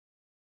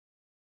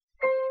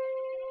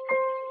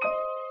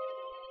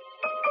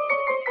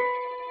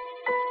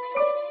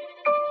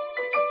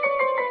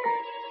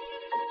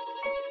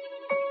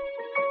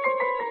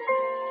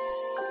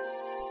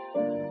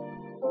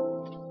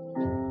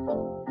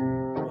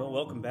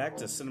back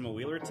to Cinema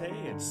Wheeler-Tay.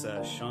 It's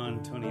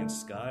Sean, Tony, and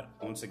Scott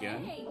once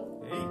again. Hey.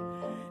 Hey.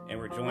 And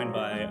we're joined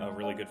by a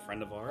really good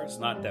friend of ours.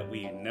 Not that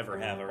we never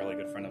have a really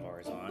good friend of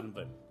ours on,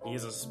 but he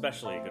is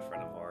especially a good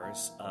friend of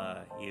ours.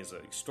 He is an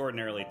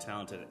extraordinarily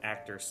talented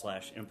actor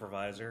 /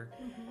 improviser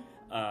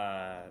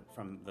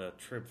from the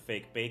troupe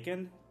Fake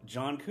Bacon,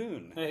 John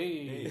Kuhn.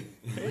 Hey.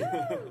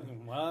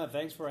 Well,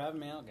 thanks for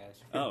having me out, guys.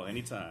 Oh,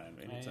 anytime.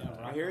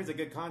 I hear he's a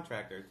good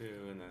contractor,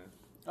 too, and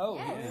Oh,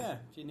 Yes. yeah.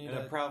 If you need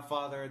a proud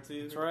father,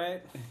 too. That's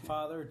right.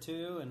 Father,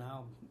 too, and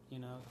I'll,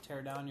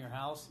 tear down your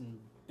house and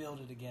build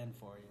it again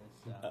for you.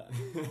 So,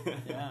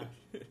 yeah.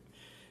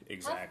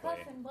 Exactly. Huff,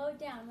 puff, and blow it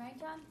down, right,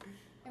 John?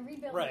 And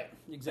rebuild Right.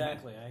 it.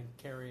 Exactly.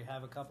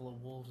 have a couple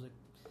of wolves that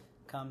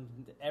come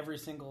every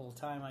single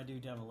time I do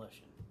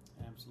demolition.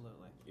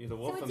 Absolutely. You're the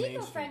So wolf it's of Main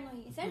Street.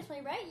 eco-friendly,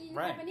 essentially, right? You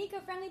Right. have an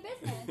eco-friendly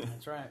business.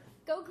 That's right.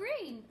 Go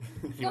green.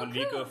 If you Go want an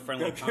Kuhn.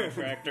 eco-friendly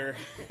contractor,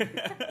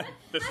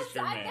 this is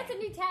your man. That's a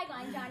new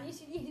tagline, John. You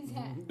should use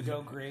that.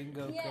 Go green,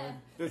 go Yeah. good.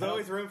 There's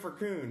always room for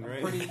Coon,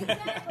 right?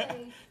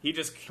 Exactly. He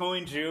just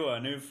coined you a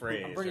new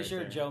phrase. I'm pretty right sure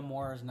there. Joe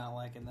Moore is not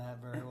liking that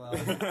very well.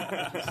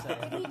 Just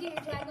saying. Can you do your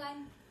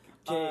tagline?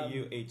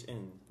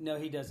 Kuhn. No,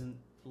 he doesn't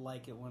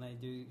like it when I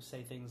do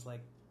say things like,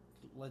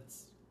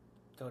 let's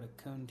go to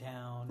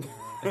Coontown.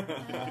 Or,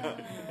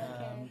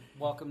 Okay.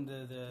 welcome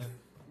to the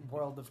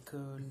world of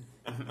Coon.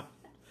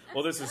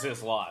 Well, this is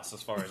his loss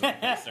as far as I'm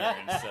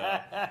concerned, so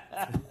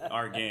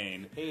our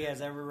gain. He has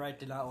every right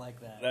to not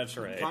like that. That's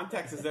right.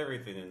 Context is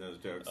everything in those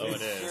jokes. Oh,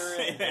 it is. Sure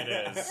is.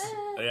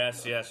 It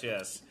is.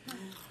 Yes.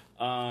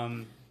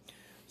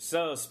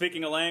 So,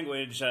 speaking of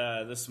language,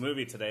 this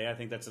movie today, I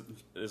think that's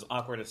as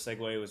awkward a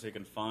segue as we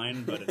can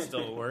find, but it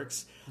still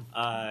works.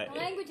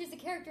 Language is a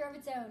character of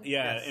its own.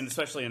 Yeah, Yes. and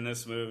especially in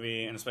this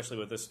movie, and especially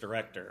with this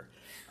director.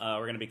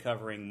 We're going to be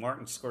covering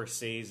Martin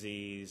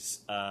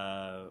Scorsese's,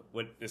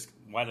 what is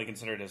widely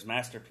considered his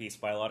masterpiece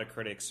by a lot of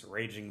critics,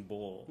 Raging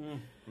Bull.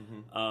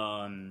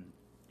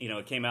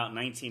 It came out in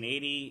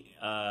 1980,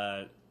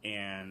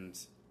 and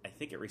I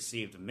think it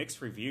received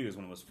mixed reviews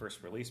when it was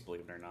first released,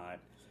 believe it or not.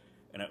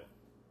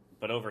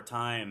 But over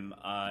time,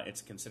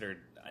 it's considered,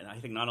 I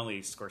think, not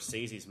only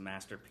Scorsese's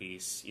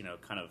masterpiece,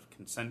 kind of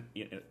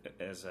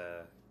as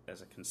a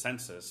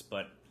consensus,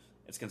 but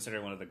it's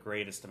considered one of the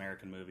greatest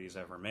American movies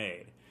ever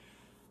made.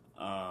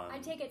 I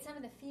take it some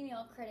of the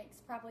female critics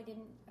probably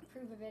didn't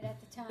approve of it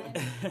at the time.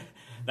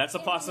 That's a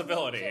In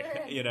possibility.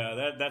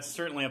 nature. That's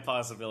certainly a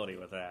possibility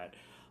with that.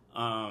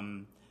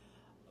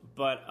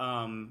 But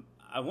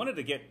I wanted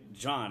to get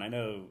John. I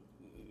know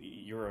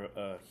you're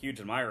a huge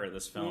admirer of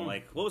this film.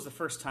 Like, what was the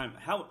first time?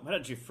 How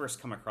did you first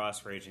come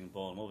across Raging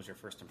Bull, and what was your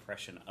first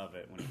impression of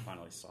it when you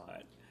finally saw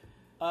it?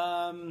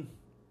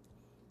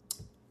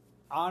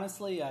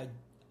 Honestly,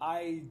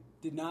 I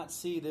did not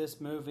see this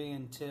movie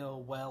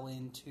until well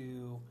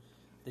into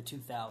the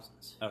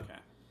 2000s. Okay.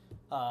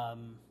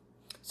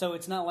 So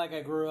it's not like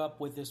I grew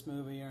up with this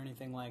movie or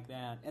anything like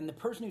that. And the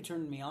person who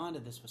turned me on to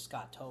this was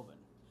Scott Tobin,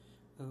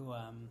 who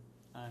I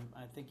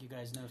think you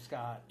guys know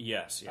Scott.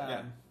 Yes.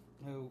 Yeah.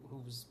 Who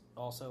was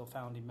also a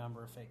founding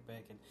member of Fake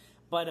Bacon.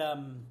 But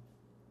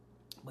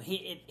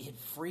it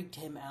freaked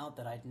him out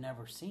that I'd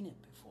never seen it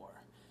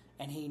before.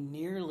 And he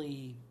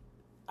nearly,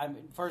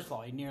 first of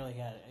all, he nearly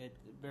had it,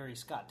 very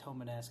Scott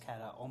Tobin-esque,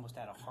 almost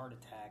had a heart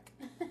attack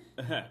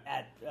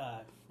at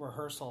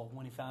rehearsal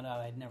when he found out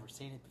I'd never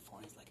seen it before.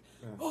 And he's like,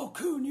 "Oh,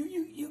 Kuhn,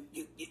 you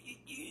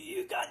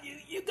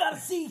gotta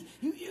see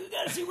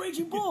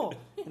Raging Bull."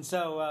 And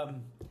so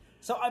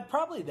I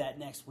probably that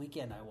next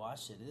weekend I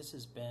watched it. This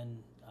has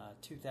been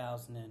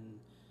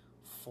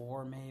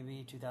 2004,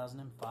 maybe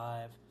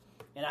 2005,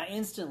 and I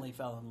instantly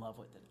fell in love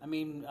with it. I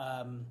mean,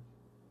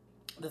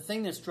 the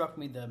thing that struck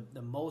me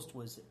the most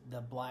was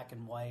the black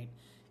and white,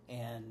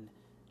 and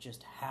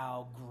just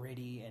how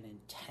gritty and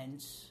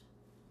intense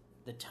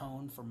the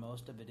tone for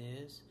most of it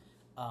is.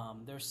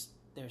 There's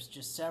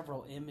just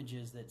several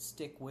images that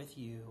stick with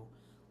you,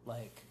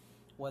 like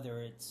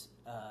whether it's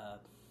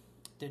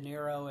De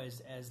Niro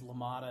as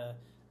LaMotta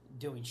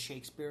doing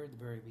Shakespeare at the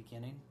very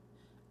beginning,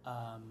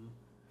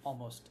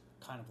 almost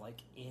kind of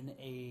like in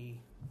a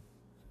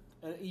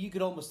you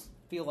could almost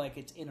feel like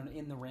it's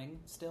in the ring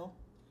still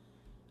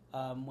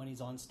when he's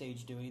on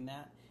stage doing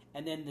that.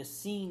 And then the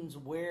scenes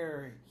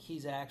where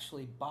he's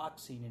actually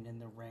boxing and in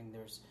the ring,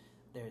 there's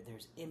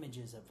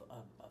images of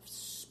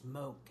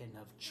smoke and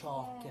of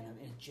chalk and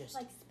it just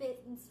like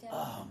spit and stuff.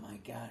 Oh my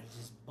God! It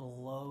just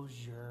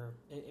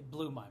it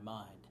blew my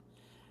mind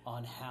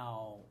on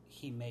how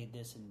he made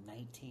this in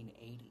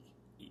 1980.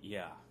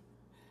 Yeah.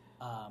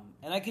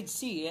 And I could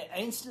see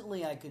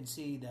instantly. I could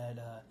see that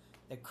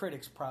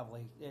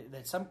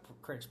some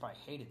critics probably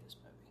hated this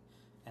movie,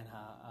 and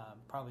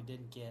probably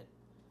didn't get,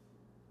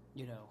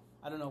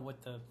 I don't know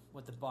what the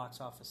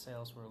box office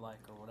sales were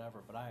like or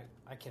whatever, but I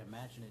can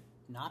imagine it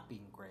not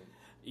being great.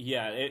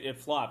 Yeah, it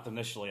flopped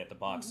initially at the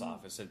box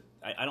office.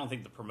 I don't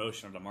think the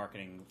promotion or the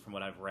marketing, from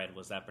what I've read,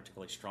 was that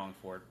particularly strong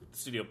for it. The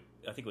studio,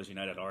 I think it was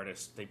United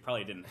Artists, they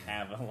probably didn't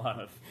have a lot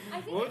of...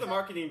 What would the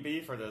marketing be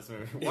for this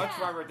movie? Watch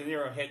Robert De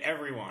Niro hit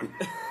everyone.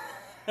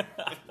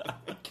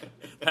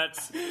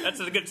 That's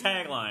a good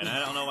tagline.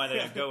 I don't know why they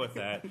didn't go with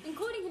that.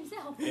 Including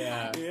himself.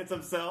 Yeah. It's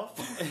himself.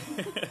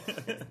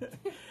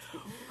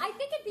 I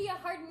think it'd be a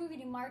hard movie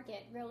to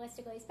market,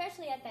 realistically,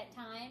 especially at that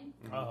time.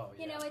 Oh,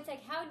 You know, it's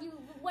like,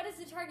 what is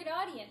the target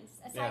audience,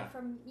 aside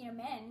from,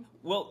 men?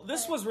 Well,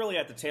 this was really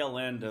at the tail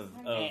end of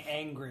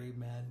Angry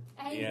men.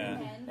 Angry Yeah.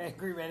 men.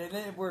 Angry men, and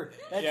then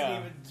that's Yeah.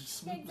 even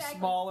Exactly.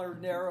 smaller,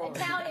 narrower.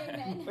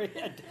 Italian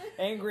men.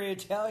 Angry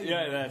Italian.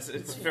 yeah,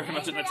 it's very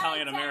much an Angry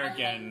Italian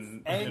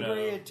American.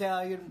 Angry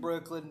Italian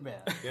Brooklyn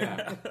men.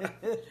 Yeah.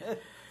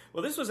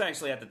 Well, this was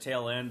actually at the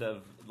tail end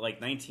of like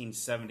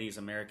 1970s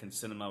American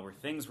cinema, where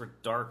things were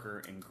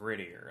darker and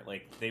grittier.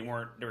 Like they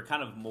were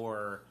kind of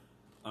more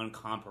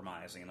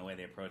uncompromising in the way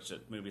they approached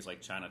it. Movies like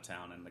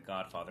Chinatown and the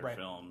Godfather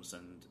films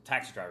and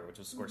Taxi Driver, which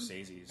was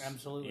Scorsese's,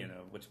 Absolutely,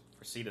 which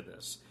preceded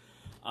this.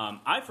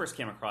 I first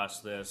came across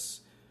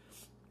this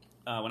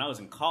when I was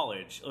in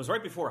college. It was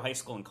right before high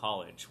school and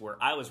college, where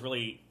I was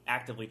really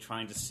actively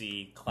trying to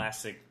see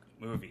classic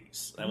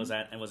movies. I was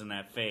in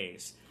that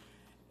phase,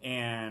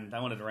 and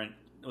I wanted to rent.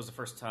 It was the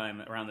first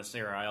time around this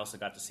era. I also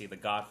got to see The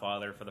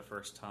Godfather for the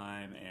first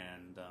time,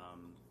 and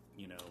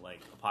like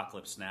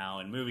Apocalypse Now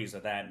and movies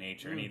of that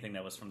nature. Anything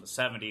that was from the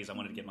 70s, I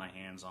wanted to get my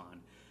hands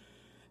on.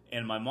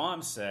 And my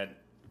mom said,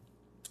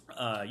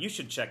 "You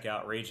should check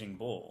out Raging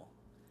Bull."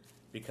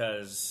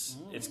 Because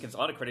a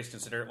lot of critics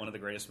consider it one of the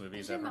greatest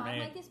movies Did your ever mom made.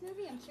 like this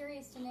movie? I'm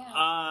curious to know.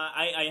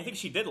 I think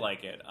she did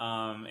like it,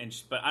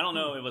 but I don't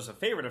know. It was a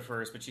favorite at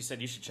first, but she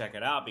said you should check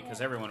it out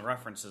because everyone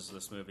references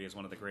this movie as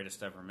one of the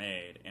greatest ever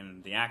made,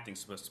 and the acting's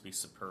supposed to be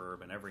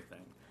superb and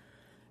everything.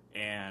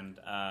 And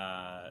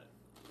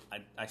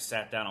I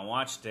sat down and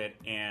watched it,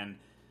 and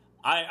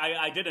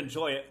I did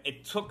enjoy it.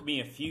 It took me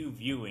a few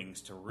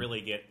viewings to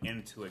really get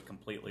into it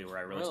completely, where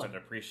I really started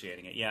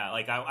appreciating it. Yeah,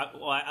 like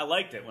I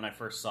liked it when I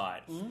first saw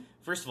it. Mm-hmm.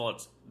 First of all,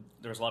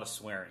 there was a lot of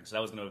swearing, so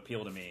that was going to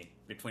appeal to me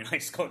between high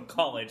school and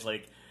college.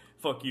 Like,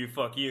 fuck you,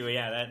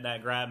 yeah,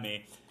 that grabbed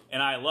me.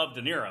 And I loved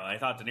De Niro. I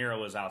thought De Niro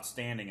was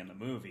outstanding in the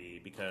movie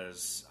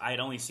because I had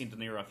only seen De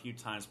Niro a few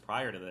times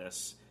prior to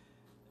this,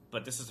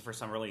 but this is the first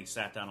time I really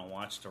sat down and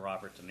watched a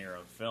Robert De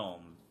Niro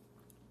film.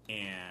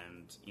 And,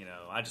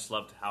 I just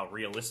loved how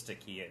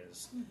realistic he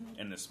is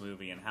in this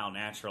movie and how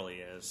natural he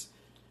is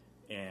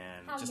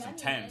and How just young he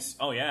intense. is.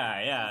 Oh,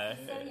 yeah.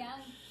 He's so young.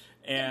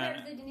 And,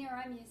 Compared to the De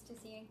Niro I'm used to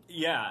seeing.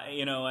 yeah,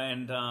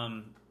 and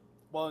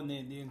Well, and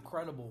the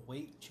incredible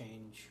weight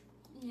change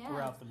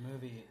throughout the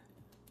movie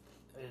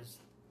is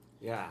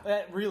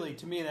that really,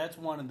 to me, that's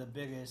one of the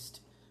biggest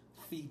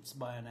feats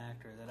by an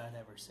actor that I'd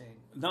ever seen.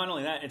 not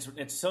only that,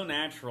 it's so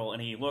natural,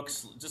 and he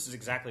looks just as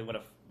exactly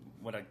what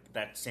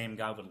that same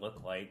guy would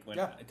look like.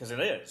 Because it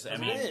is. I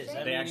mean, it is.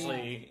 they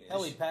actually...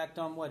 Hell, he packed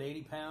on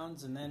 80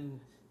 pounds and then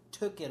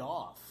took it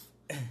off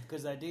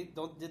because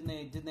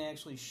didn't they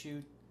actually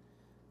shoot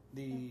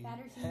the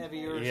fatter scenes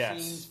heavier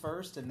Yes. scenes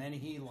first and then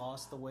he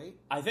lost the weight?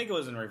 I think it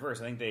was in reverse.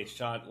 I think they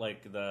shot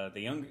like the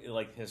young,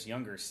 like his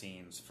younger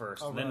scenes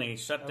first, and then they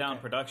shut down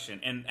production.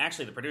 And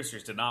actually, the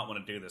producers did not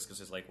want to do this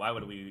because it's like, why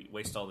would we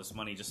waste all this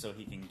money just so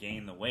he can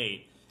gain the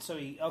weight? So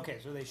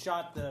so they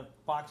shot the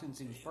boxing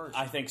scenes first.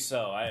 I think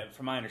so.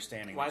 From my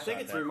understanding, Well, I they think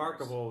shot it's that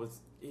remarkable.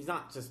 He's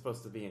not just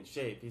supposed to be in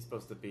shape. He's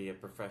supposed to be a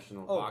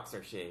professional Oh.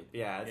 boxer shape.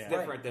 Yeah, it's Yeah.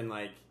 different than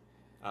like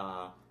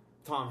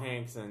Tom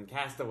Hanks and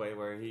Castaway,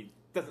 where he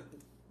doesn't.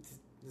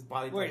 His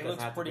body type Where he doesn't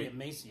looks have pretty to be.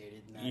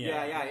 emaciated. In that.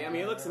 Yeah. I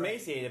mean, he looks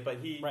emaciated, but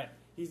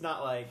he's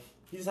not like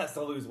he just has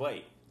to lose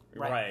weight.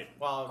 Right.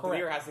 While De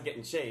Correct. Niro has to get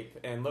in shape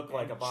and look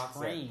like a boxer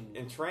train.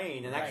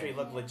 and actually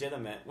look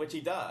legitimate, which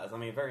he does. I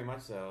mean, very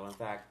much so. In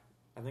fact,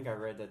 I think I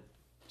read that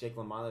Jake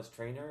LaMotta's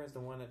trainer is the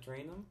one that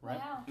trained him. Right.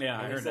 Wow. Yeah, I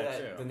And he heard said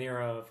that De too.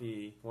 Niro, if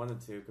he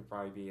wanted to, could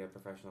probably be a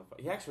professional.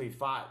 He actually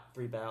fought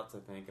 3 bouts, I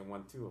think, and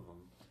won 2 of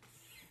them.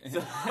 So,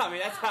 I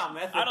mean, that's how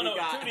method I don't he know.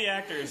 got. Too many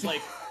actors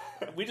like.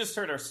 We just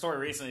heard our story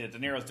recently that De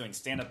Niro's doing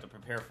stand-up to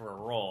prepare for a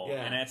role,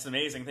 and that's the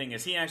amazing thing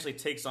is he actually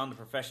takes on the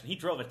profession. He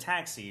drove a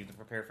taxi to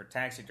prepare for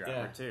Taxi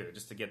Driver too,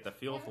 just to get the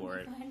feel That would for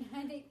be it. fun.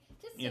 I think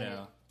just You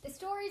know. the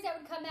stories that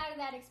would come out of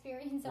that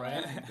experience.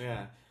 Right. alone.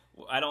 Yeah.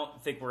 I don't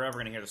think we're ever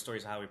going to hear the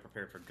stories of how we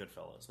prepared for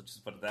Goodfellas. Let's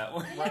just put it that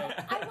way.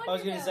 I I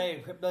was going to though,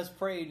 say, let's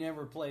pray he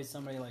never plays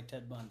somebody like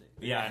Ted Bundy.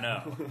 Yeah, I know.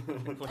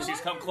 Which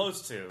he's come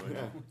close to.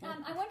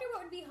 I wonder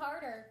what would be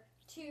harder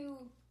to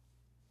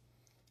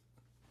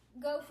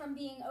go from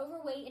being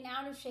overweight and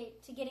out of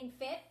shape to getting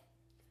fit,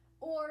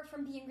 or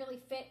from being really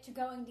fit to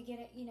going to get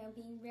it,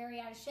 being very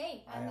out of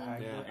shape. I mean,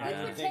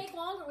 which would take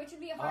longer? Which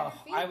would be a harder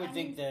feat? I would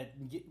think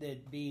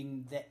that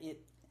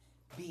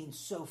being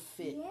so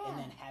fit and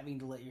then having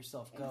to let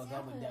yourself go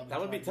That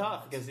would be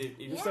tough because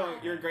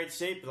you're in great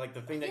shape. Like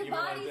the thing that your you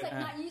really body's want to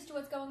not used to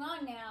what's going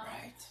on now.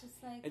 Right. It's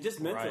just like and just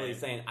mentally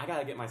saying, I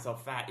gotta get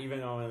myself fat, even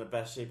though I'm in the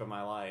best shape of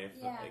my life.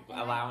 Yeah, Like, and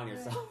allowing I-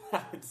 yourself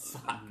that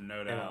sucks.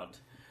 No doubt.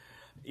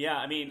 Yeah,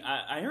 I mean,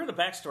 I heard the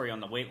backstory on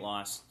the weight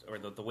loss or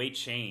the weight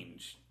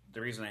change.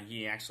 The reason that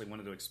he actually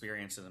wanted to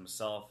experience it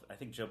himself, I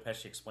think Joe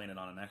Pesci explained it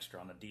on an extra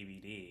on the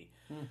DVD,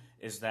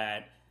 is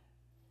that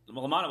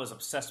LaMotta was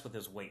obsessed with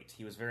his weight.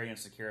 He was very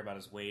insecure about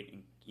his weight,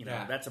 and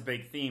that's a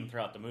big theme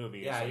throughout the movie.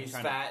 Yeah, he's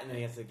fat, and then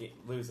he has to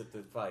lose it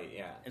to fight.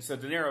 Yeah, and so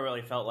De Niro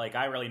really felt like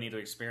I really need to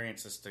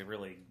experience this to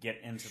really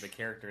get into the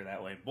character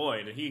that way.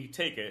 Boy, did he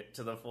take it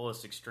to the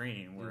fullest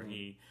extreme, where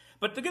he.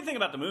 But the good thing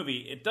about the movie,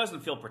 it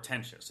doesn't feel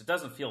pretentious. It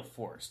doesn't feel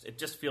forced. It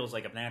just feels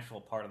like a natural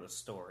part of the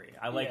story.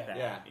 I like that.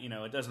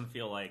 Yeah. It doesn't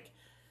feel like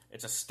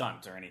it's a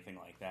stunt or anything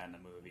like that in the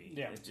movie.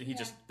 Yeah. He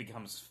just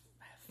becomes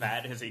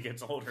fat as he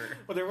gets older.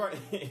 Well, there weren't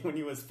when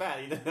he was fat.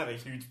 He didn't have a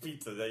huge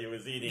pizza that he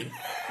was eating.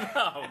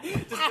 No,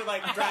 just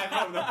to drive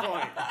home the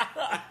point.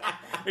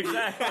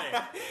 Exactly.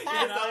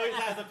 He just always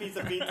has a piece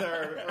of pizza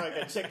or like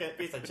a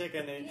piece of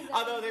chicken.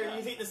 Although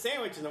he's eating a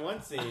sandwich in the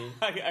one scene.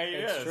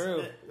 It's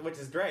true, which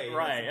is great.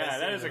 Right? Yeah,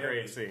 that is a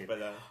great scene.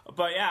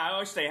 But yeah, I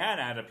wish they had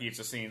added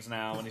pizza scenes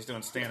now when he's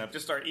doing stand up.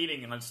 Just start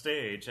eating on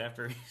stage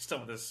after he's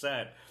done with his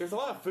set. There's a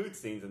lot of food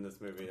scenes in this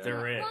movie.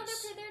 There is. Well,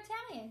 they're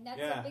Italian. That's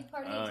a big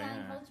part of the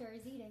Italian culture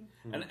is eating.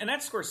 And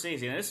that's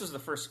Scorsese. And this was the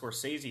first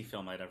Scorsese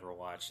film I'd ever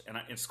watched. And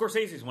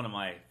Scorsese is one of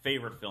my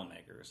favorite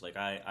filmmakers. Like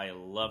I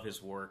love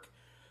his work.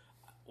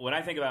 What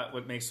I think about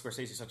what makes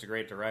Scorsese such a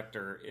great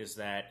director is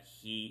that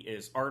he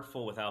is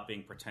artful without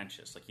being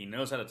pretentious. Like he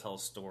knows how to tell a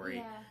story.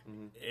 Yeah.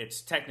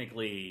 It's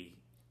technically,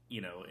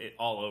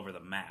 all over the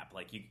map.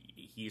 Like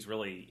he's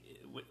really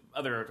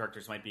other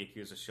directors might be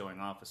accused of showing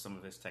off with some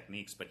of his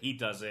techniques, but he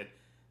does it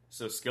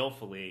so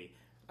skillfully.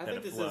 I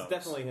think this is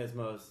definitely his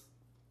most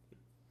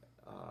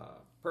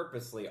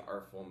purposely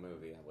artful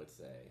movie. I would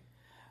say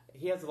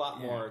he has a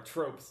lot more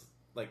tropes,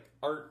 like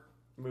art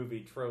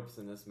movie tropes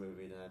in this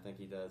movie than I think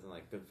he does in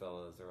like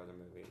Goodfellas or other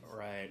movies.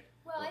 Right.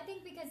 Well, I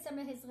think because some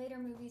of his later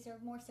movies are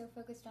more so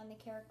focused on the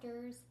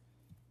characters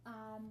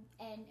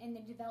and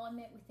the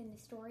development within the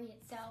story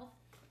itself.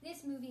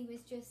 This movie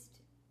was just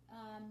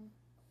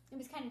it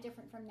was kind of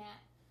different from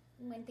that.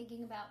 When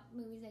thinking about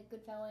movies like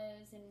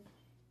Goodfellas and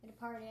The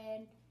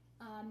Departed,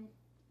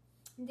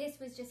 this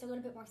was just a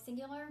little bit more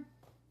singular.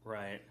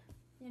 Right.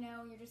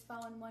 You're just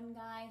following one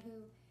guy who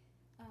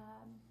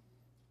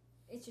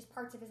it's just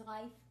parts of his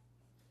life.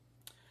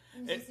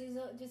 It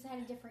just had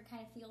a different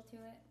kind of feel to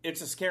it.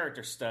 It's a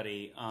character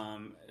study.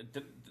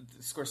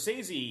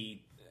 Scorsese,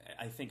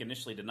 I think,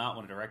 initially did not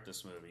want to direct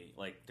this movie.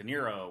 Like, De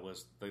Niro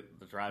was the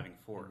driving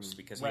force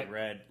because he had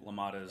read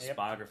LaMotta's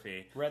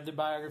biography. Read the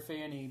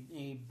biography, and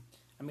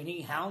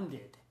he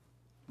hounded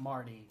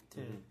Marty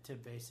to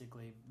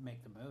basically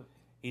make the movie.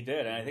 He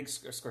did, and I think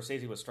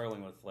Scorsese was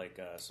struggling with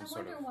some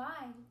sort of. I wonder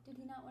why did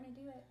he not want to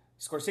do it?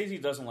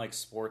 Scorsese doesn't like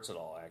sports at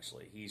all.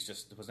 Actually, he's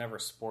just was never a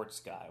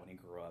sports guy when he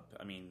grew up.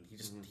 I mean,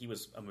 he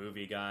was a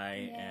movie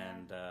guy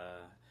and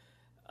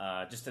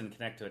just didn't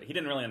connect to it. He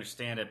didn't really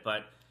understand it,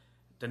 but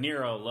De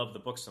Niro loved the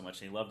book so much,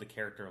 and he loved the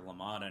character of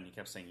LaMotta, and he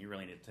kept saying, "You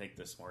really need to take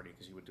this, Marty,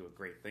 because you would do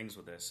great things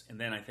with this." And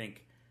then I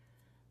think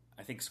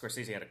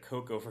Scorsese had a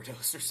coke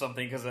overdose or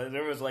something because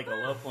there was like a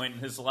low point in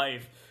his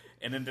life.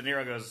 And then De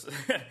Niro goes,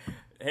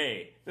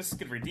 "Hey, this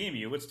could redeem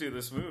you. Let's do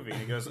this movie." And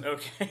he goes,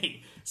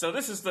 "Okay." So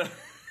this is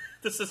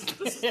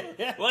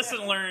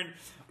lesson learned.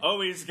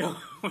 Always go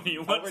when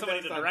you want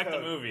somebody to direct a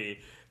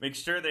movie. Make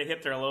sure they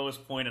hit their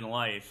lowest point in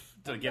life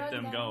to get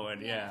them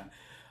going. Yeah.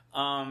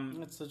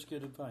 That's such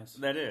good advice.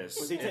 That is.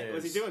 Was he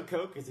doing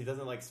coke because he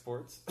doesn't like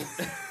sports?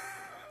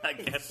 I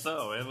guess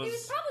so. He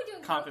was probably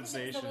doing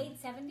compensation. Coke in the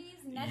late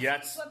 70s, and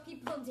that's what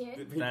people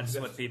did. That's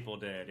what people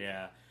did.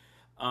 Yeah.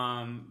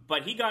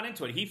 But he got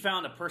into it. He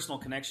found a personal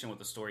connection with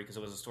the story because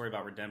it was a story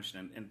about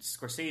redemption. And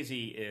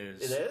Scorsese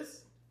is... It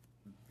is?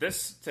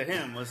 This, to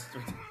him, was...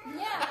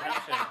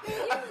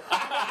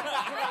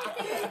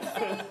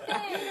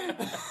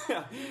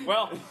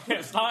 Well,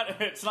 it's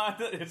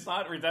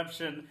not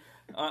redemption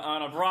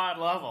on a broad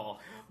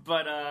level.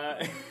 But,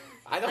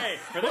 hey,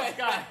 for this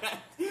guy...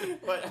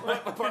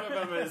 what part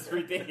of him is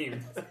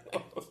redeemed?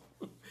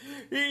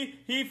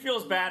 He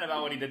feels bad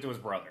about what he did to his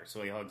brother,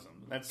 so he hugs him.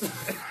 That's...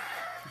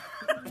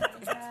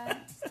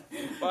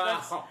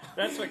 Wow.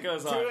 That's what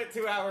goes on.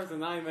 2 hours and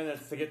 9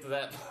 minutes to get to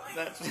that.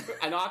 That's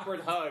an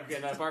awkward hug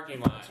in a parking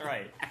lot. That's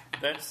right.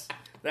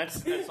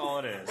 That's all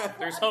it is.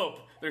 There's hope.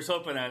 There's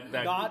hope in that.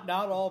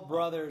 Not all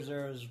brothers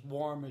are as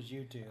warm as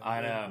you two.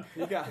 I know.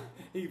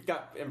 He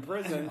got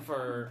imprisoned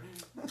for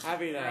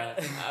having a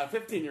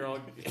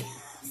 15-year-old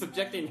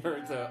subjecting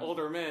her to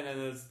older men in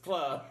his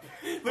club.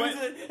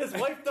 His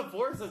wife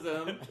divorces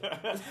him.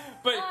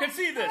 But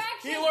concede this.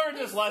 He learned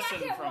his lesson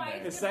from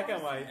it. His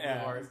second wife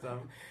divorced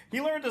him. He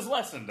learned his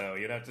lesson, though,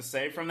 you'd have to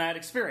say, from that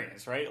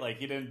experience, right? Like,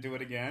 he didn't do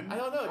it again? I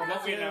don't know.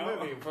 That's the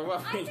movie. For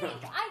what I think,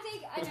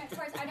 of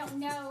course, I don't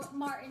know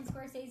Martin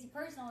Scorsese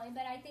personally,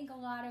 but I think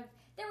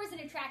there was an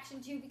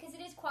attraction, too, because it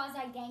is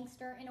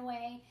quasi-gangster in a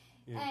way.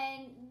 Yeah.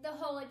 And the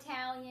whole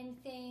Italian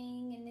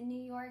thing and the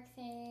New York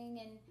thing.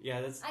 And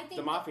that's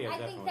the mafia. I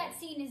think that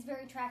scene is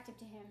very attractive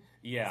to him.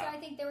 Yeah. So I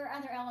think there were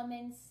other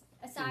elements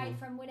aside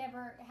from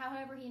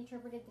however he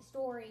interpreted the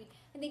story.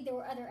 I think there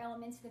were other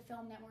elements of the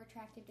film that were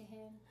attractive to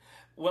him.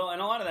 Well,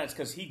 and a lot of that's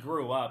because he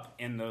grew up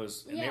in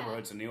those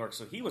neighborhoods in New York,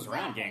 so he was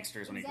around Exactly.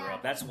 gangsters when he grew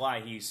up. That's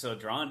why he's so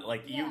drawn.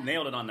 Like you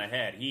nailed it on the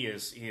head. He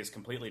is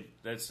completely.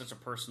 That's such a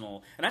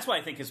personal, and that's why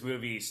I think his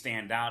movies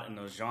stand out in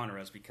those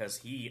genres because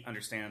he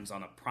understands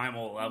on a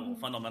primal level,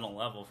 fundamental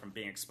level, from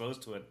being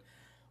exposed to it,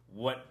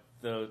 what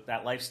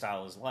that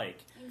lifestyle is like.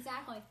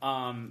 Exactly.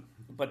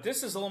 But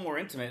this is a little more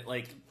intimate,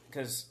 like.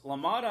 Because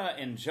LaMotta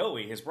and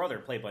Joey, his brother,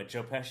 played by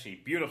Joe Pesci,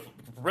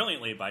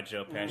 brilliantly by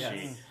Joe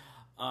Pesci.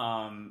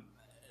 Yes.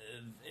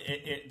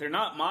 They're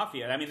not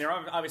mafia. I mean, they're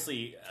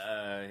obviously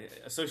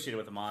associated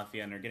with the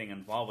mafia, and they're getting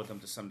involved with them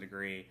to some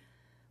degree.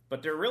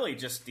 But they're really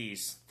just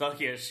these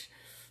thuggish,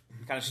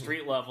 kind of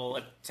street level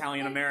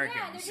Italian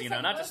Americans.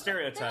 Yeah, not to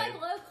stereotype. They're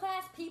like low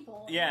class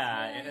people.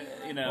 Yeah,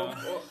 low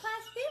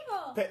class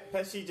people.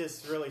 Pesci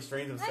just really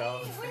strains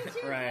himself. What did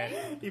you Right.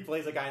 think? He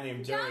plays a guy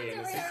named John's Joey. over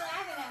And here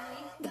laughing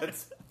at me.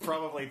 that's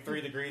probably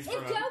 3 degrees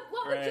from him.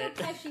 What would Right.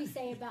 Joe Pesci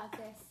say about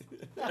this?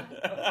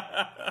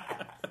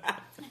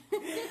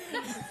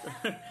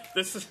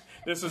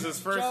 This was his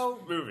first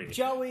movie.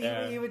 Joey,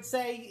 Yeah. he would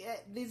say,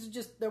 these are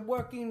just, they're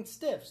working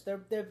stiffs.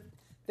 They're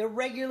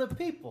regular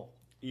people.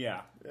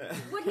 Yeah.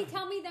 Would he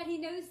tell me that he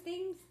knows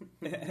things?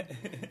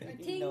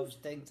 He knows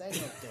things. I know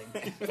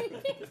things.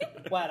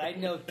 What? I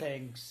know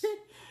things.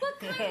 What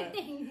kind of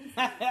things?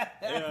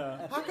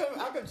 Yeah. How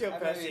come Joe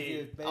I'm Pesci,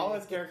 confused, all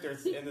his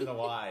characters end in a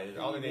Y,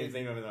 all their names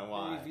end in a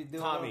Y? If you do a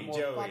Tommy, little more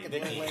Joey, fucking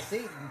Nicky. Wes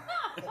Eaton.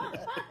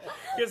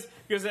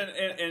 Because in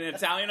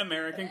Italian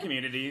American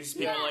communities,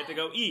 people like to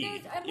go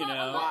eat.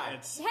 Why?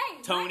 It's Hey,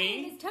 Tony. my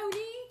name is Tony.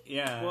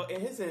 Yeah. Well,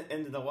 in his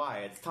end of the Y,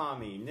 it's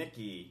Tommy,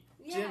 Nicky,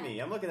 Yeah. Jimmy.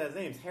 I'm looking at his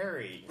names.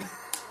 Harry.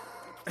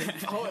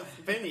 Oh, it's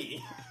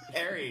Vinny.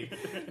 Harry.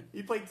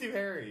 You played 2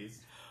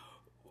 Harrys.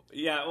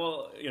 Yeah,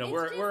 well, It's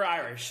we're just-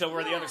 Irish, so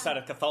we're the yeah. other side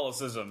of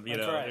Catholicism. That's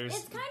right. there's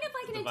It's kind of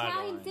like an divided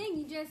Italian line. thing.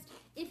 You just,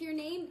 if your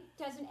name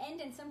doesn't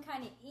end in some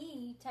kind of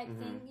E type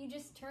thing, you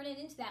just turn it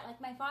into that. Like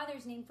my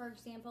father's name, for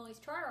example, is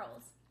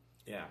Charles.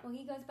 Yeah. Well,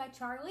 he goes by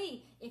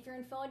Charlie. If you're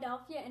in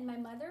Philadelphia, and my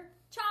mother,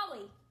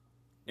 Charlie.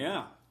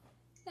 Yeah.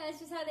 That's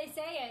just how they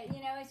say it.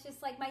 It's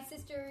just like my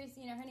sisters.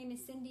 Her name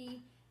is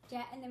Cindy,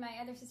 and then my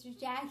other sister's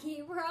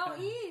Jackie. We're all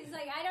E's.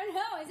 Like I don't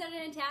know. Is that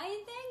an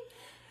Italian thing?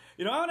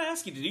 I want to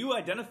ask you, do you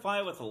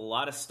identify with a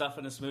lot of stuff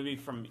in this movie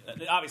from,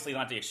 obviously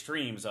not the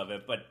extremes of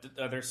it, but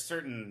are there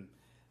certain,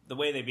 the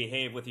way they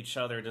behave with each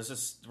other, does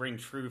this ring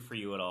true for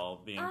you at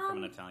all, being from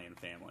an Italian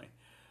family?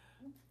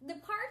 The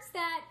parts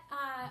that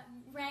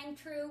rang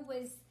true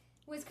was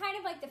kind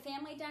of like the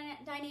family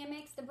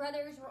dynamics. The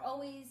brothers were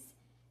always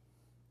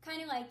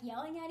kind of like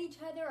yelling at each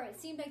other, or it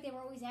seemed like they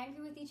were always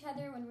angry with each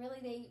other when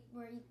really they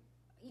were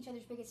each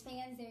other's biggest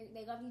fans.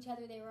 They loved each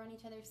other. They were on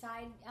each other's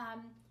side.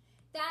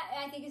 That,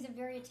 I think, is a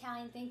very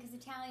Italian thing, because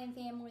Italian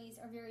families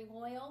are very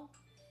loyal.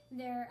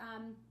 They're,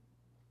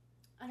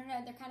 I don't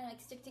know, they're kind of like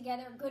stick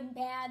together, good and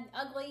bad,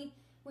 ugly,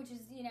 which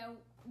is,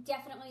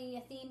 definitely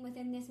a theme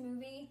within this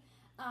movie.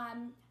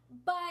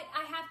 But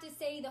I have to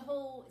say the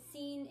whole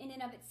scene in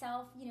and of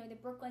itself, the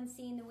Brooklyn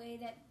scene, the way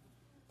that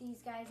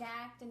these guys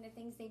act and the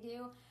things they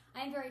do,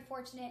 I'm very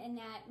fortunate in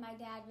that my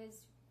dad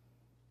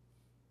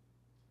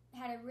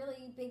had a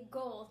really big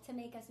goal to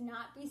make us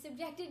not be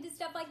subjected to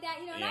stuff like that.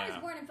 And I was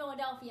born in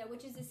Philadelphia,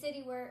 which is a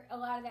city where a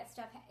lot of that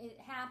stuff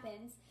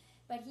happens.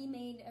 But he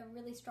made a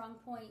really strong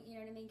point,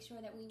 to make sure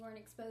that we weren't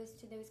exposed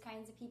to those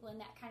kinds of people and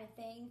that kind of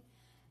thing.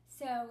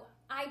 So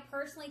I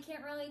personally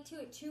can't relate to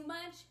it too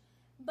much,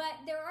 but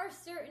there are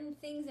certain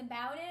things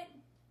about it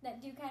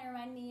that do kind of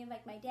remind me of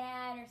like my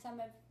dad or some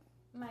of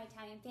my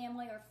Italian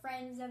family or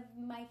friends of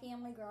my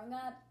family growing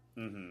up,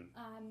 and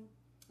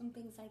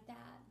things like that.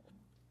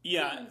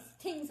 Yeah.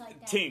 Tings like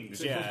that.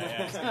 Tings,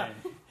 yeah.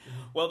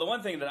 Well, the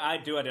one thing that I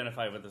do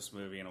identify with this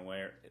movie in a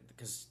way,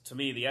 because to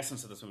me, the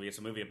essence of this movie, it's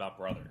a movie about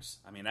brothers.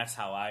 I mean, that's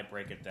how I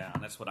break it down.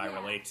 That's what I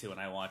relate to when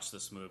I watch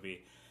this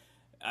movie.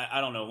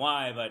 I don't know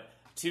why, but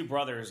 2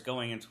 brothers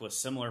going into a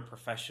similar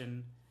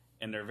profession,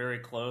 and they're very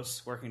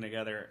close, working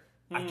together.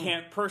 I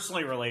can't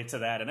personally relate to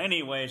that in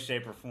any way,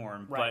 shape, or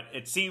form, but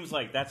it seems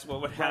like that's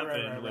what would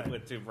happen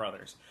with 2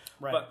 brothers.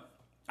 Right. But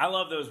I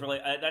love those.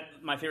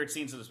 My favorite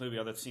scenes of this movie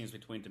are the scenes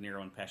between De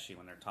Niro and Pesci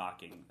when they're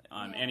talking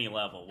on any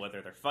level,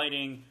 whether they're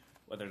fighting,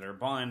 whether they're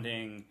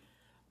bonding.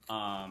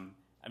 I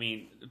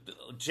mean,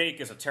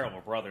 Jake is a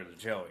terrible brother to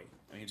Joey.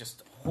 I mean,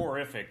 just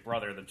horrific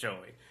brother to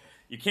Joey.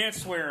 You can't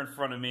swear in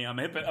front of me. I'm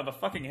a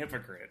fucking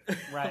hypocrite.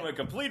 Right. I'm a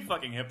complete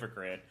fucking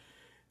hypocrite.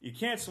 You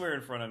can't swear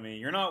in front of me.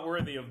 You're not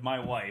worthy of my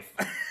wife.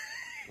 I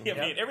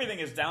mean, everything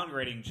is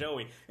downgrading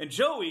Joey. And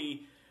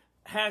Joey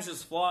has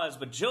his flaws,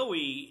 but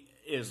Joey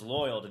is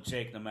loyal to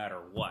Jake no matter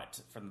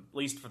what. At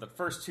least for the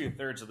first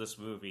 2/3 of this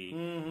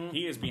movie,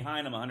 he is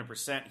behind him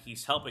 100%.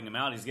 He's helping him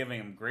out. He's giving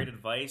him great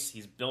advice.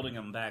 He's building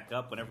him back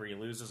up whenever he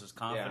loses his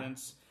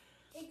confidence.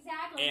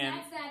 Exactly. And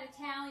that's that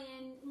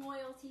Italian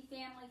loyalty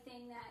family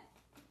thing that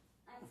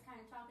I was kind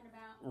of talking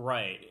about.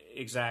 Right,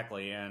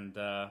 exactly. And,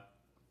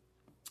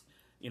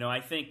 I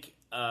think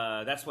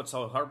that's what's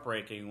so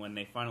heartbreaking when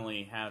they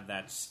finally have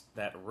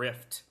that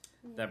rift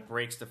that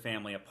breaks the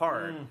family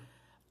apart.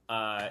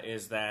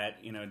 Is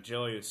that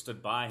Joey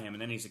stood by him,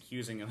 and then he's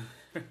accusing him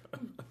of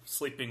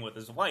sleeping with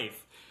his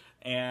wife,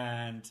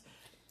 and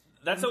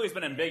that's always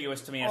been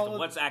ambiguous to me as to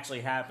what's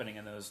actually happening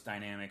in those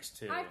dynamics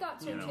too. I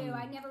thought so too.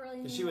 I never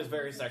really knew. She was what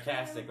very was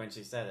sarcastic true. when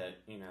she said it,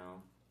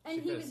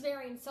 And he was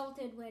very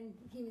insulted when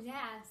he was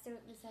asked, so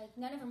it was like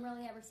none of them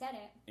really ever said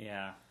it.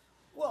 Yeah.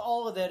 Well,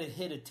 all of that had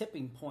hit a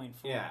tipping point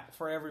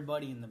for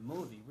everybody in the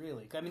movie.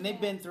 Really, I mean,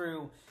 they'd been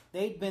through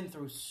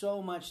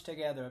so much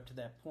together up to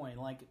that point.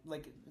 Like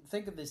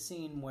think of the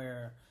scene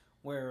where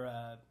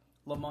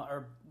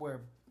LaMotta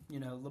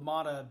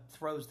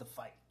throws the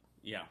fight.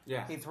 Yeah.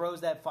 He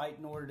throws that fight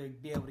in order to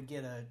be able to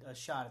get a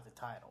shot at the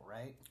title,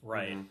 right?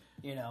 Right.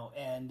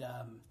 And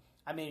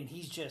I mean,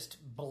 he's just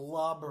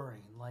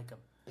blubbering like a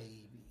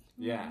baby.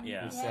 Yeah.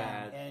 He's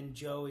sad. And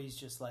Joey's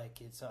just like,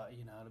 it's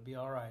it'll be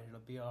all right. It'll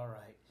be all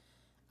right.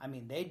 I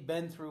mean, they'd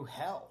been through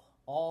hell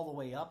all the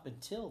way up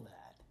until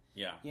that.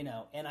 Yeah.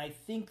 And I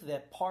think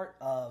that part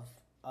of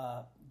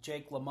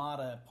Jake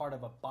LaMotta, part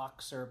of a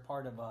boxer,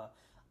 part of a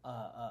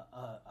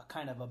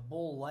kind of a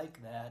bull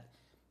like that,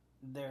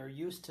 they're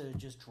used to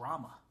just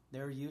drama.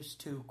 They're used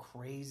to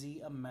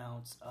crazy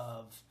amounts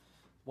of,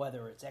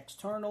 whether it's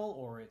external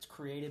or it's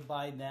created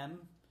by them,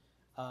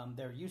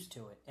 they're used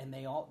to it, and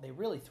they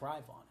really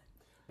thrive on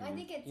it. I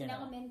think it's an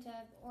element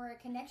of, or a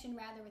connection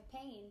rather, with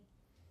pain,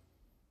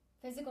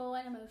 physical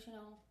and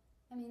emotional.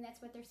 I mean,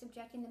 that's what they're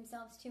subjecting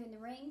themselves to in the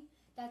ring.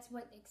 That's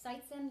what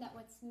excites them. That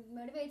what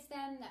motivates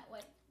them. That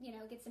what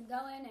gets them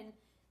going.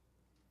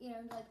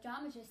 And like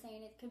John was just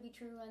saying, it could be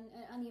true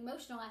on the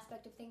emotional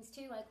aspect of things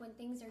too. Like when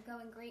things are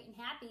going great and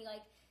happy,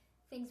 like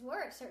things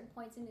were at certain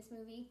points in this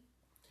movie.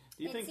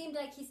 It seemed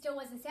like he still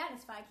wasn't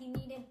satisfied.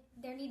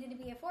 There needed to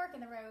be a fork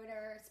in the road,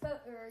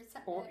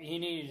 or he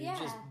needed to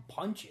just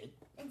punch it.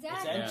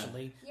 Exactly.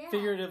 Essentially, Yeah.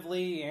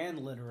 figuratively and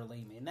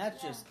literally. I mean,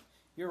 that's just,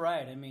 you're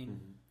right. I mean,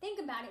 think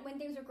about it. When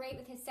things were great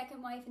with his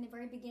second wife in the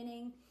very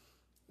beginning,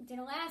 it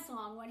didn't last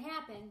long. What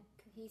happened?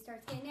 He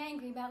starts getting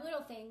angry about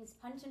little things,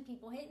 punching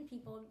people, hitting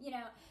people,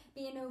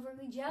 being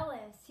overly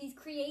jealous. He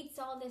creates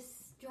all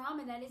this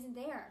drama that isn't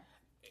there.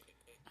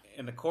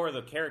 And the core of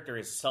the character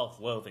is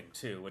self-loathing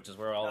too, which is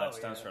where all that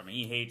stems from.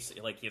 He hates,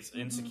 it's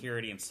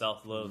insecurity and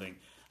self-loathing.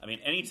 I mean,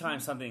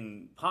 anytime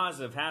something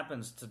positive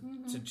happens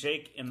to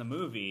Jake in the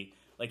movie,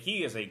 like,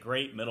 he is a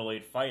great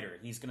middleweight fighter.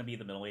 He's going to be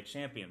the middleweight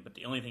champion. But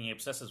the only thing he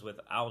obsesses with,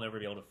 I'll never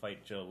be able to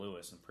fight Joe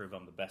Louis and prove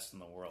I'm the best in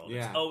the world.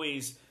 Yeah. It's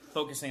always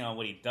focusing on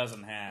what he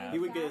doesn't have. He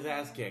would get his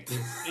ass kicked.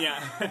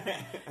 Yeah.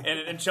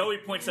 and Joey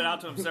points it out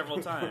to him several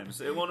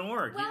times. It won't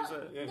work.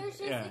 Well, there's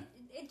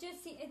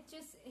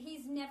just,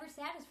 he's never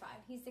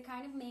satisfied. He's the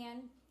kind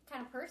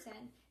of person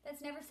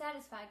that's never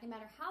satisfied. No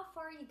matter how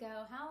far you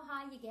go, how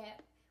high you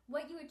get,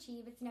 what you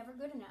achieve, it's never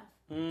good enough.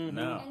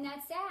 No. And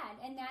that's sad.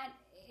 And that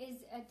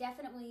is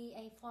definitely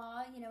a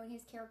flaw, in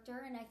his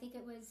character. And I think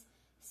it was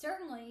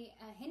certainly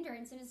a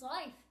hindrance in his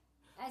life,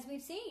 as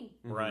we've seen.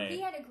 Right. He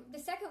had the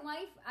second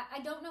wife. I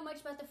don't know much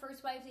about the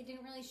first wife. They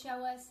didn't really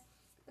show us.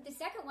 But the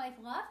second wife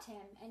loved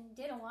him and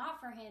did a lot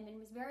for him and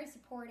was very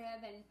supportive.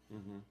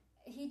 And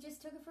he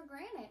just took it for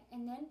granted.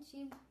 And then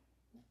she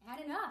had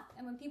enough.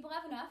 And when people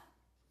have enough,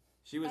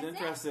 she was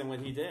interested in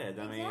what he did.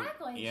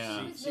 Exactly.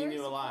 Yeah. She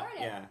knew a lot.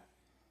 Yeah.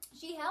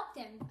 She helped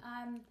him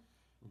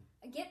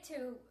get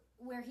to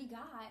where he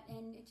got,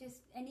 and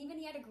even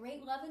he had a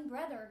great loving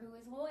brother who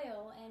was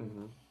loyal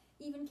and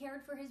even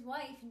cared for his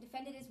wife and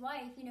defended his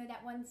wife.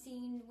 That one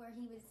scene where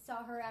he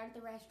saw her out at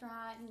the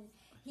restaurant, and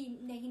he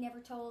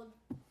never told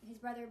his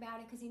brother about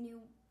it because he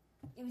knew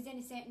it was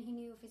innocent, and he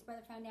knew if his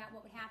brother found out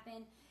what would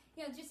happen.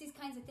 Just these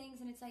kinds of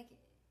things, and it's like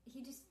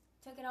he just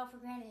took it all for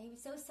granted. He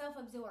was so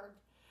self-absorbed.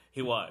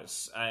 He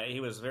was. He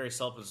was very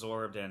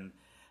self-absorbed, and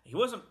he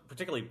wasn't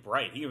particularly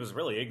bright. He was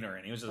really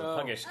ignorant. He was just a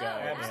thuggish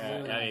guy.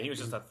 Absolutely. He was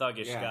just a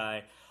thuggish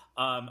guy.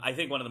 I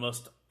think one of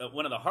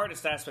the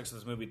hardest aspects of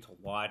this movie to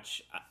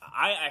watch,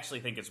 I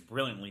actually think it's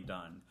brilliantly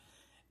done,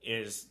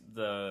 is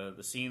the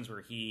scenes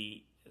where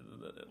he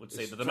would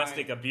say the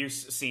domestic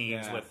abuse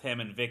scenes with him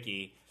and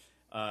Vicky.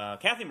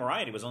 Kathy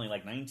Moriarty was only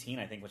like 19,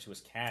 I think, when she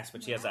was cast,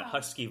 but she has that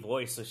husky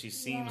voice, so she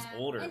seems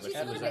older. And but she's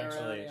she was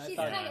actually.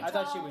 I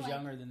thought she was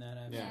younger than that.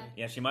 Actually.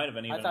 Yeah, she might have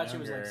been even I thought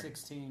younger. she was like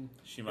 16.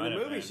 She In might the have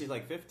movie, been. she's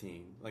like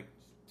 15. Like,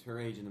 her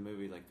age in the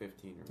movie, like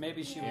 15. Or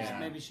Maybe she was.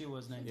 Maybe she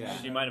was 19. Yeah.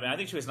 She might have been. I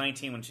think she was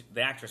 19 when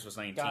the actress was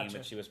 19, Gotcha.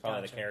 but she was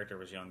probably the character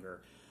was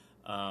younger.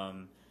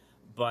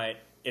 But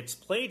it's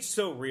played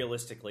so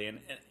realistically,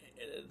 and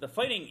the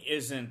fighting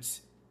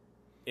isn't.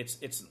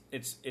 It's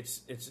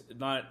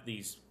not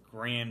these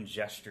grand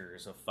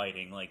gestures of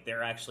fighting. Like,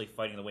 they're actually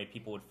fighting the way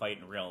people would fight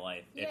in real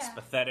life. Yeah. It's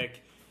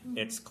pathetic.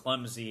 It's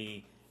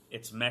clumsy.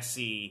 It's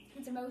messy.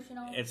 It's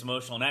emotional.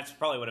 And that's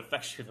probably what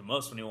affects you the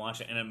most when you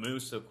watch it. And it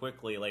moves so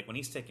quickly. Like, when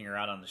he's taking her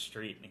out on the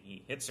street and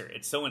he hits her,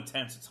 it's so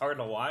intense. It's hard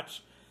to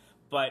watch.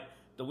 But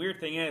the weird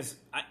thing is,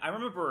 I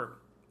remember,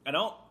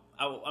 I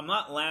I'm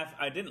not laugh.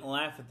 I didn't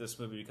laugh at this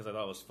movie because I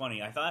thought it was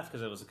funny. I laughed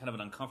because it was kind of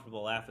an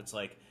uncomfortable laugh. It's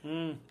like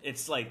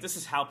this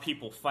is how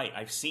people fight.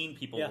 I've seen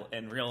people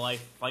in real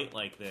life fight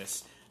like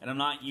this, and I'm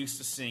not used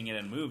to seeing it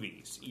in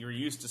movies. You're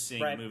used to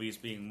seeing movies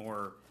being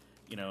more,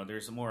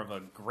 there's more of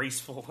a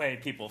graceful way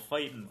people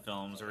fight in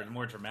films, or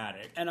more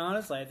dramatic. And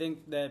honestly, I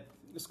think that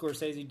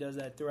Scorsese does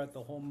that throughout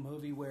the whole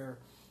movie, where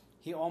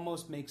he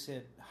almost makes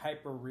it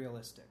hyper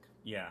realistic.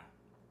 Yeah.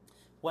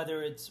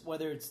 Whether it's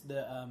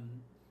the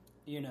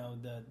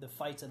the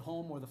fights at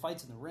home or the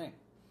fights in the ring,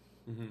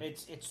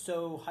 it's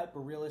so hyper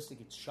realistic.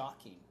 It's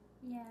shocking.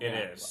 Yeah.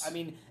 It is. I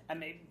mean,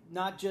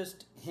 not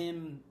just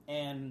him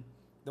and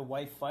the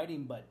wife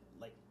fighting, but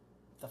like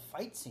the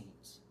fight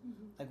scenes,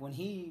 like when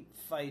he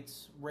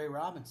fights Ray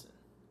Robinson.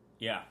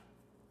 Yeah.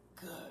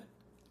 Good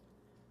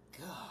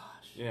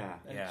gosh. Yeah.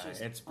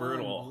 It's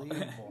brutal.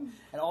 Unbelievable.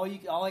 And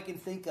all I can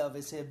think of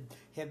is him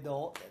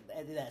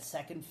that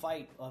second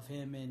fight of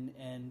him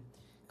and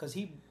because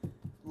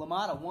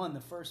LaMotta won the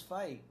first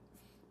fight,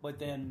 but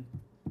then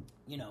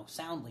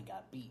soundly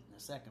got beat in the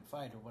second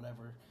fight or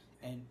whatever.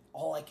 And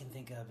all I can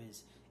think of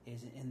is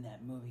in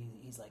that movie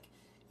he's like,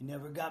 "You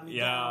never got me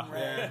down,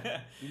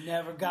 Ray. You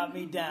never got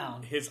me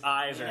down." His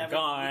eyes are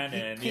gone,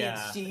 and he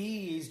can't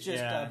see. He's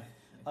just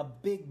a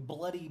big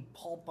bloody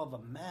pulp of a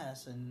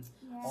mess, and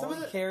all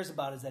he cares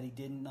about is that he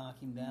didn't knock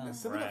him down.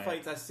 Some of the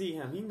fights I see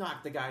him, he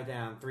knocked the guy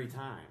down 3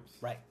 times.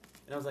 Right.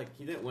 And I was like,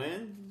 he didn't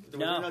win? There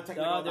were no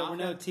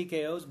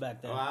TKOs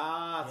back then.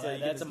 Wow. Yeah,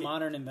 that's a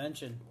modern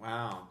invention.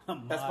 Wow.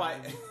 That's why...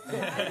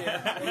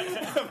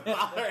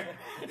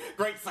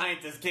 Great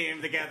scientists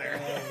came together.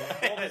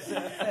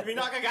 If you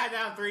knock a guy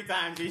down 3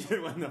 times, you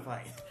should win the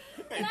fight.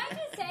 Can I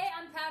just say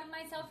I'm proud of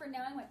myself for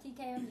knowing what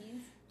TKO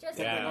means? Just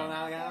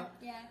yeah.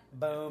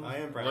 Boom. I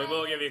am proud. We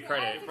will give you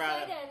credit.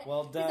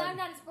 Well done. Because I'm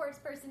not a sports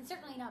person,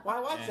 certainly not. Well, I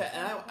watched that,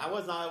 and I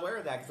was not aware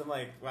of that, because I'm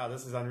like, wow,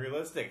 this is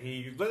unrealistic.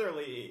 He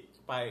literally,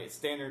 by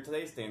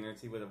today's standards,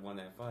 he would have won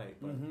that fight.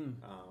 But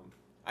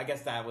I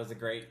guess that was a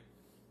great...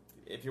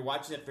 If you're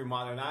watching it through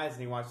modern eyes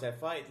and you watch that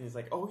fight, and he's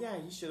like, oh yeah,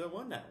 he should have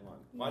won that one.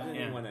 Why didn't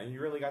he win that? He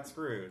really got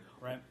screwed.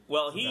 Right.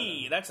 Well,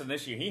 that's an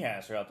issue he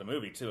has throughout the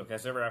movie, too,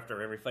 because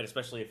after every fight,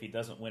 especially if he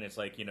doesn't win, it's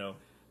like,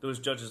 those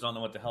judges don't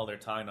know what the hell they're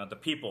talking about. The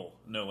people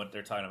know what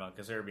they're talking about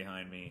because they're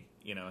behind me.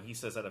 He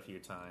says that a few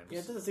times. Yeah,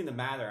 it doesn't seem to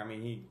matter. I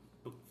mean, he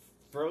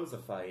throws a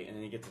fight and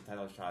then he gets a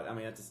title shot. I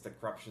mean, that's just the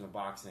corruption of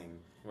boxing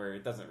where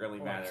it doesn't really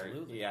matter.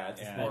 Absolutely. Yeah, it's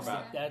just more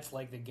about... That's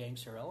like the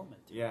gangster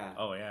element. Yeah.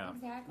 Oh, yeah.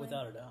 Exactly.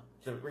 Without a doubt.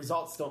 The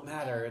results don't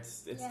matter.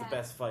 It's the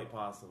best fight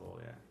possible,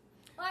 yeah.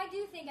 Well, I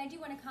do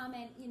want to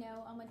comment,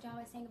 on what John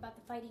was saying about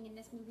the fighting in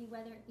this movie,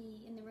 whether it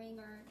be in the ring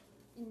or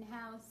in the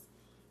house.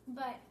 And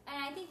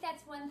I think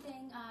that's one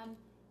thing...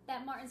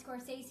 that Martin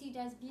Scorsese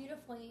does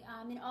beautifully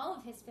in all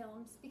of his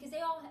films, because they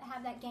all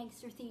have that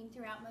gangster theme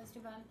throughout most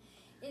of them,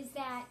 is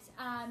that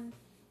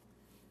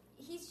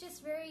he's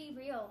just very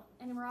real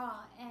and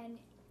raw, and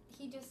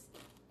he just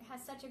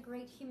has such a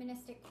great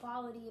humanistic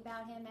quality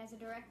about him as a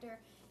director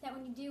that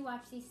when you do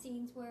watch these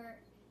scenes where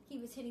he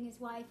was hitting his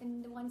wife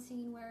and the one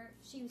scene where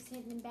she was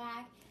hitting him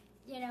back,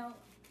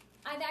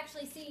 I've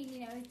actually seen,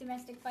 his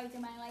domestic fights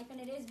in my life, and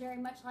it is very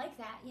much like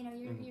that.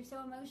 You're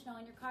so emotional,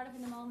 and you're caught up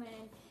in the moment,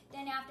 and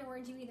then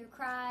afterwards you either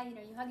cry,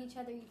 you hug each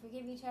other, you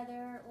forgive each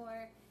other,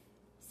 or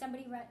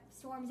somebody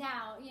storms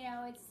out.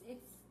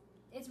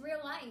 It's real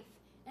life,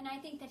 and I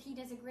think that he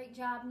does a great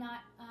job not,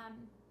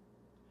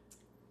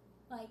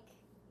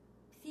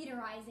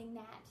 theaterizing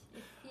that,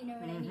 if you know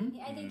what I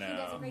mean. I think he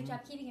does a great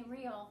job keeping it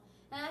real,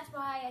 and that's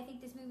why I think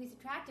this movie is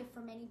attractive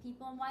for many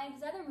people, and why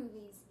his other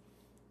movies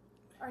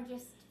are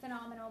just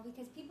phenomenal,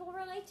 because people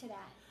relate to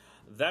that.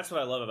 That's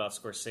what I love about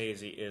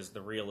Scorsese is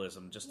the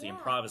realism, just the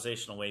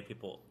improvisational way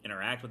people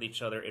interact with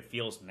each other. It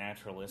feels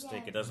naturalistic.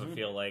 Yes. It doesn't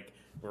feel like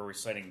we're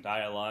reciting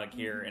dialogue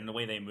here, and the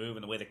way they move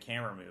and the way the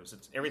camera moves.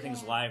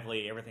 Everything's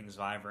lively, everything's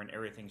vibrant,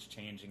 everything's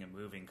changing and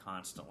moving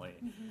constantly.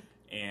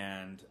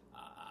 And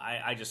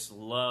I just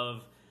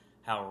love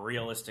how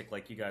realistic,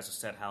 like you guys have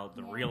said, how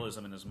the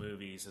realism in his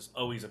movies has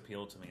always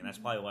appealed to me. And that's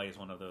probably why he's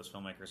one of those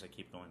filmmakers I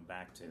keep going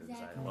back to,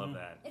 because I love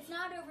that. It's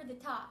not over the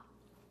top.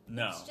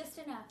 No. It's just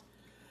enough.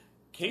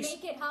 To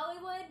make it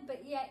Hollywood,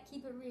 but yet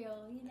keep it real,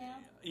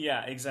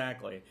 Yeah,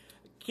 exactly.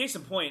 Case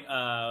in point,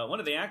 one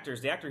of the actor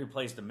who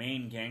plays the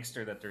main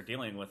gangster that they're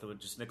dealing with,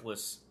 which is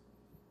Nicholas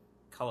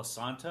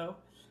Colasanto.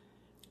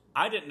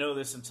 I didn't know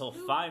this until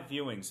 5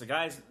 viewings.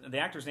 The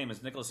actor's name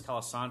is Nicholas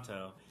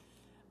Colasanto.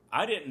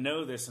 I didn't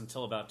know this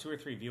until about 2 or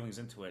 3 viewings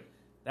into it.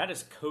 That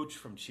is Coach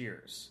from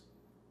Cheers.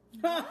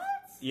 What?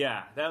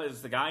 Yeah, that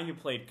was the guy who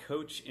played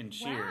Coach in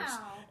Cheers.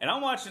 Wow. And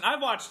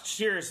I've watched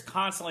Cheers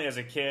constantly as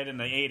a kid in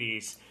the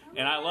 80s.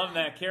 And I love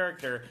that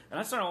character. And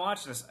I started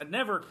watching this. I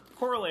never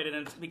correlated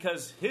it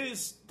because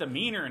his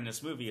demeanor in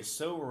this movie is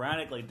so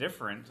radically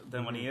different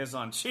than when he is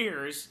on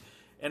Cheers.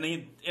 And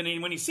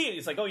when you see it,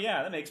 it's like, oh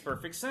yeah, that makes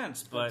perfect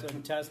sense. But it's a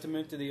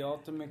testament to the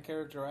ultimate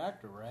character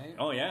actor, right?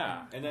 Oh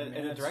yeah. And then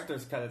in the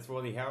director's cut, it's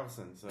Woody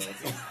Harrelson. So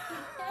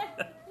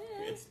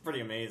it's it's pretty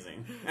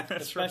amazing.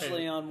 That's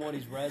Especially right. on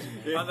Woody's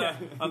resume.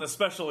 On the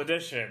special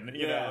edition,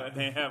 you know, Yeah. and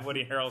they have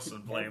Woody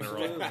Harrelson playing the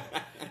role. Absolutely.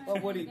 Oh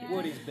Well, my God.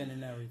 Woody's been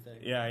in everything.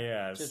 Yeah,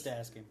 yeah. Just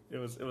ask him. It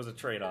was a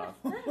trade off.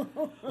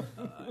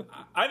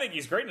 I think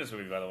he's great in this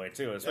movie, by the way,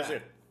 too. Especially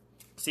Yeah.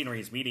 the scene where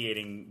he's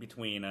mediating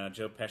between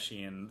Joe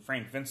Pesci and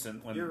Frank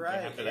Vincent when You're right.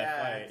 after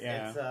that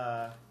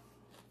fight.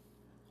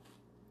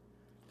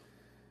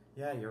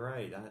 Yeah, you're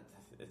right.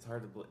 It's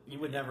hard to believe. You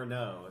would never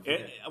know. If you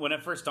did. When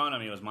it first dawned on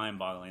me, it was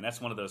mind-boggling. That's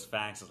one of those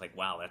facts. It's like,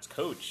 wow, that's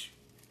Coach.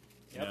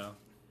 You Yep. know?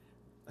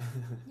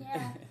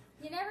 Yeah,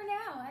 you never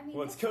know. I mean,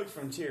 Well, it's Coach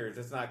from Cheers.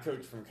 It's not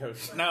Coach from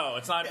Coach. No,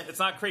 it's not. It's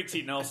not Craig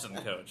T. Nelson,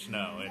 Coach.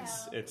 No,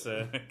 it's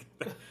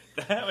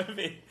that would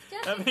be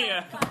Just that'd to be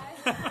a.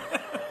 clarify.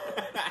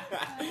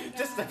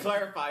 Just to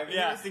clarify, if you've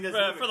Yeah, never seen this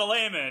for movie, the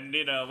layman,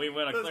 you know, we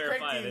want to those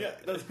clarify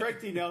it. Those Craig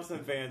T. Nelson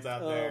fans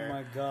out Oh, there,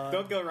 my God.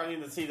 don't go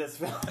running to see this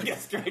film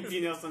because Craig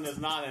T. Nelson is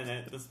not in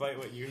it, despite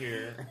what you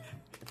hear.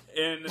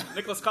 And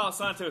Nicholas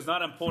Colasanto is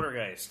not on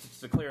Poltergeist.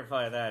 Just to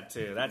clarify that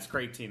too, that's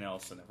Craig T.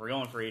 Nelson. If we're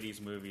going for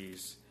 '80s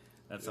movies,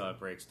 that's how it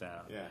breaks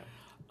down. Yeah.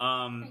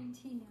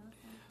 Tarantino.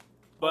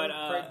 But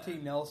Craig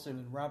T. Nelson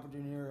and Robert De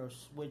Niro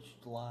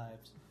switched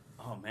lives.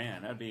 oh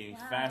man, that'd be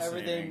Wow.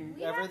 fascinating.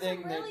 We have some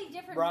Everything really that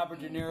different Robert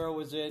De movies. Niro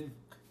was in,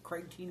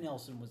 Craig T.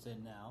 Nelson was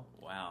in now.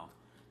 Wow.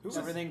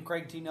 Everything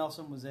Craig T.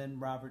 Nelson was in,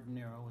 Robert De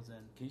Niro was in.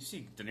 Can you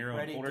see De Niro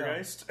Ready in to go.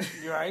 Poltergeist?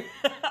 You right?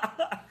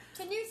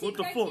 Can you see What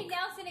the Craig T. fuck?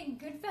 Nelson in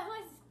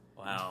Goodfellas?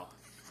 Wow.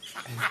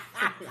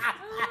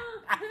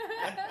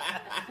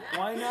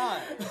 Why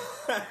not?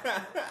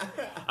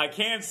 I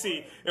can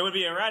see it would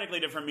be a radically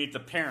different Meet the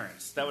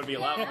Parents. That would be a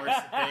lot more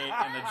sedate,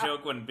 and the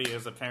joke wouldn't be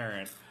as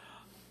apparent.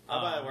 How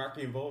about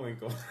Rocky and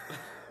Bullwinkle?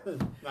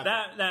 Not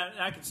That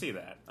I can see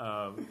that.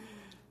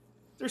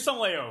 There's some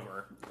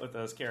layover with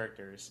those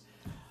characters,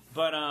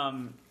 but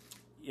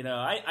you know,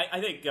 I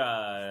think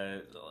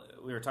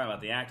we were talking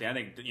about the acting. I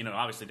think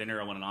obviously De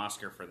Niro won an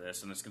Oscar for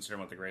this, and it's considered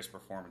one of the greatest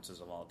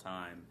performances of all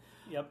time.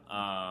 Yep.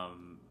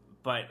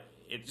 But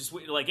it just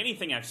like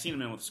anything I've seen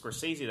him in with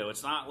Scorsese, though,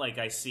 it's not like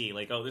I see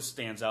like, oh, this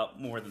stands out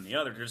more than the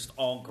other. They're just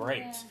all great.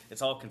 Yeah.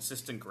 It's all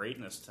consistent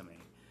greatness to me.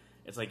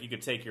 It's like you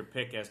could take your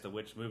pick as to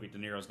which movie De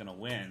Niro's going to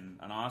win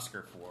an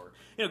Oscar for.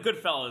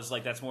 Goodfellas,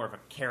 like that's more of a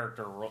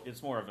character role.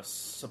 It's more of a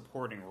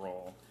supporting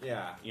role.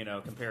 Yeah.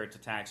 Compared to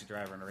Taxi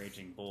Driver and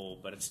Raging Bull,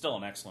 but it's still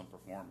an excellent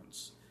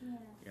performance.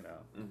 Yeah.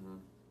 Mm-hmm.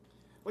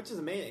 Which is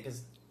amazing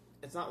because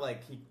it's not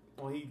like he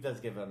does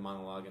give a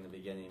monologue in the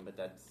beginning,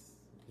 but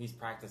he's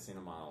practicing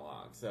a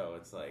monologue, so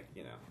it's like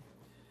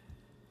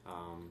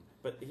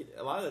but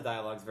a lot of the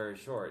dialogue's very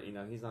short.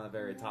 He's not a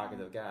very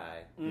talkative guy.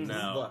 It's No.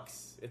 his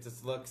looks. It's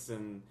his looks,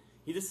 and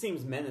he just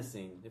seems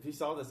menacing. If you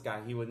saw this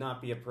guy, he would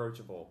not be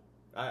approachable.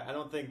 I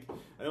don't think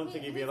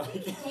he'd be like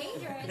He's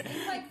dangerous,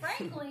 and quite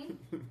frankly.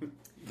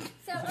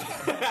 So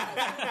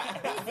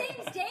he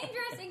seems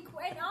dangerous,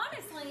 and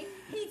honestly,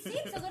 he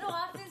seems a little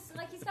off his,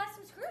 like he's got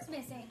some screws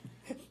missing.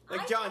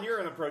 Like John, you're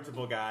an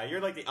approachable guy.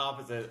 You're like the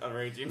opposite of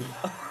Raging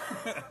Bull.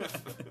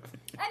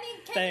 I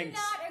mean, can Thanks.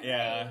 you not agree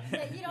Yeah.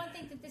 that you don't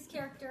think that this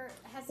character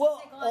has Well,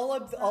 psychological all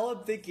I'm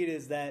problems? thinking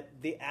is that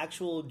the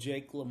actual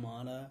Jake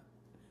LaMotta,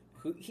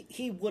 who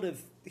he would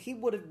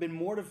have been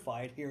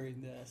mortified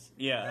hearing this.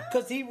 Yeah.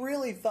 Because he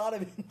really thought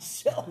of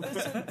himself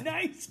as a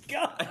nice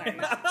guy.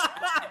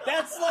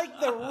 That's like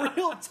the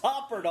real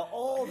topper to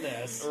all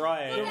this.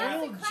 Right. Well,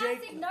 that's real a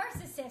classic Jake-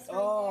 narcissist right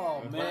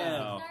Oh, there. man.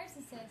 Wow.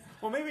 Classic narcissist.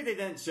 Well, maybe they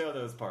didn't show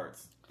those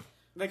parts.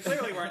 They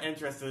clearly weren't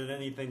interested in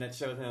anything that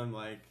showed him,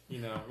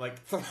 they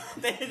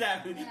did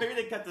that. Maybe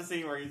they cut the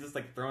scene where he's just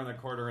like throwing a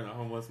quarter in a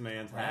homeless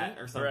man's hat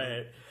or something.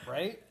 Right.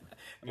 Right?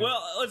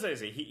 Well, let's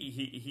say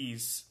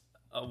he's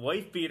a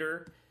wife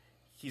beater.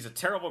 He's a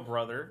terrible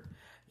brother.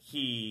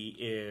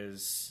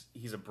 He's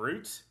a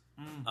brute.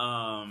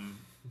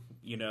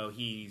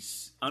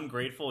 He's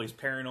ungrateful. He's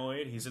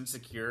paranoid. He's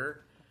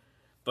insecure.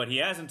 But he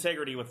has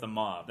integrity with the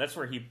mob. That's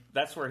where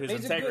his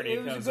integrity He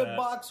was comes a good out.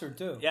 boxer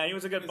too. Yeah, he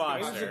was a good He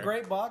boxer. was a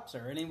great boxer,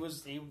 and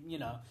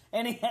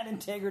and he had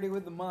integrity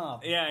with the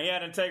mob. Yeah, he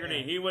had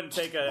integrity. He wouldn't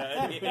take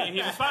a.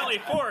 he was finally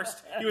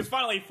forced. He was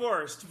finally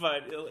forced,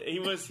 but he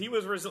was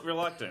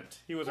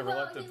reluctant. He was a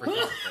reluctant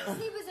participant.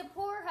 He was a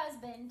poor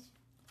husband.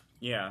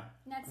 Yeah,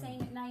 Not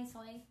saying it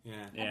nicely. Yeah.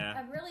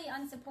 yeah. A really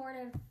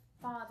unsupportive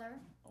father.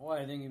 Well,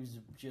 I think he was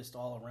just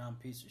all around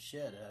piece of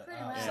shit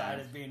Pretty much. outside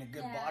Yeah. of being a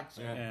good Yeah.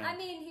 boxer. Yeah. I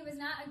mean, he was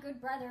not a good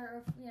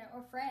brother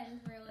or friend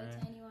really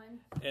to anyone.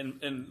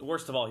 And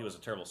worst of all, he was a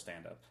terrible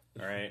stand-up.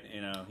 All right, he.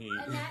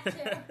 And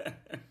that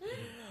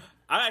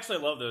I actually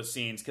love those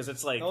scenes because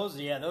it's like Those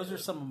are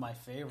some of my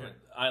favorite.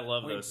 I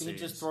love Where those he scenes.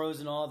 just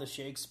throws in all the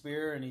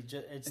Shakespeare, and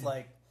it's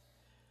like,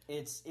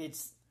 it's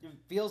it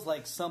feels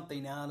like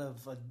something out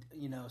of a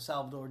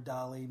Salvador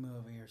Dali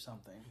movie or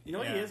something. You know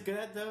what Yeah. he is good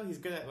at though? He's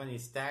good at when he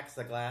stacks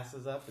the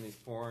glasses up and he's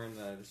pouring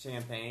the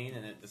champagne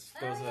and it just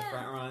goes to the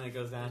front run and it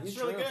goes down. He's It's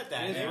really true. good at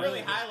that. He is They really really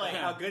good. highlight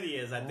Yeah. how good he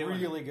is at doing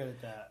it. Really good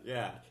at that.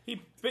 Yeah.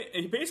 He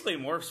basically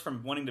morphs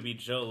from wanting to be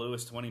Joe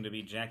Louis to wanting to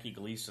be Jackie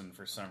Gleason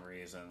for some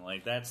reason.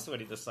 Like that's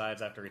what he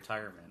decides after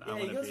retirement. Yeah, I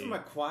he want goes to be. from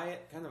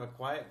a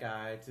quiet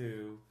guy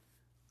to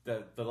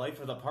the life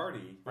of the party,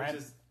 which Right.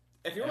 is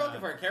if you're Yeah. looking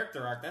for a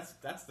character arc,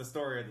 that's the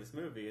story of this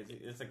movie.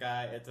 It's a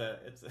guy. It's a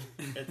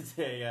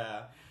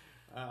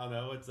I don't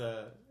know. It's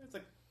a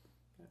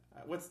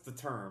what's the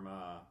term?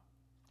 A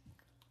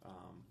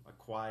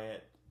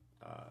quiet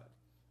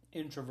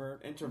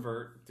Introvert.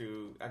 introvert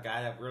to a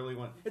guy that really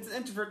wants. It's an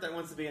introvert that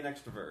wants to be an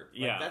extrovert.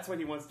 Like, Yeah. that's what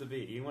he wants to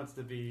be. He wants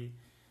to be.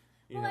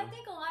 Well, I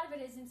think a lot of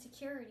it is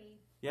insecurity.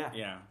 Yeah.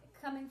 Yeah.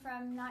 Coming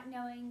from not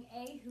knowing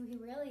A, who he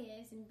really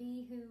is, and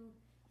B, who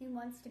he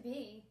wants to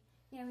be.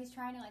 He's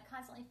trying to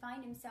constantly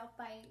find himself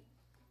by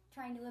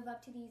trying to live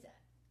up to these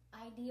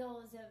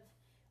ideals of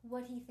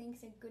what he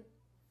thinks a good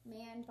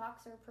man,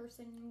 boxer,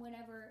 person,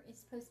 whatever is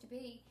supposed to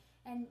be.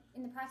 And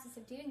in the process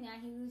of doing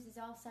that, he loses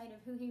all sight of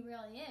who he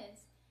really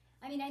is.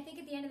 I mean, I think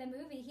at the end of the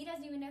movie, he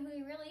doesn't even know who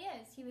he really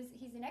is.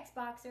 He's an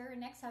ex-boxer,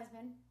 an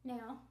ex-husband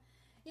now.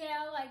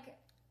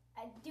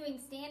 Doing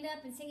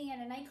stand-up and singing at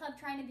a nightclub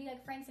trying to be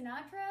like Frank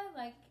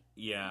Sinatra.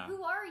 Yeah.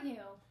 Who are you?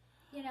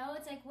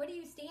 It's like, what do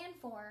you stand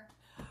for?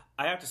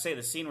 I have to say,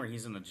 the scene where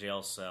he's in the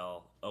jail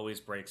cell always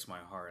breaks my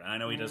heart. And I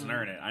know he doesn't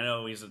earn it. I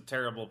know he's a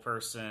terrible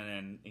person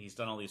and he's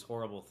done all these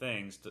horrible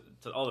things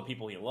to all the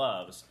people he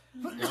loves.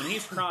 But when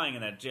he's crying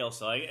in that jail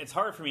cell, it's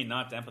hard for me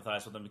not to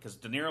empathize with him because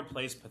De Niro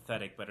plays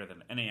pathetic better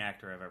than any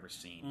actor I've ever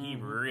seen. He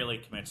really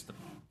commits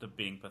to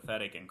being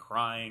pathetic and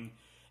crying.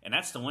 And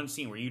that's the one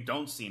scene where you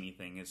don't see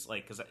anything. It's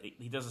like, because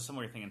he does a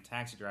similar thing in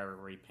Taxi Driver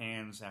where he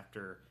pans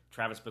after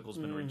Travis Bickle's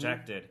been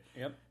rejected.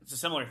 Yep. It's a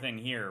similar thing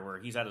here where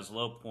he's at his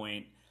low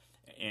point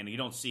and you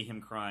don't see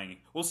him crying.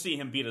 We'll see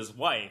him beat his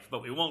wife,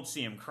 but we won't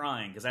see him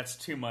crying because that's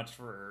too much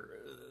for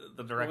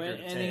the director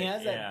to And take.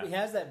 he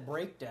has that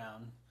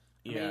breakdown.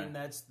 I Yeah. mean,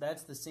 that's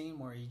the scene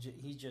where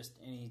he's just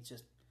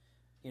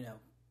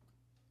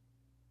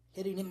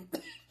hitting him.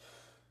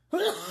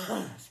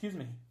 Excuse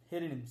me,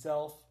 hitting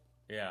himself,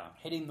 Yeah.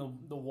 hitting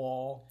the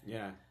wall.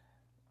 Yeah.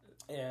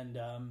 And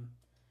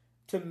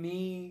to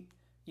me,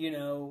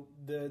 the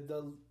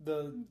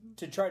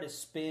to try to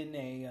spin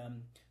a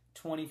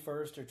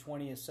 21st or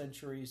 20th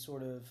century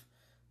sort of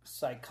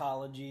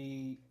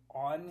psychology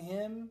on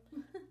him,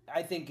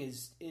 I think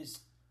is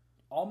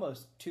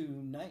almost too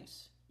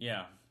nice.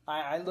 Yeah.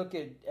 I look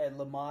at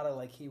LaMotta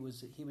like he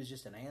was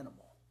just an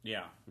animal,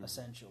 Yeah.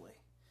 essentially,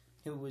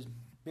 who was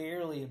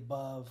barely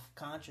above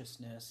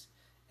consciousness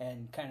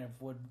and kind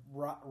of would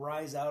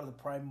rise out of the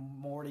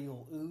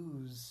primordial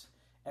ooze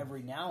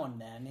every now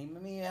and then. I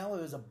mean, hell,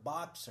 he was a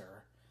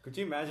boxer. Could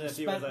you imagine if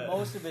he Spent was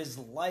most of his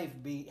life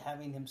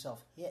having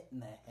himself hit in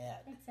the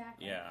head.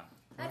 Exactly. Yeah.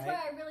 That's Right?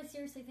 why I really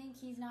seriously think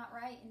he's not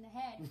right in the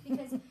head.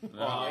 Because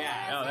Oh,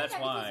 yeah. No, that's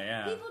why,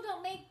 yeah. people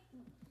don't make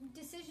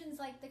decisions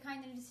like the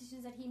kind of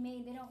decisions that he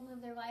made. They don't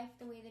live their life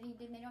the way that he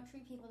did. And they don't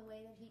treat people the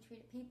way that he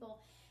treated people.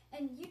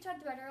 And you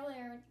talked about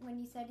earlier when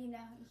you said, he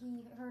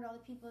hurt all the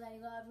people that he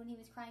loved when he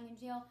was crying in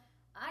jail.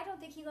 I don't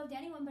think he loved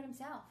anyone but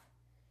himself.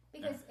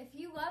 Because if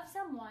you love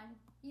someone,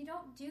 you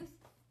don't do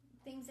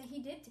things that he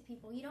did to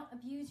people. You don't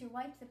abuse your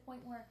wife to the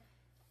point where,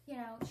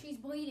 she's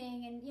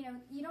bleeding and,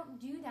 you don't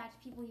do that to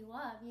people you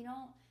love. You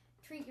don't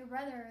treat your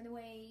brother the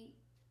way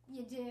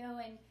you do.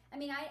 And, I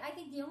mean, I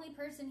think the only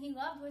person he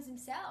loved was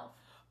himself.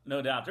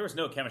 No doubt. There was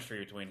no chemistry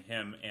between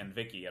him and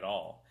Vicky at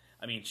all.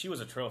 I mean, she was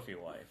a trophy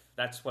wife.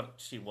 That's what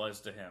she was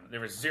to him. There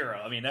was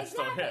zero. I mean, that's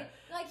Exactly.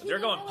 the Like, he They're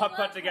didn't going really putt love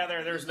putt her. together.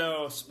 He There's just-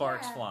 no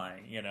sparks yeah.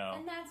 flying.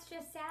 And that's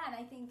just sad.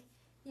 I think,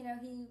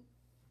 he...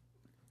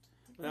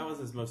 That was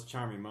his most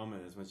charming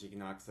moment, is when she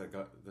knocks the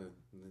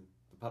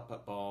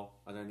putt-putt ball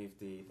underneath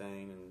the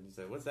thing, and he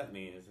said, "What's that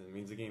mean?" He said, "It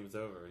means the game is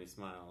over," and he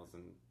smiles,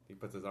 and he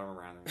puts his arm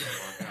around her and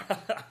walks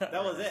out.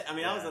 That was it. I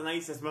mean, that was the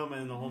nicest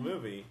moment in the whole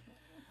movie.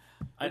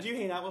 Would you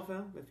hang out with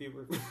him if you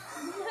were...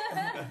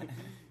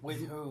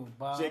 With who?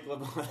 Bob? Jake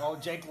LaMotta. Oh,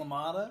 Jake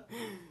LaMotta?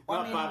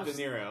 Not Bob De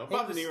Niro.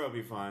 Bob De Niro would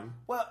be fun.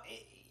 Well,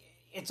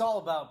 it's all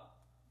about,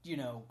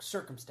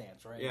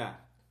 circumstance, right? Yeah.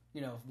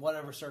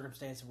 Whatever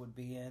circumstance it would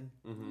be in.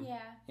 Mm-hmm.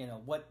 Yeah.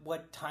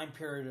 What time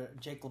period of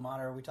Jake LaMotta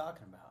are we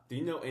talking about? Do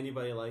you know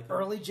anybody like him?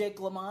 Early Jake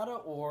LaMotta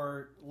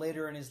or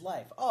later in his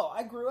life? Oh,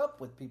 I grew up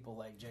with people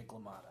like Jake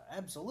LaMotta.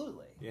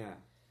 Absolutely. Yeah.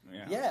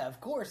 Yeah, of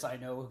course I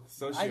know.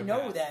 Sociopath. I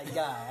know that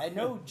guy. I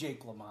know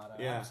Jake LaMotta.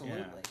 Yeah.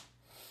 Absolutely.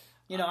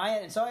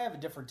 I have a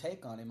different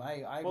take on him.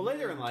 Well,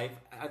 later in life,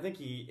 I think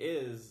he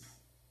is...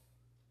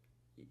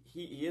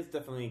 He is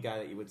definitely a guy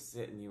that you would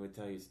sit and he would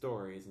tell you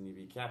stories and you'd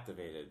be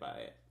captivated by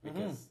it.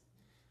 Because,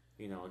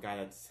 a guy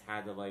that's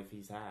had the life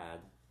he's had,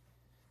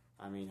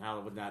 I mean,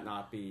 how would that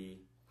not be...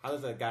 How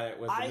does a guy that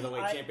was the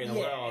middleweight champion of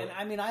the world... and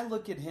I mean, I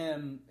look at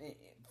him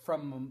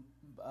from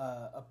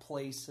a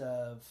place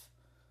of...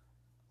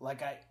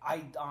 Like,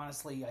 I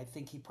honestly, I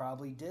think he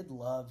probably did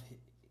love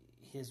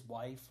his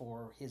wife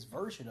or his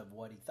version of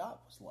what he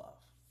thought was love.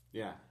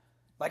 Yeah.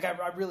 Like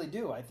I really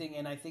do. I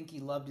think he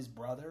loved his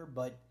brother,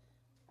 but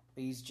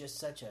he's just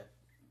such a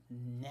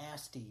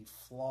nasty,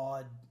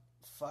 flawed,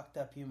 fucked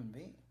up human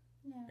being.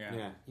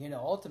 Yeah. You know,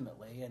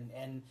 ultimately,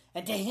 and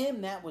to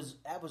him that was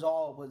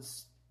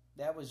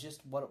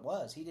just what it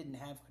was. He didn't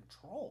have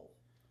control.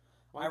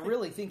 Well, I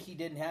really think he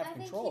didn't have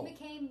control. I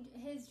think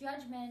his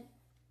judgment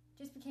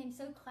just became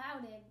so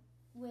clouded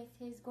with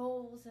his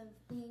goals of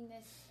being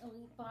this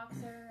elite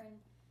boxer and.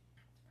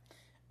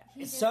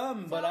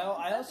 But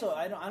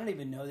I don't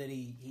even know that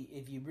he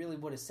if you really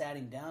would have sat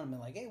him down and been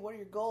like, hey, what are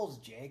your goals,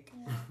 Jake?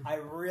 Yeah. I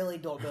really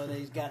don't know that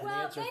he's got an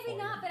answer. Well, maybe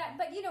for not, you.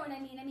 but you know what I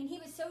mean. I mean, he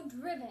was so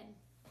driven.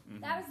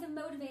 Mm-hmm. That was the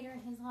motivator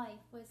in his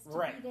life, was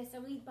to be this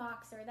elite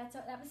boxer. That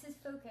was his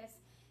focus.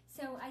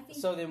 So I think.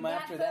 So then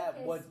after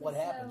that, what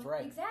happens?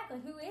 Right. Exactly.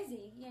 Who is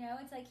he? You know,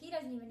 it's like he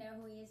doesn't even know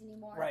who he is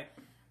anymore. Right.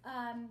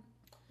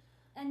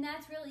 And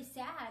that's really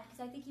sad because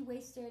I think he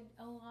wasted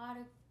a lot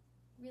of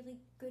really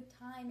good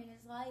time in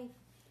his life.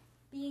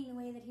 Being the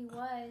way that he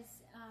was,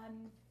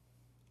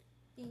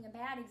 being a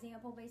bad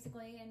example,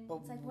 basically, and but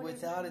it's like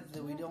without it,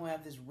 we don't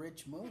have this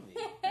rich movie.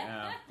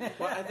 Yeah,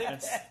 well, I think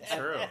that's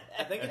true.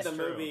 I think that's if the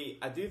true. movie,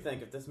 I do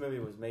think if this movie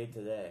was made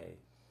today,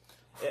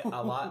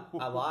 a lot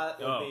would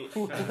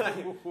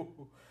be.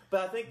 But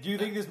I think. Do you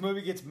think this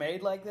movie gets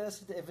made like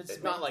this? If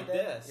it's not like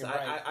today? this,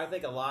 Right. I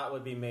think a lot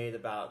would be made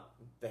about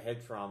the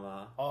head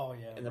trauma. Oh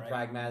yeah, and the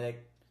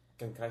pragmatic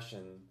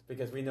concussion,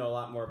 because we know a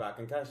lot more about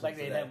concussions. Like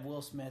they today. had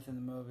Will Smith in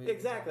the movie.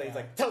 Exactly. He's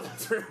like, tell the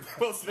truth.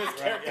 Will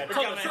Smith's character.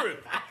 Tell the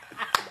truth.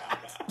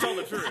 Tell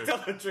the truth. Tell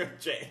the truth,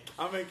 Jake.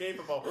 I'm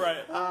incapable.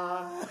 Right.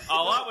 A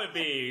lot would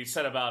be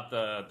said about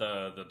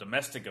the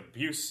domestic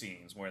abuse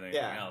scenes more than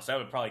anything else. That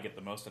would probably get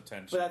the most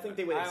attention. But I think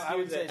they would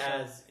excuse it so.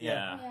 as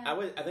yeah.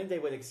 I think they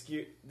would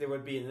excuse. There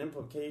would be an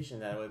implication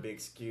that it would be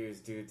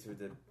excused due to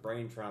the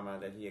brain trauma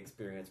that he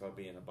experienced while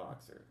being a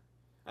boxer.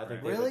 I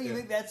think really? You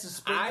think that's a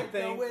spin? I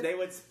think they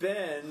would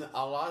spin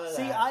a lot of that.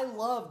 See, I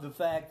love the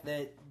fact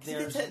that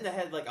there's hit in the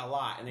head like a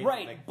lot, and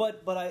right.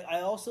 But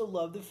I also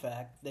love the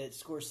fact that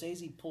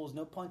Scorsese pulls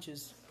no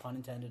punches, pun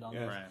intended, on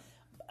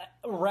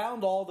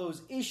around all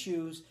those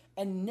issues,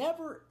 and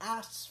never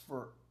asks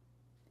for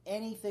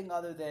anything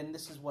other than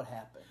this is what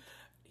happened.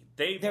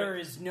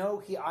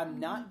 I'm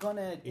not going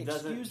to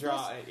excuse this.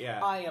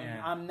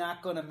 I'm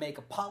not going to make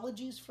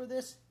apologies for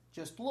this.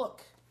 Just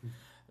look.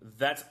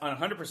 That's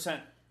 100%.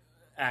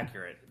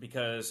 Accurate,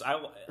 because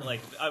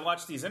I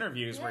watched these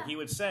interviews where he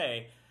would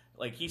say,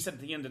 like he said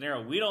to Ian De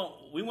Niro,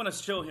 we want to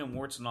show him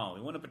warts and all, we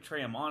want to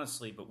portray him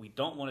honestly, but we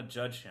don't want to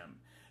judge him.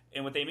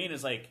 And what they mean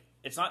is, like,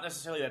 it's not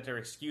necessarily that they're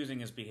excusing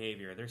his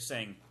behavior. They're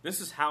saying,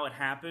 this is how it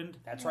happened.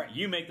 That's right.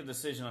 You make the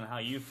decision on how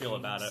you feel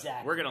about it.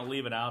 We're going to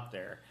leave it out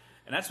there.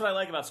 And that's what I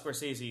like about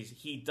Scorsese.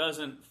 He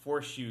doesn't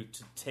force you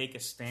to take a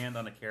stand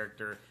on a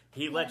character.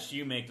 He lets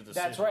you make the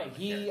decision. That's right.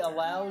 He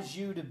allows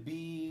you to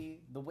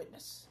be the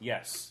witness.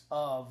 Yes.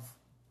 Of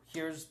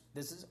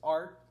this is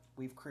art.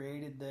 We've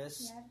created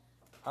this. Yeah.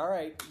 All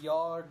right,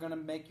 y'all are gonna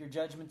make your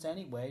judgments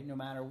anyway, no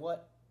matter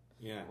what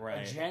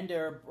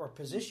agenda or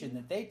position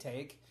that they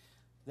take.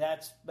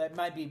 That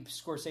might be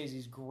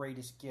Scorsese's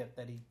greatest gift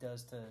that he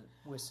does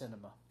with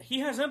cinema. He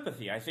has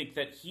empathy. I think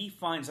that he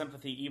finds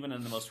empathy even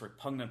in the most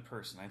repugnant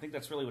person. I think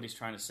that's really what he's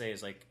trying to say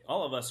is, like,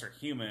 all of us are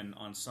human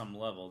on some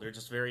level. They're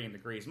just varying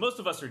degrees. Most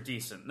of us are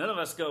decent. None of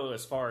us go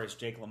as far as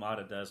Jake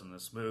LaMotta does in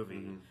this movie.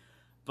 Mm-hmm.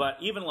 But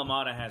even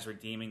LaMotta has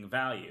redeeming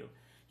value.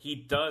 He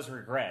does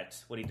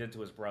regret what he did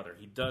to his brother.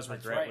 He does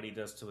regret what he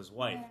does to his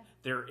wife. Yeah.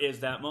 There is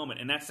that moment.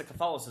 And that's the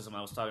Catholicism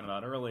I was talking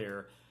about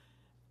earlier.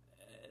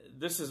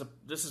 This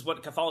is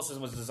what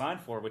Catholicism was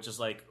designed for, which is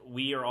like,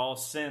 we are all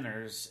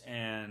sinners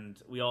and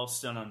we all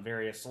sin on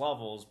various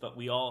levels, but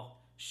we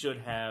all should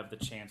have the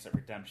chance at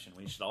redemption.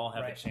 We should all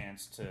have the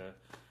chance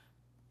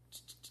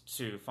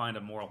to find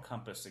a moral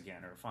compass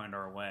again, or find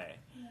our way.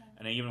 Yeah.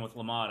 And even with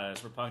LaMotta,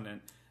 as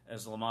repugnant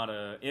as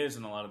LaMotta is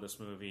in a lot of this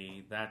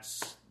movie,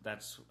 that's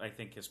I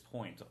think his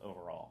point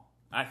overall.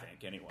 I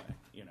think, anyway,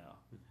 you know.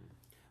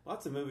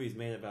 Lots of movies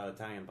made about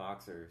Italian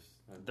boxers.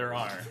 There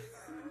are.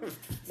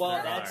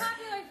 Well, that's a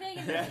popular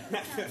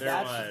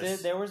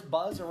thing. There was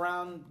buzz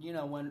around, you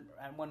know,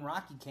 when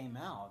Rocky came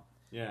out.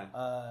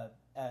 Yeah.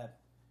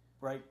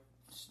 Right.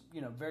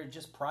 You know, very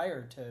just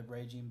prior to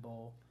Raging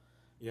Bull.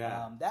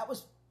 Yeah. That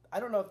was. I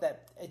don't know if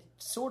it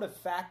sort of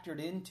factored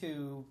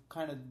into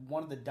kind of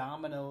one of the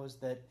dominoes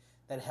that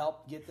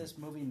helped get this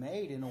movie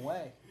made in a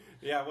way.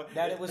 Yeah,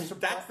 that it was.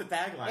 That's the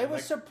tagline. It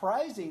was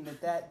surprising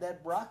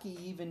that Rocky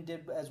even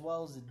did as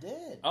well as it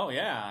did. Oh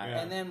yeah.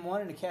 And then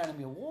won an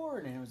Academy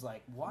Award, and it was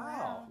like,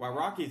 wow. Well,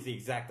 Rocky's the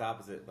exact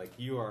opposite. Like,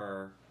 you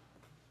are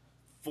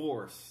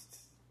forced.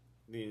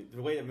 The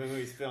way the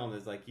movie's filmed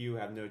is like you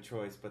have no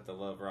choice but to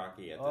love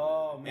Rocky at the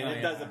moment. Man. And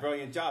it does a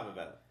brilliant job of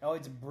it. Oh,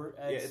 it's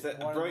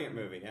a brilliant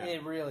movie. Yeah.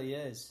 It really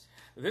is.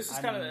 This is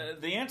kind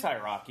of the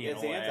anti-Rocky in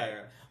a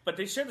way. But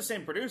they share the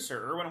same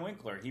producer, Irwin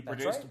Winkler. He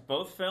produced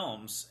both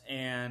films,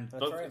 and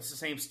it's the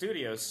same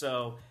studio.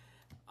 So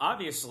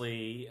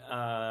obviously,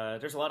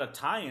 there's a lot of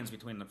tie-ins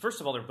between them.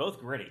 First of all, they're both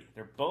gritty.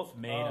 They're both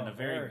made on a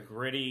very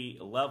gritty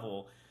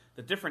level.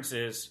 The difference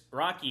is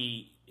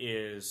Rocky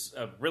is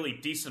a really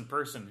decent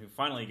person who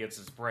finally gets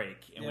his break,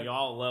 and we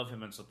all love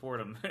him and support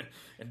him.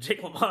 And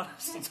Jake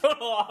LaMotta's the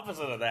total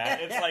opposite of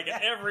that. It's like in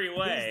every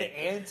way.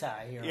 He's the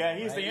anti-hero. Yeah,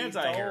 he's the right?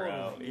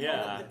 anti-hero. Totally-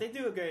 Yeah. They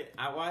do a great.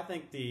 I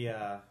think the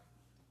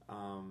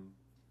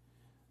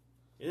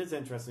it is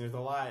interesting. There's a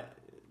lot.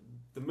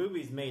 The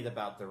movies made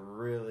about the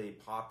really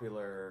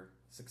popular,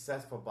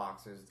 successful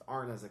boxers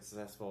aren't as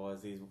successful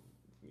as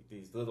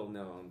these little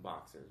known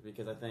boxers,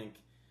 because I think,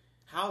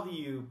 how do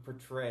you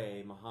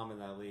portray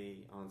Muhammad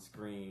Ali on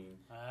screen?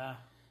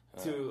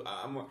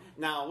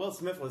 Now, Will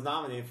Smith was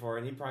nominated for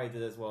it, and he probably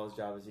did as well as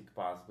job as he could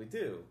possibly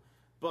do.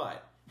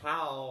 But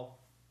how,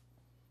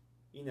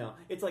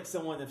 it's like if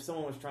someone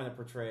was trying to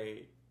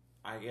portray,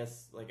 I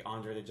guess, like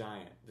Andre the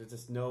Giant. There's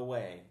just no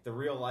way. The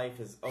real life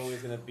is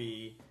always going to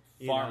be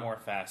Far more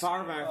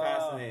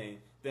fascinating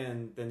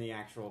than the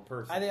actual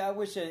person. I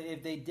wish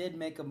if they did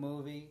make a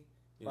movie,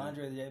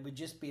 Andre, it would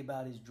just be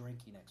about his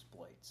drinking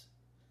exploits.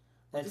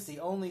 That's the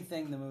only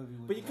thing the movie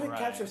would. But you couldn't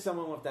capture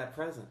someone with that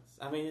presence.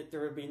 I mean,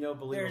 there would be no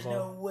believable. There's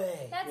no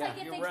way. That's like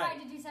if they tried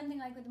to do something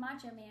like with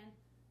Macho Man.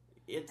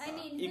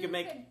 You can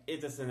make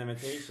it just an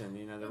imitation,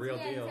 the real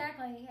deal.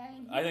 Exactly.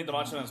 I think the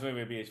Macho Man's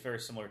movie would be very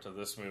similar to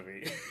this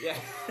movie. Yeah.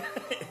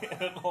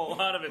 A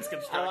lot of its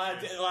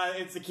construction. A lot of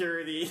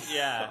insecurity.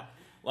 Yeah.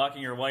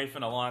 Locking your wife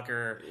in a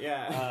locker.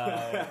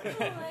 Yeah. Oh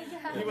my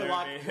God. He would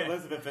lock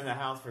Elizabeth in the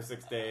house for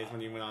 6 days when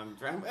he went on.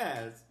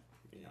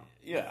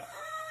 Yeah.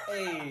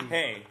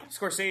 Hey,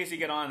 Scorsese,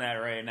 get on that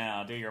right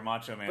now. Do your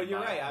Macho Man. But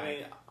you're right. I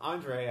mean,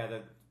 Andre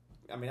had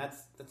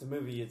that's a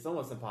movie. It's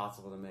almost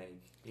impossible to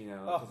make.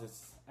 Because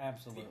it's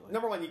absolutely.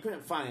 Number one, you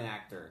couldn't find an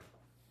actor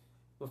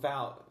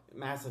without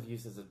massive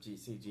uses of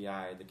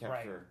CGI to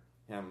capture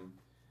him.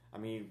 I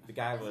mean, the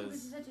guy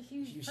was such a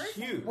huge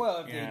person. huge.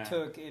 Well,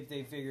 if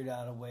they figured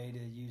out a way to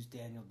use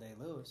Daniel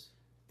Day-Lewis.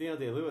 Daniel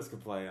Day-Lewis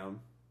could play him.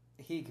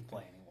 He could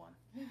play anyone.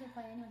 He could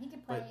play anyone. He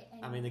could play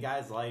anyone. I mean, the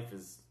guy's life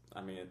is. I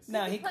mean, it's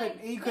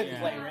he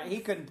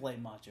couldn't play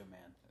Macho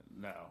Man.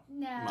 No.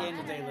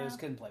 Daniel Day-Lewis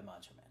couldn't play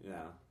Macho Man.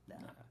 No.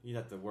 You'd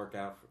have to work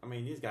out. I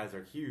mean, these guys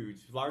are huge,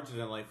 larger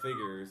than life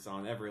figures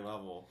on every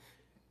level.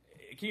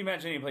 Can you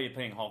imagine anybody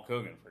playing Hulk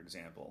Hogan, for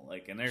example?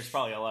 And there's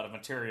probably a lot of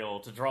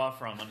material to draw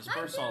from on his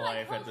personal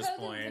life at this point.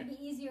 Hulk Hogan would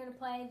be easier to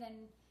play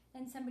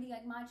than somebody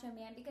like Macho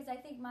Man, because I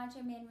think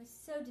Macho Man was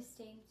so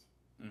distinct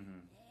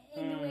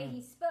in the way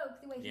he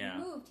spoke, the way he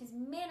moved, his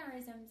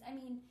mannerisms. I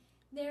mean,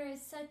 there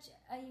is such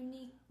a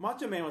unique.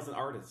 Macho Man was an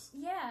artist.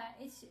 Yeah,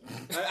 it's.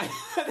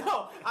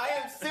 No, I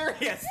am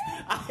serious.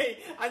 I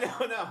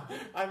no.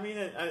 I mean,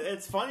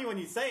 it's funny when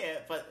you say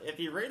it, but if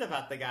you read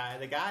about the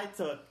guy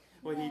took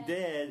what he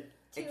did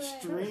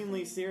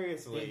extremely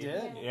seriously. He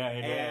did. Yeah,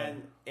 he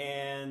did.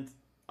 And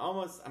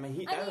almost,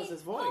 that was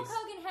his voice. Hulk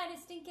Hogan had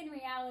a stinking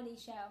reality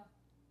show.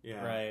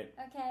 Yeah. Right.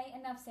 Okay,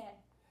 enough said.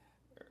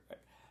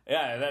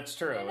 Yeah, that's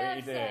true. Enough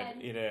He said.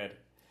 did.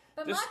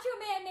 But Macho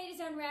Man made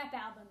his own rap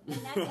album,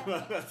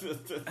 and that's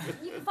it.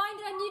 You can find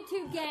it on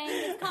YouTube, gang.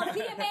 It's called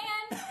Be a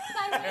Man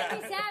by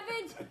Randy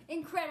Savage.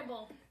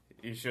 Incredible.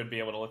 You should be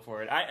able to look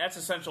for it. That's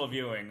essential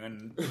viewing,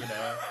 and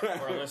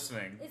or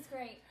listening. It's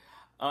great.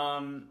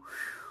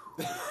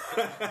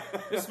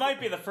 This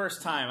might be the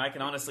first time, I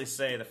can honestly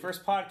say, the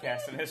first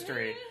podcast in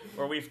history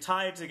where we've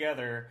tied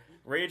together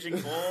Raging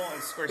Bull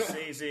and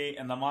Scorsese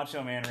and the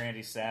Macho Man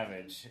Randy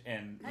Savage,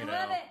 and I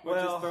love it.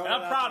 Well, and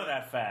I'm proud of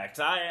that fact.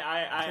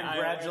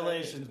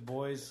 Congratulations,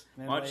 boys.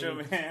 Macho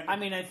Man. I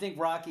mean, I think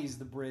Rocky's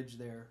the bridge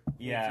there.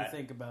 Yeah, if you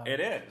think about it.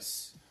 It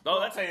is. Oh,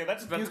 that's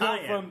the You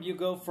tie-in.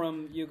 go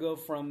from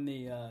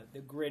the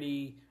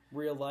gritty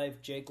real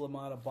life Jake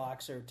LaMotta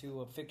boxer to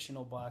a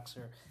fictional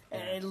boxer,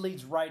 and it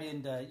leads right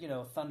into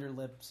Thunder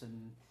Lips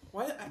and.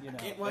 Well,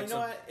 That's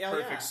a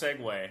perfect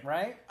segue.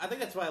 Right? I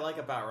think that's what I like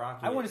about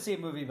Rocky. I want to see a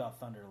movie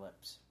about Thunder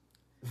Lips.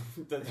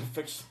 the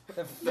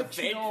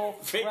fictional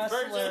fake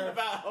wrestler version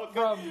about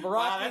from Rocky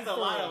Wow, that's a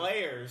 3. lot of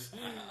layers.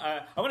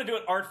 I want to do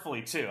it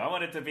artfully too. I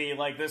want it to be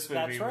like this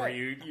movie That's right. where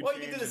you Well,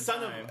 you can do the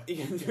son of.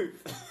 You can do.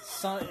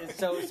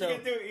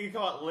 You can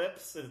call it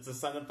Lips. And it's the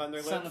son of Thunder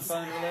Lips. Son of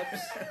Thunder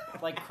Lips,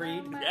 like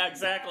Creed. Oh my Yeah,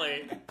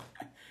 exactly.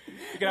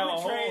 You can have a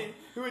whole.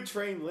 Who would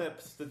train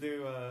Lips to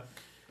do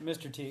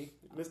Mr. T.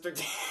 Mr.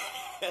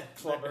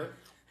 Clubber?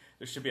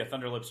 There should be a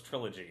Thunder Lips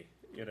trilogy.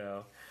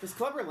 Does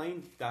Clubber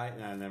Lane die?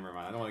 No, never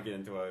mind. I don't want to get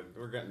into a.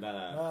 We're getting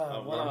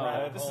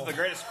that. This is the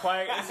greatest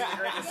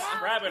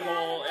rabbit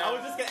hole. I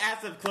was just gonna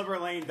ask if Clubber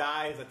Lane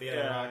dies at the end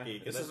of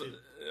Rocky. This is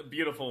a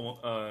beautiful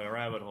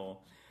rabbit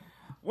hole.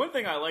 One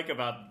thing I like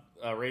about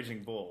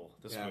Raging Bull,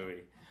 this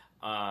movie,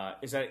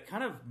 is that it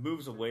kind of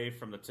moves away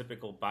from the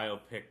typical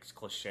biopic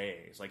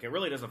cliches. Like, it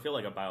really doesn't feel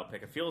like a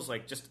biopic. It feels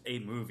like just a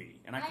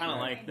movie, and I kind of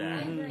like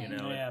that.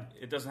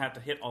 It doesn't have to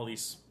hit all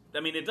these. I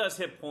mean, it does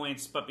hit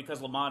points, but because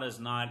LaMotta is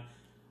not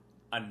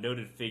a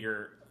noted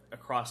figure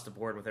across the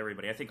board with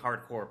everybody. I think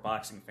hardcore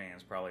boxing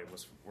fans probably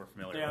were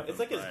familiar Yeah. with It's him,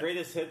 like his but-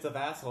 greatest hits of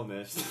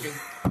assholeness.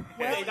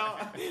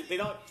 they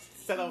don't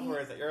settle for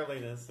his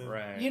earliness. And,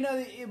 Right. You know,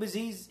 it was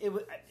easy. It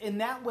was, in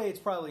that way, it's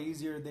probably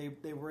easier.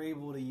 They were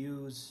able to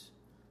use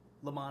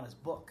LaMotta's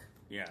book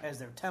Yeah. as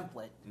their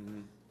template.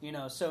 Mhm. You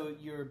know, so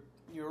you're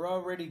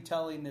already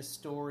telling this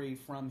story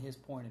from his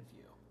point of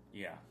view,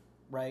 Yeah.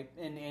 right?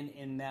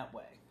 In that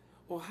way.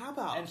 Well, how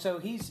about And so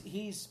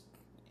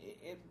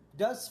it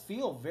does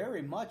feel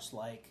very much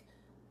like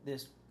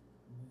this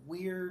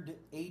weird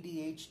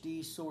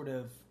ADHD sort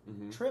of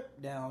trip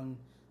down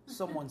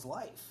someone's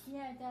life.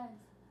 Yeah, it does.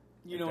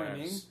 You It know what I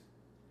does. mean?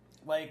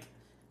 Like,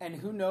 and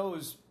who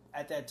knows,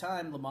 at that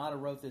time, LaMotta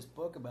wrote this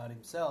book about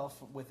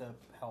himself with a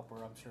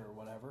helper, I'm sure, or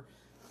whatever.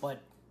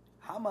 But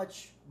how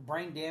much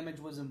brain damage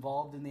was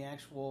involved in the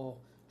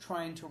actual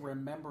trying to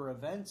remember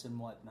events and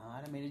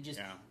whatnot? I mean, it just,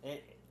 Yeah.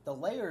 the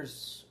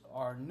layers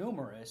are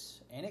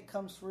numerous, and it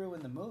comes through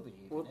in the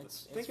movie. Well,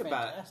 It's think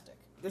about it. fantastic.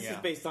 this Yeah. is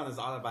based on his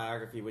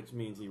autobiography, which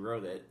means he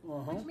wrote it.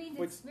 Uh-huh. Which means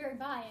Which- it's very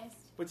biased.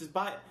 Which is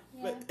by,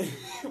 Yeah. but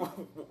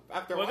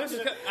after Well, this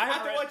watching is it, I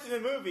after read- watching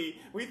the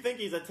movie, we think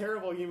he's a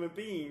terrible human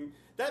being.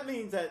 That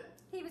means that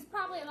He was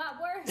probably a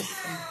lot worse.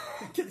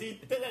 because he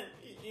didn't,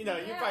 you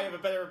Yeah. probably have a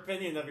better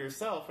opinion of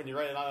yourself when you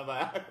write an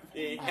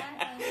autobiography.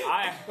 Exactly.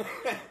 I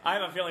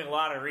have a feeling a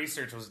lot of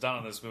research was done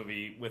on this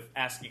movie with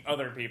asking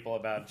other people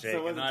about Jake, So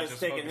and was it not just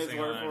just taking his focusing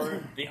word on for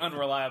it? the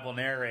unreliable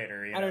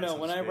narrator. I don't know. so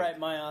to When I speak. write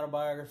my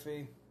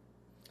autobiography,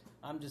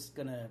 I'm just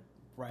going to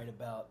write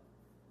about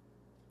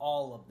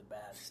all of the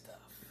bad stuff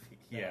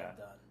that Yeah. I've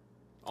done.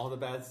 All the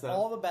bad stuff.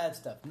 All the bad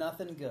stuff.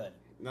 Nothing good.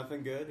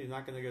 Nothing good. He's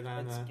not going to go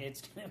down.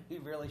 It's going to be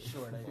really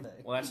short, I think.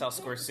 Well, that's how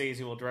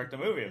Scorsese will direct a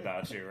movie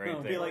about you, right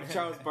It'll there. Be like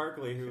Charles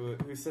Barkley, who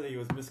said he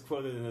was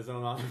misquoted in his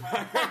own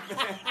autobiography.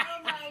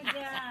 Oh my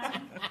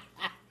god.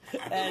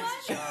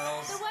 That's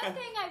Charles. The one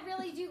thing I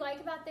really do like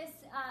about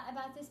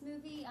this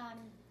movie,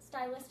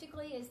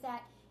 stylistically, is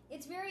that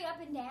it's very up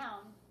and down,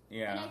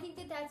 and I Yeah. think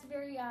that that's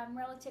very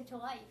relative to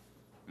life.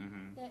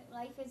 Mm-hmm. That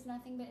life is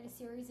nothing but a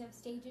series of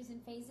stages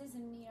and phases,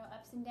 and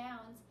ups and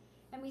downs,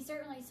 and we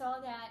certainly saw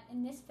that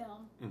in this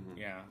film.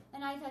 Yeah.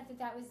 And I thought that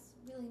that was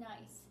really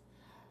nice.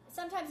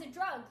 Sometimes it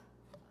drug,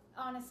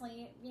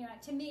 honestly.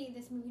 To me,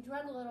 this movie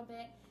drug a little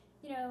bit.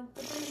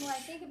 But then the more I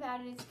think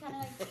about it, it's kind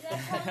of like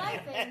that's how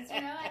life is.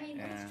 I mean,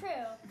 Yeah. it's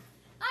true.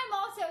 I'm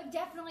also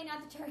definitely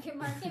not the target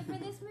market for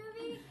this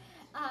movie.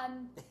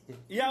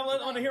 Yeah, I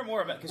want to hear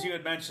more about because you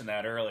had mentioned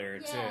that earlier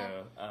Yeah.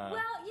 too.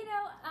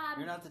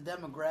 You're not the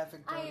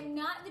demographic. I Tony? am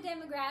not the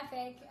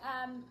demographic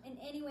in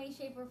any way,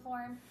 shape, or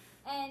form,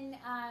 and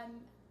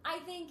I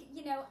think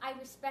I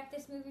respect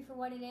this movie for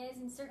what it is,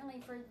 and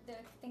certainly for the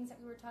things that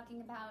we were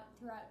talking about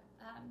throughout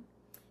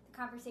the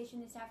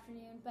conversation this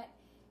afternoon. But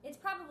it's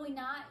probably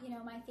not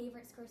my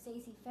favorite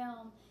Scorsese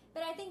film,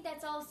 but I think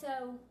that's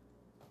also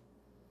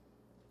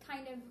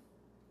kind of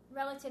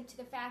relative to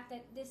the fact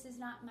that this is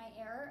not my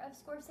era of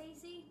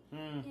Scorsese.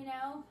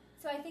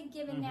 So I think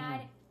given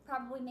that, it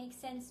probably makes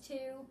sense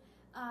too.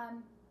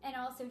 And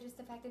also just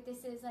the fact that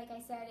this is, like I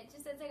said,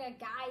 it's like a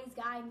guy's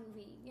guy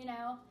movie,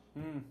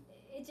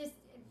 It just,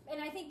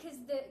 and I think because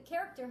the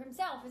character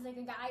himself is like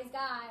a guy's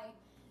guy,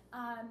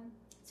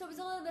 so it was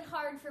a little bit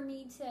hard for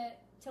me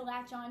to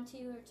latch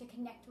onto or to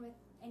connect with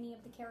any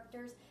of the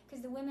characters,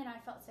 because the women I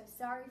felt so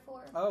sorry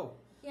for. Oh,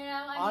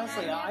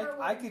 honestly, I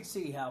never I would- could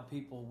see how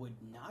people would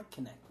not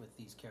connect with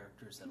these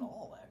characters at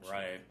all, actually.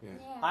 Right.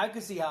 Yeah. I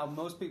could see how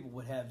most people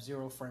would have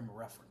zero frame of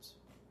reference.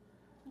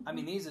 I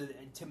mean, these are,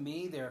 to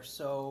me, they're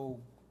so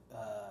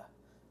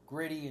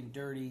gritty and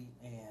dirty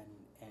and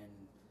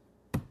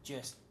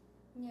just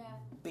Yeah.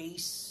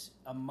 base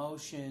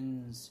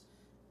emotions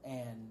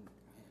and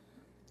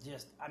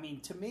just, I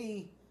mean, to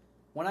me,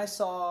 when I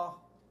saw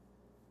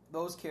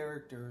those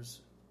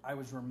characters, I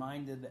was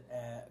reminded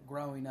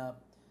growing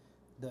up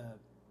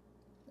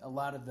a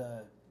lot of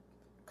the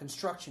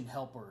construction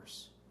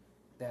helpers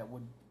that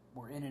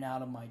were in and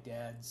out of my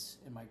dad's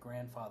and my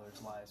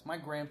grandfather's lives. My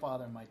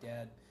grandfather and my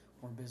dad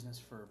were in business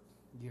for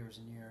years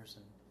and years,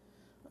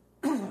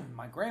 and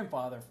my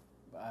grandfather,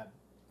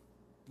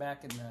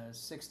 back in the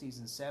 60s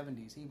and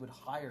 70s, he would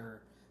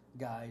hire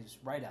guys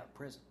right out of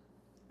prison,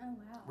 Oh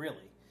wow.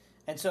 really.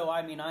 And so,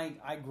 I mean,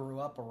 I grew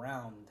up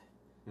around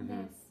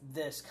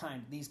This.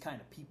 these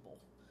kind of people,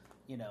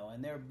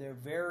 and they're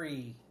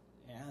very,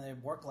 they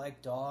work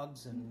like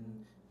dogs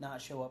and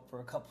not show up for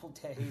a couple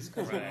days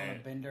because they're on a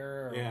Right.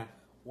 bender or Yeah.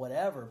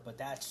 whatever. But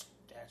that's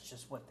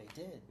just what they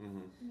did,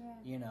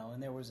 Yeah.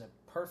 and there was a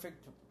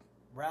perfect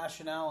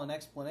rationale and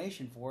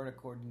explanation for it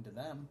according to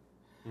them.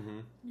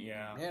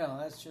 Yeah.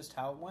 That's just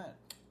how it went.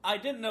 I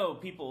didn't know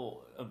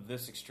people of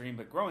this extreme,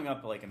 but growing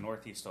up like in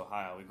Northeast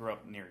Ohio, we grew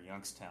up near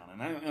Youngstown,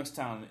 and I know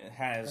Youngstown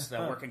has the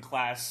working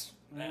class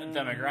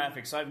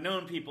demographic. So I've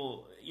known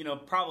people,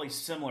 probably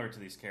similar to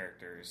these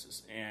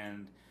characters,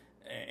 and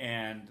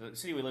the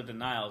city we lived in,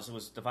 Niles, it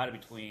was divided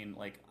between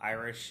like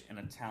Irish and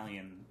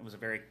Italian. It was a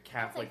very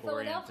Catholic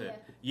oriented. Philadelphia.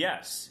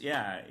 Yes,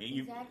 yeah.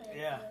 Exactly.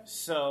 Yeah.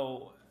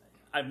 So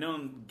I've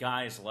known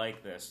guys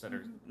like this that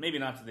are maybe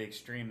not to the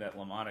extreme that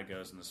LaMotta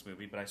goes in this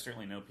movie, but I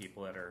certainly know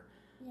people that are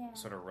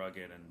sort of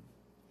rugged and.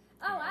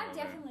 Oh, I've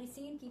definitely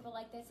seen people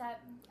like this.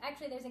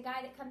 Actually, there's a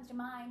guy that comes to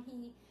mind.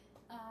 He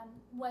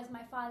was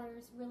my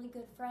father's really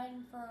good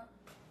friend for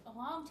a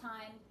long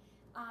time.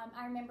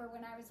 I remember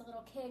when I was a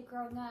little kid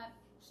growing up,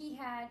 he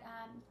had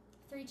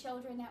 3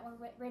 children that were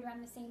right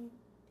around the same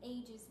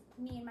age as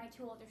me and my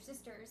 2 older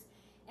sisters,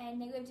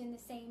 and they lived in the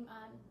same,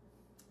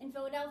 in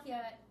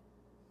Philadelphia,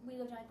 we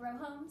lived in like row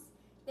homes.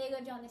 They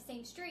lived on the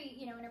same street,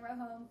 in a row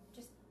home,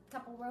 just a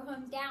couple row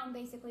homes down,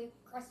 basically,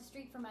 across the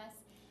street from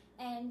us.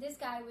 And this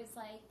guy was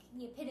like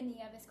the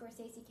epitome of a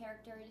Scorsese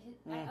character.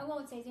 I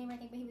won't say his name or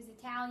anything, but he was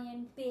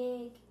Italian,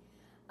 big.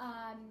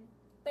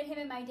 But him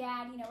and my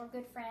dad, were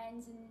good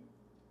friends, and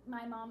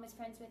my mom was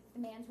friends with the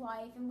man's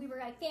wife, and we were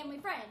like family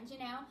friends,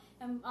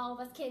 and all of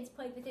us kids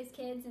played with his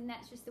kids, and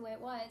that's just the way it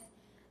was.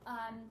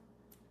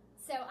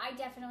 So I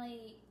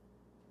definitely,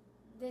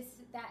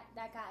 that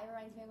guy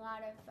reminds me a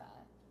lot of,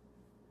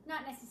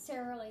 not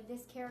necessarily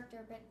this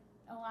character, but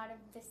a lot of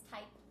this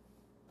type.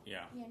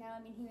 Yeah. He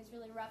was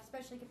really rough,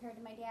 especially compared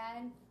to my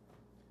dad.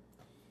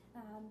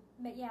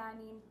 But yeah,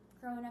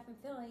 growing up in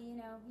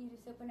Philly, you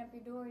just open up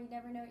your door, you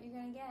never know what you're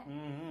going to get.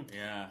 Mm-hmm.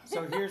 Yeah.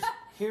 So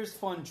here's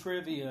fun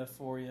trivia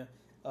for you,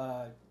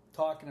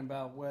 talking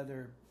about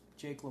whether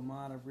Jake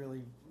LaMotta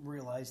really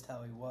realized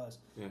how he was.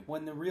 Yeah.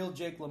 When the real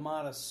Jake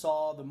LaMotta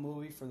saw the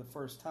movie for the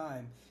first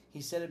time, he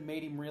said it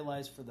made him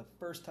realize for the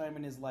first time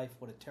in his life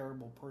what a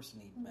terrible person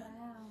he'd been.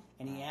 Wow.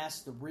 And he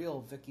asked the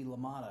real Vicky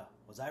LaMotta,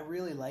 "Was I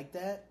really like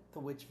that?" To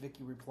which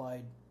Vicky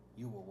replied,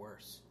 "You were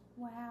worse."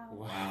 Wow.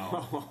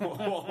 Wow.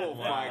 Oh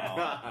my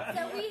God.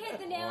 So we hit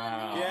the nail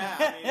on the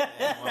Yeah.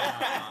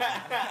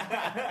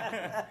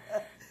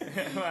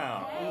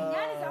 Wow. Dang,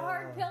 that is a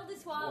hard pill to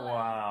swallow.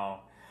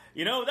 Wow.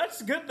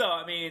 That's good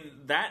though.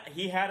 That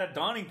he had a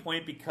dawning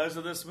point because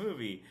of this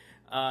movie.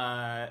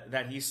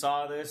 That he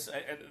saw this.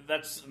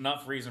 That's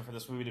enough reason for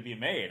this movie to be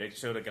made. It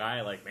showed a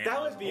guy like, man,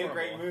 That was would be horrible. a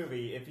great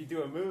movie if you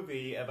do a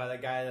movie about a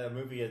guy that a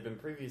movie has been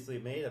previously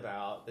made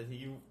about. That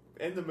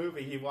in the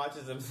movie he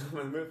watches himself in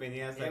the movie and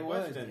he asks that It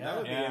would, question. yeah. That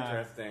would be Yeah.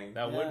 interesting.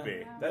 That would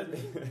be. Wow. That'd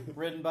be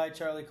Written by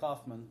Charlie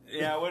Kaufman.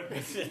 Yeah, it would be.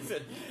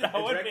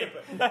 That would be.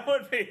 Directed That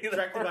would be the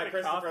Directed by perfect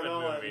Christopher Kaufman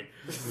Nolan. movie.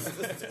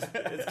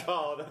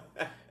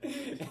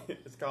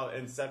 It's called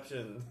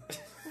Inception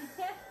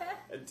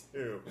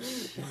 2.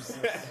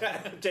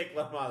 Jake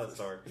LaMotta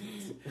story.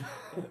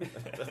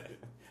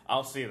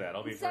 I'll see that.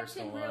 I'll be first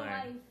Inception, in real line.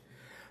 life.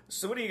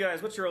 So,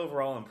 what's your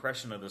overall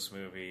impression of this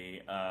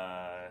movie?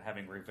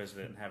 Having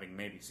revisited it and having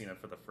maybe seen it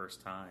for the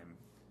first time.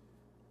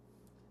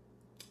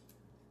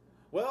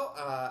 Well,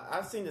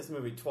 I've seen this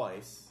movie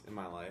twice in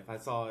my life. I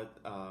saw it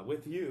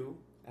with you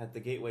at the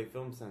Gateway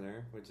Film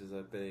Center, which is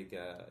a big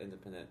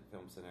independent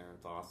film center.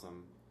 It's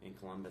awesome in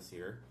Columbus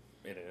here.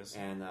 It is.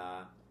 And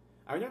I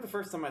remember the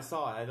first time I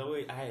saw it,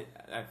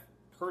 I've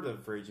heard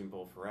of Raging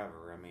Bull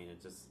forever.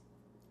 It's just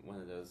one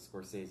of those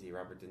Scorsese,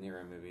 Robert De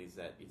Niro movies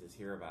that you just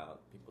hear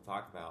about, people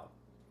talk about.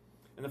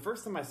 And the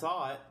first time I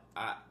saw it,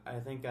 I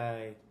think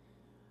I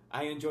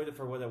enjoyed it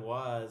for what it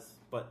was.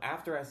 But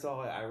after I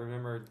saw it, I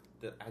remembered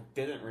that I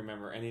didn't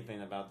remember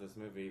anything about this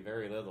movie,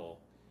 very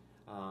little.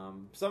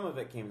 Some of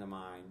it came to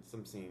mind,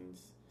 some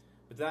scenes.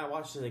 But then I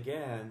watched it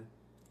again,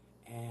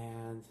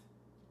 and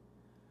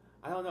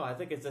I don't know. I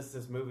think it's just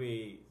this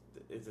movie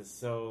is just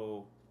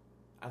so.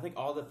 I think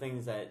all the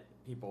things that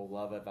people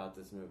love about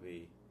this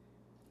movie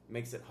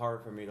makes it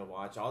hard for me to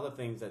watch. All the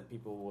things that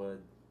people would,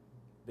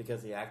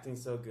 because the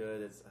acting's so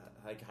good, it's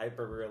like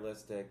hyper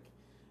realistic,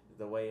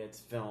 the way it's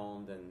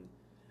filmed, and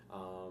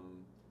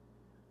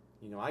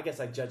I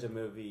guess I judge a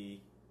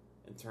movie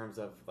in terms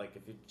of like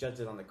if you judge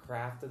it on the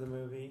craft of the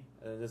movie.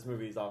 This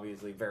movie is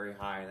obviously very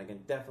high, and I can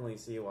definitely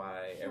see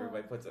why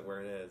everybody puts it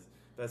where it is.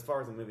 But as far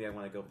as a movie I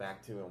want to go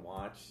back to and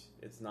watch,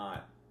 it's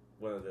not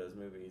one of those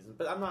movies.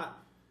 But I'm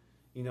not,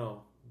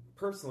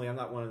 personally, I'm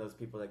not one of those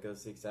people that go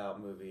seeks out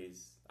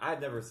movies. I've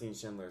never seen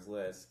Schindler's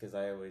List because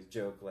I always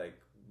joke, like,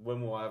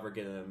 when will I ever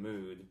get in a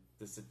mood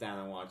to sit down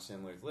and watch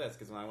Schindler's List?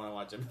 Because when I want to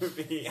watch a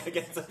movie, I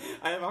guess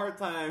I have a hard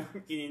time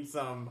eating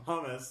some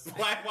hummus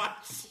while I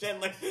watch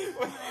Schindler.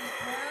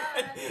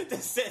 To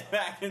sit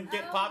back and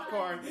get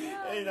popcorn,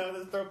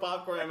 just throw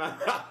popcorn in my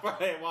mouth while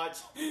I watch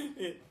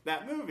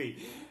that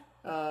movie.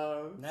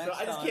 So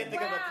I just can't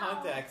think of the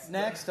context.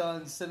 Next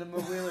on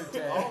Cinema Wheeler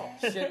Tag,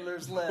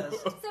 Schindler's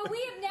List. So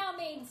we have now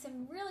made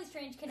some really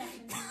strange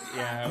connections.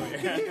 Yeah.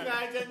 Can you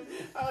imagine?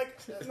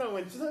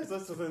 When Schindler's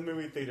List was in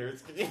movie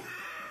theaters,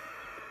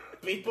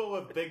 people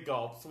with big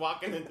gulps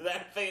walking into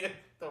that theater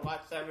to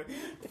watch that movie.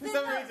 For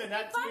some reason,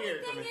 that's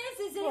weird. The funny to me.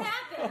 thing is it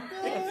happened.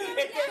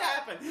 It did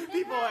happen.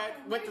 People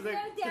happened. went to the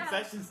There's no doubt.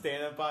 concession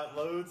stand and bought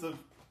loads of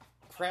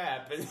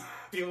crap and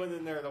people went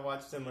in there to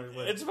watch Schindler's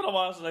List. It's been a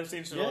while since I've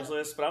seen Schindler's Yeah.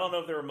 List, but I don't know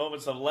if there were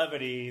moments of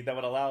levity that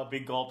would allow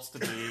big gulps to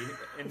be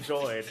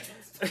enjoyed.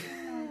 Oh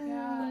my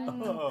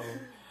god. Oh,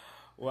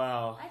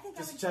 wow. I think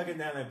Just I would chugging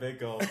down a big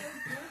gulp.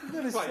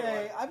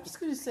 I'm just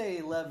gonna say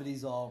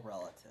levity's all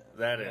relative.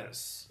 That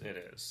is. It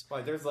is.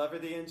 Why, there's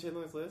levity in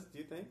Schindler's List, do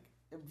you think?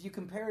 if you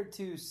compare it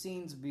to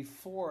scenes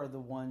before the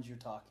ones you're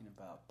talking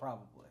about,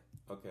 probably.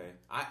 Okay,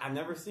 I've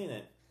never seen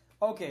it.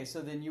 Okay,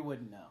 so then you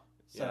wouldn't know.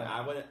 So.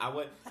 Yeah, I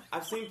would.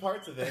 I've seen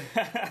parts of it.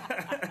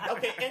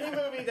 Okay, any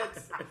movie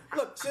that's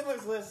look,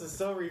 Schindler's List is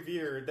so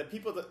revered that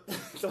people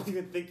don't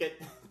even think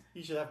it.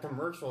 You should have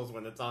commercials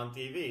when it's on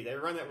TV. They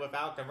run it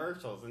without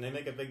commercials, and they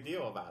make a big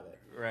deal about it.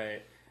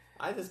 Right.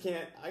 I just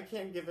can't. I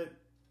can't give it.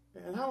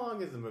 And how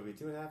long is the movie?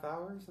 2.5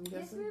 hours? I'm guessing.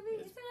 This movie,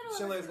 it's a little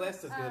Schindler's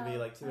List is going to be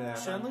like 2.5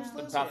 hours. Schindler's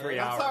List? About 3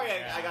 hours. I'm sorry,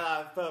 yeah. I got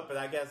out of foot, but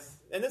I guess.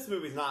 And this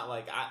movie's not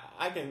like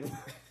I can.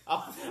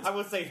 I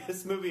would say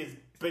this movie is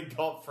big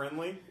gulp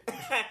friendly.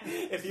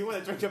 If you want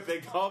to drink a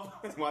big gulp,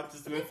 watch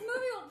this movie. This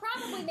movie will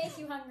probably make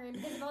you hungry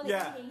because of all the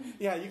Yeah, eating.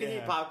 yeah, you can Yeah.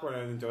 eat popcorn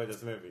and enjoy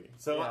this movie.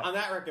 So Yeah. on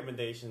that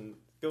recommendation,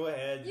 go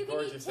ahead, You can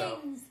gorge eat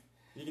yourself. tings.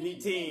 You can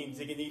eat teens.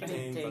 You can eat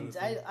teens. on Tings.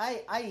 this movie.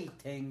 I eat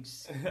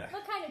things.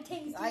 What kind of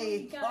tings do I you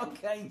eat eat, all guys?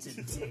 kinds of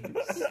things.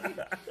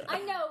 I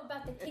know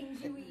about the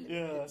tings you eat.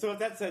 Yeah. So with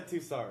that said,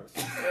 2 stars.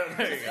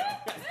 There you go.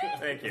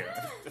 Thank you.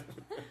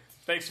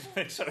 Thanks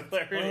for the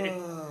clarity.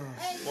 And,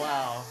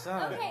 Wow.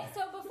 Sorry. Okay,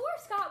 so before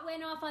Scott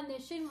went off on the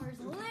Schindler's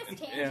List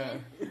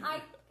tangent,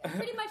 I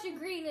pretty much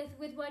agreed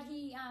with what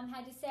he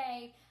had to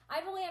say.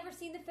 I've only ever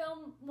seen the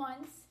film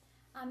once,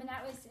 and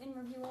that was in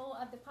review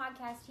of the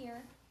podcast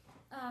here.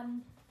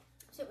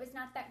 So it was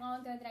not that long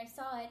ago that I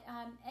saw it.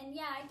 And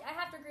yeah, I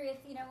have to agree with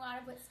a lot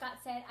of what Scott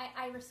said.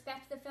 I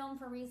respect the film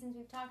for reasons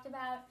we've talked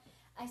about.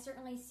 I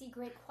certainly see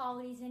great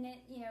qualities in it,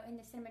 in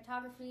the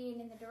cinematography and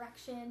in the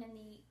direction and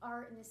the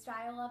art and the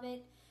style of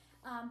it.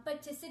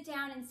 But to sit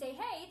down and say,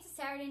 hey, it's a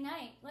Saturday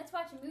night, let's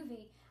watch a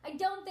movie, I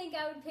don't think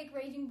I would pick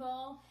Raging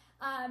Bull.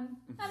 I'm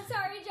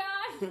sorry,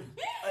 John.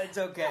 It's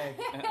okay.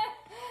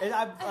 And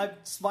I'm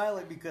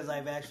smiling because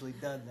I've actually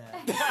done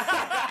that.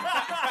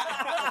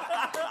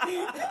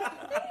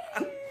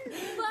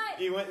 But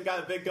You went and got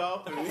a big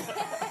gulp. And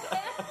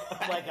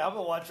Like, I'm going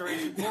to watch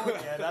Raging Bull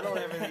again. I don't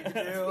have anything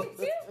to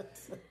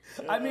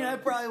do. I mean, I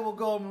probably will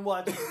go home and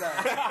watch it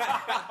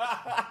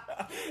tonight.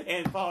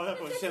 and followed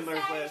up with it's a Schindler's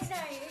Saturday List.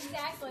 night,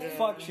 exactly.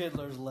 Fuck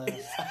Schindler's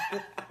List.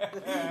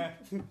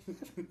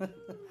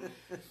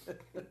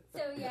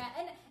 So yeah,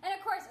 and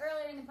of course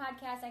earlier in the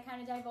podcast I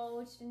kind of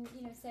divulged and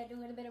said a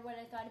little bit of what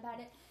I thought about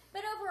it.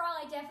 But overall,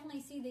 I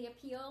definitely see the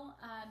appeal,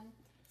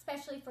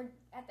 especially for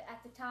at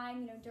the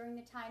time, during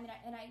the time,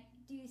 and I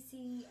do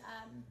see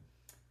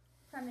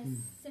from a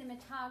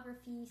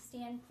cinematography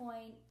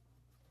standpoint,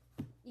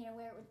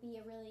 where it would be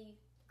a really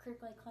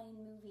critically acclaimed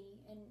movie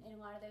in a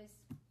lot of those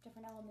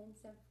different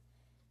elements of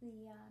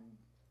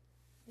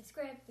the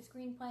script, the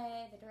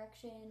screenplay, the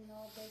direction,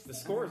 all of those The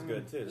things. score is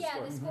good too.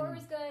 The score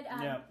was good.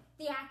 Yeah.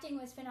 The acting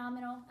was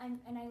phenomenal, and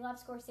I love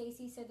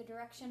Scorsese, so the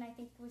direction I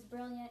think was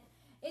brilliant.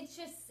 It's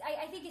just,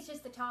 I think it's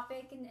just the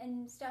topic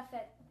and stuff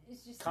that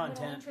is just a little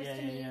Content, interest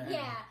to me. yeah.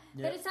 Yeah.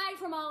 Yeah. But aside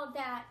from all of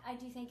that, I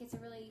do think it's a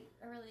really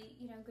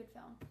good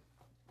film.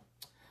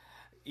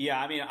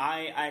 Yeah, I mean,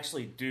 I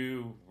actually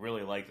do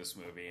really like this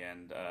movie,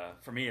 and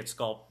for me, it's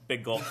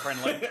big gulp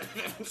friendly.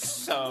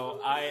 So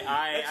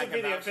That should I be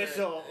can the vouch for it.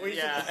 official.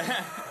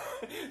 Yeah.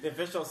 The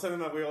official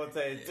cinema wheel would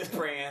say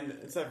brand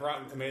instead of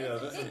Rotten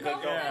Tomatoes. This is It's big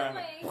all gulp Yeah.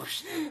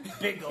 friendly.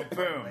 Big old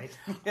Boom.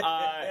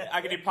 I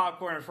can eat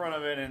popcorn in front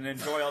of it and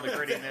enjoy all the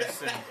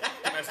grittiness and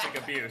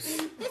domestic abuse.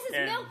 This is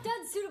And- milk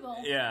done suitable.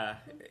 Yeah,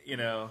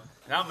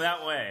 I'm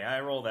that way. I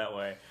roll that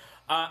way.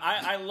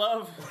 I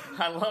love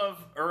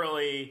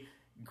early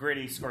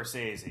gritty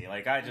Scorsese.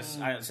 Like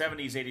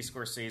 70s, 80s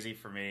Scorsese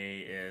for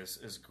me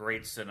is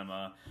great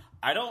cinema.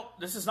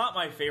 This is not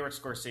my favorite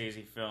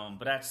Scorsese film,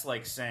 but that's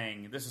like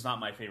saying this is not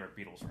my favorite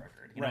Beatles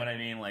record. You know Right. what I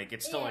mean? Like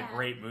it's still Yeah. a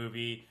great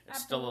movie.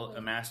 It's still Absolutely.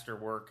 a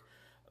masterwork.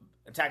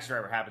 Taxi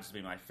Driver happens to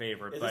be my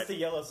favorite, Is but this the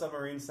Yellow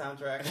Submarine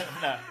soundtrack?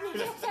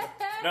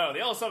 no, the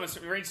Yellow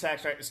Submarine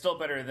soundtrack is still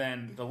better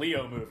than the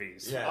Leo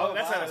movies. Yeah. Oh, Oh,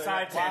 that's wow, a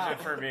side wow.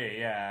 tangent for me.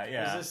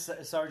 Yeah. Is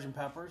this Sgt.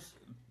 Pepper's?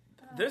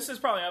 This is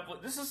probably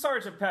up. This is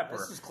Sgt. Pepper.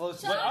 This is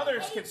close. What to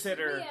others hates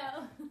consider-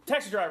 Leo.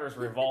 Taxi Driver's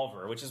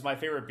Revolver, which is my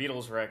favorite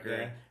Beatles record,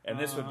 Yeah. and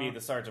this would be the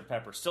Sgt.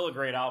 Pepper. Still a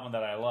great album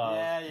that I love.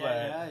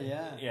 but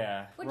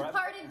Yeah. Would Right.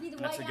 Departed be the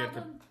That's White a good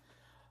Album?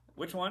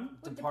 Which one?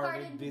 Would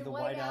Departed be the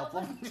White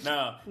Album?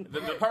 No,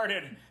 the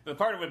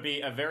Departed would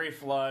be a very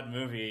flawed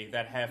movie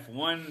that if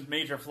one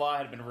major flaw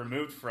had been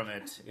removed from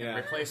it Yeah. and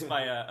replaced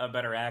by a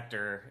better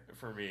actor.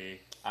 For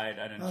me, I'd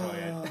enjoy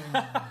it.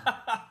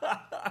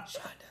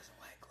 Sean doesn't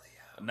like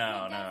Leo. No.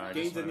 I Gangs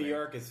just in New wanna-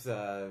 York is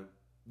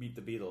Meet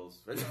the Beatles.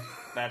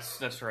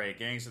 That's right.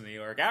 Gangs in New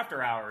York.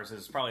 After Hours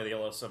is probably the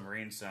Yellow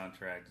Submarine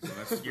soundtrack. It's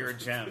an obscure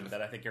gem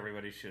that I think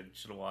everybody should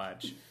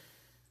watch.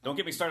 Don't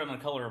get me started on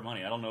Color of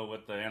Money. I don't know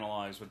what the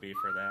analogs would be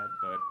for that,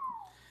 but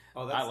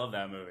Oh, I love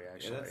that movie. Yeah,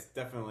 Actually, that's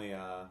definitely.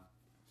 I'm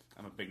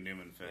a big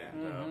Newman fan.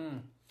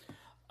 Yeah.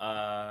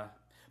 Though.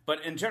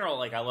 But in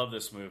general, I love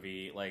this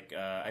movie.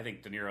 I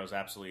think De Niro's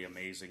absolutely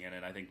amazing in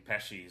it. I think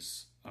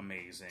Pesci's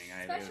amazing.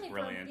 Especially it was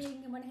brilliant. for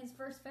being one of his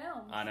first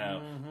films. I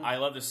know. I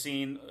love the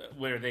scene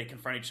where they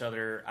confront each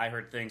other. I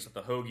heard things with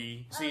the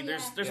hoagie. See,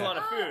 there's a lot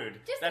of food.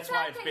 Just That's the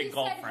why fact it's that big you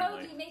gulp said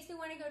friendly. hoagie makes me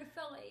want to go to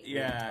Philly.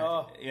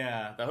 Yeah,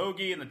 yeah. The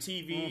hoagie and the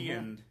TV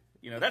and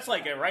that's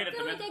like right at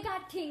Philly, the they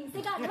got things.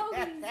 They got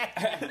hoagies.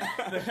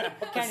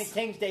 What kind of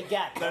things they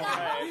got? That's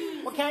right.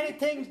 What kind of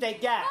things they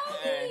got?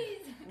 Hoagies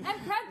and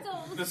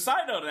pretzels. The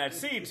side note of that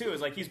scene too is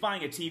like he's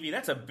buying a TV.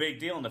 That's a big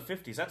deal in the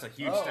 50s. That's a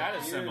huge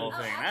status huge. symbol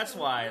thing. Oh, That's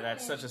why absolutely.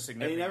 that's such a And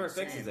significant. he never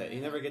scene. fixes it. He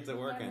never gets it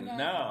working. Never does.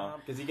 No,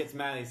 Because he gets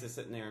mad. He's just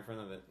sitting there in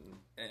front of it.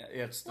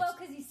 it's Well,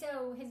 because he's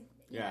so his.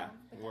 Yeah,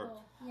 the work.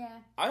 whole- yeah.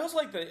 I always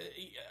like the.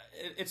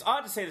 It's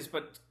odd to say this,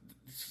 but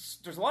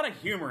there's a lot of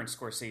humor in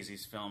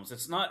Scorsese's films.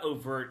 It's not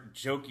overt,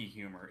 jokey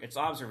humor. It's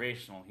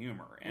observational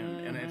humor,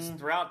 and it's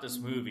throughout this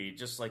movie.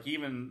 Just like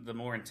even the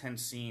more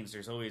intense scenes,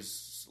 there's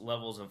always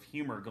levels of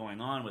humor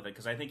going on with it.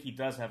 Because I think he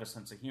does have a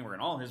sense of humor,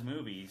 and all his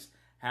movies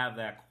have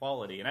that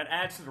quality, and it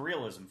adds to the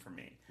realism for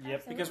me.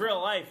 Yep. Because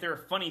real life, there are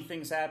funny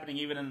things happening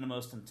even in the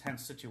most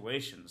intense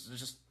situations. It's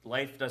just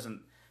life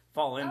doesn't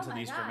fall into my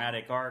these God.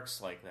 dramatic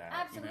arcs like that.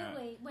 you know?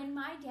 Absolutely. When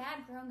my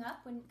dad growing up,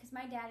 because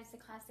my dad is the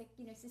classic,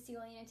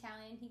 Sicilian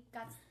Italian, he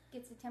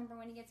gets a temper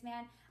when he gets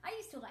mad. I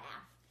used to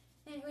laugh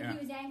when he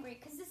was angry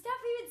because the stuff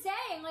he would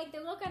say, and like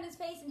the look on his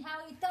face, and how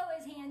he'd throw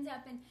his hands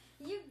up. And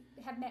you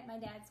have met my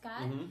dad,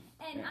 Scott,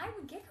 and I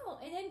would giggle,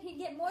 and then he'd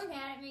get more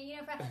mad at me.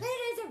 For,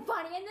 it isn't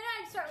funny, and then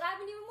I'd start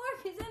laughing even more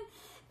because then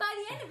by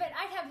the end of it,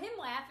 I'd have him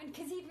laughing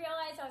because he'd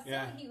realize how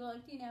silly he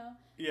looked.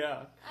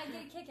 Yeah. I'd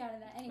get a kick out of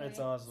that. Anyway, That's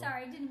awesome.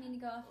 Sorry, didn't mean to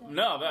go off there.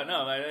 No,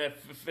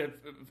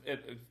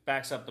 it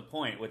backs up the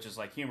point, which is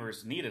like humor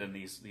is needed in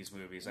these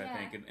movies. I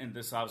think, and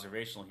this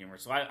observational humor.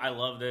 So I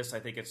love this. I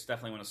think it's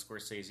definitely one of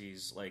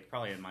Scorsese's, like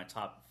probably in my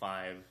top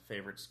 5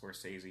 favorite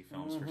Scorsese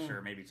films for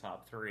sure, maybe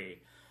top 3,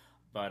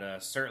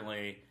 but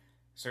certainly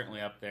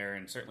up there,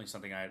 and certainly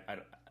something I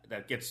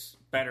that gets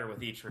better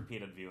with each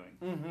repeated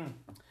viewing.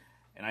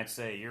 And I'd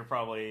say you're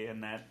probably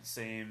in that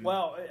same.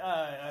 Well,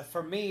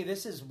 for me,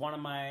 this is one of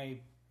my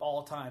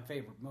all-time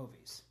favorite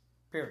movies.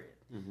 Period.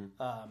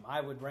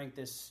 I would rank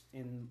this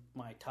in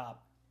my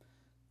top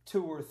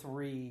 2 or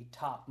 3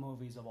 top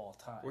movies of all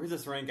time. Where's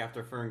this rank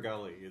after Fern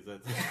Gully? Is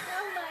it?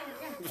 Oh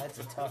my God. That's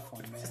a tough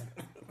one, man.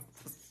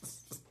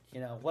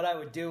 What I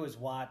would do is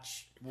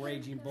watch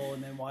Raging Bull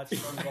and then watch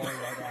Fern Gully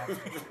right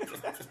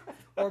after.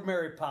 Or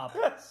Mary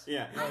Poppins.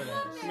 Yeah. I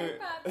love Mary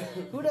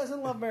Poppins. Who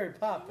doesn't love Mary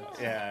Poppins?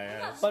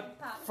 Yeah. But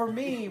for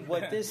me,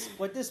 what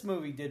this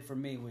movie did for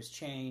me was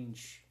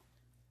change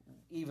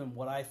even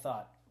what I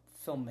thought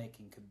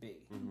filmmaking could be.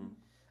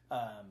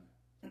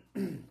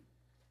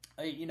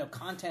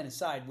 Content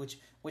aside, which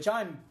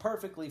I'm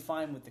perfectly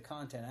fine with the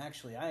content.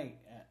 Actually, I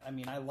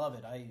mean, I love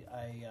it.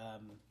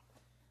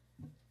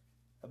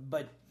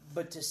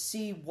 But to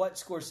see what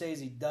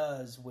Scorsese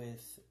does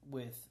with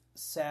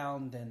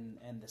sound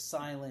and the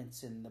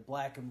silence and the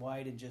black and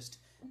white and just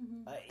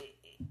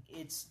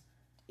it's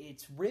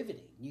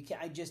riveting.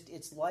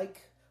 It's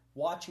like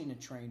watching a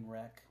train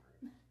wreck.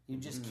 You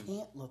just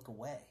can't look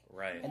away.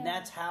 Right. And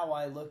that's how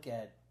I look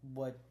at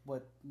what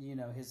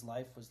his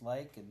life was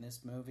like in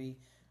this movie.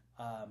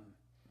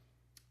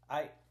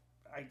 I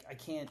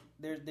can't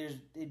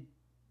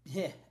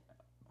I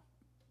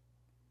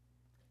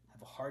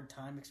have a hard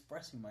time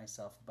expressing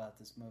myself about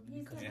this movie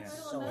He's because getting it's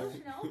a so little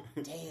emotional.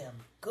 damn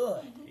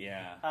good.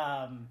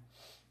 Yeah.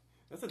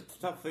 That's a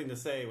tough thing to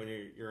say when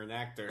you're an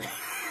actor.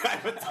 I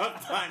have a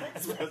tough time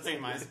expressing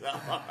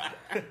myself.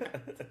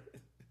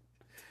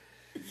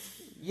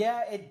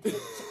 Yeah,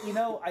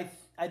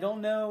 I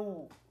don't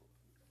know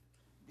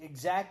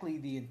exactly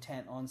the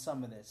intent on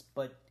some of this,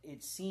 but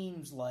it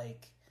seems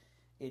like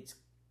it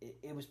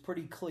was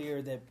pretty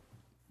clear that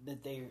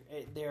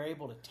they're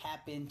able to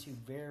tap into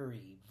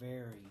very,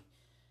 very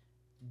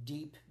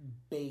deep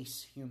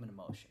base human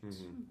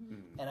emotions.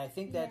 And I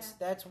think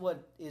that's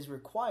what is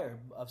required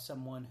of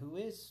someone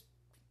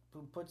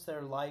who puts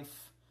their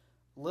life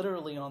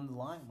literally on the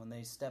line when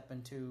they step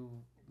into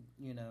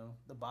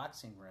the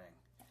boxing ring.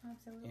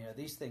 Absolutely.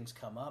 These things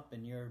come up,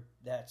 and you're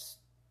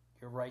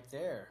right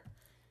there,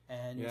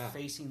 and you're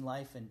facing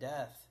life and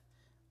death.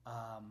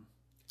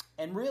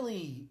 And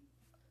really,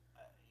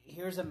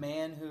 here's a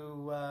man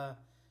who,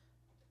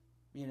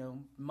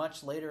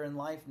 much later in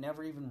life,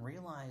 never even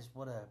realized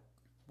what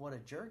a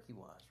jerk he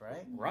was.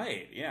 Right.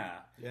 Right. Yeah.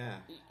 Yeah.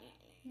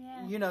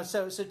 Yeah.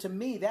 So to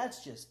me,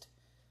 that's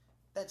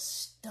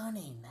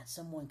stunning that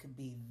someone could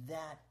be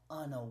that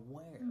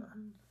unaware.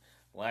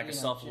 Lack of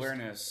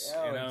self-awareness.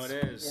 It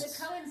is.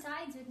 It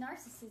coincides with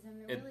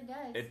narcissism. It really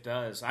does. It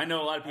does. I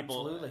know a lot of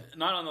people, Absolutely.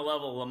 not on the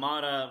level of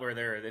LaMotta, where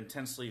they're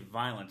intensely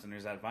violent, and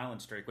there's that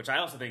violent streak, which I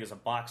also think is a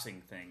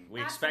boxing thing.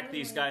 We expect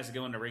these guys to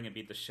go in the ring and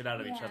beat the shit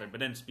out of each other, but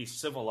then to be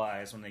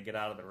civilized when they get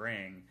out of the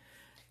ring.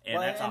 And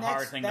that's a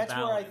hard thing to balance.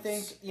 That's where I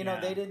think,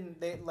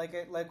 they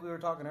like we were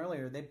talking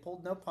earlier, they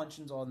pulled no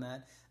punches on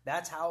that.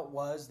 That's how it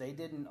was. They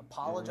didn't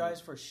apologize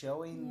for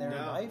showing their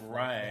life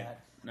like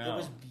that. No. It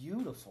was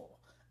beautiful.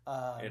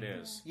 It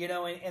is. You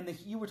know, and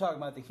you were talking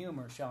about the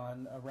humor,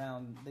 Sean,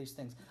 around these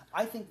things.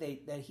 I think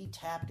that he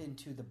tapped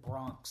into the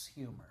Bronx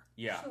humor.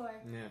 Yeah. Sure.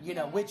 Yeah. You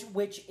know,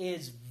 which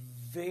is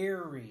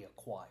very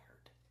acquired.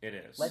 It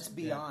is. Let's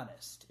be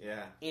honest.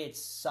 Yeah.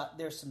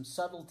 There's some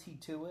subtlety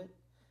to it.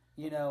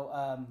 You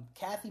know,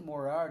 Kathy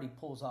Moriarty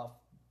pulls off,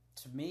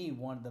 to me,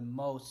 one of the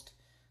most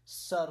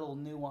subtle,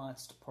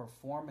 nuanced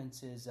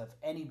performances of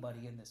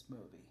anybody in this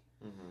movie.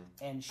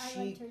 Mm-hmm. And I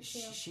liked her too.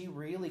 she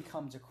really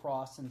comes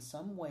across in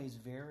some ways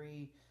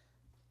very,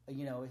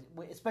 you know,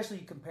 especially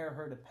you compare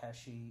her to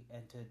Pesci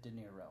and to De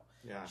Niro.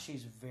 Yeah.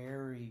 She's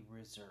very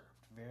reserved,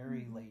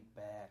 very laid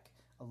back.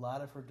 A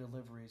lot of her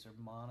deliveries are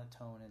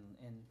monotone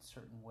in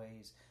certain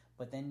ways.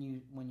 But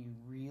then when you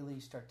really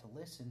start to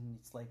listen,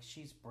 it's like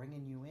she's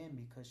bringing you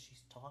in because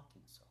she's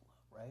talking so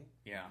low, right?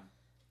 Yeah.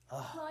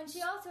 Well, and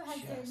she also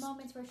has Just- the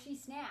moments where she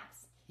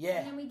snaps. Yeah,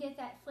 And then we get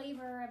that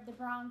flavor of the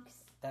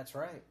Bronx, that's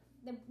right.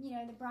 the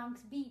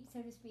Bronx beat,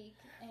 so to speak.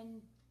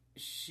 And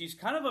She's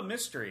kind of a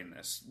mystery in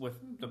this, with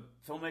the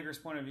filmmaker's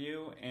point of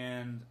view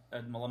and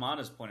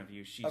LaMotta's point of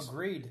view. She's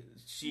Agreed.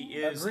 She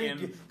is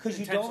Because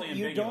you intentionally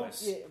don't,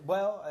 ambiguous.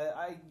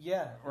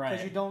 because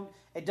Right. you don't.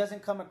 It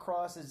doesn't come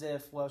across as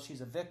if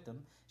she's a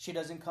victim. She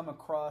doesn't come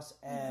across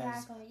as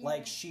Exactly, yeah.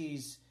 like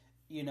she's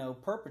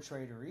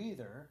perpetrator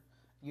either.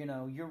 You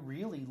know, you're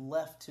really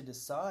left to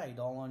decide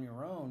all on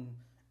your own.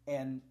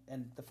 And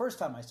the first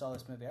time I saw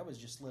this movie, I was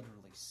just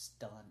literally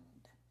stunned,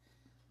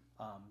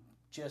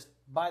 just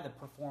by the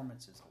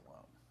performances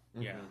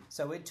alone. Yeah.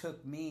 So it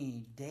took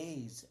me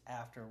days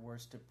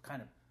afterwards to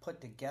kind of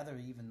put together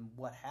even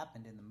what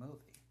happened in the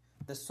movie,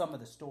 some of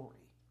the story.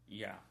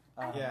 Yeah.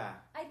 Yeah.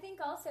 I think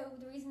also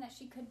the reason that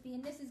she could be,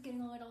 and this is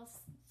getting a little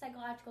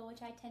psychological,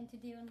 which I tend to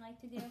do and like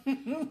to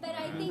do, but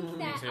I think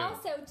that too.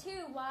 also,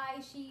 too, why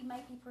she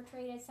might be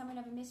portrayed as somewhat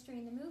of a mystery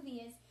in the movie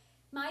is,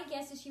 my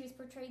guess is she was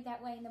portrayed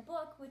that way in the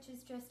book, which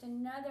is just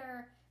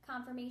another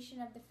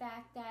confirmation of the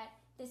fact that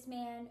this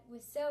man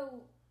was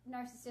so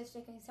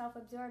narcissistic and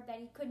self-absorbed that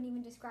he couldn't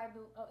even describe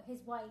his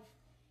wife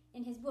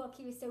in his book.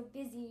 He was so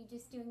busy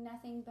just doing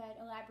nothing but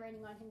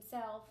elaborating on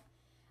himself.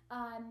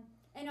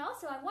 And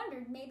also, I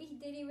wondered,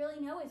 did he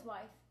really know his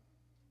wife?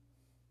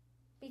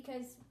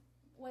 Because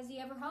was he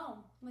ever home?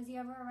 Was he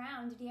ever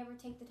around? Did he ever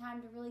take the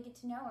time to really get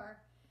to know her?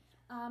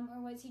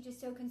 Or was he just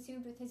so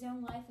consumed with his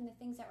own life and the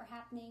things that were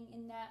happening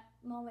in that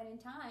moment in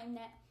time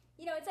that,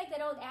 it's like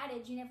that old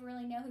adage, you never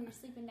really know who you're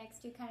sleeping next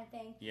to kind of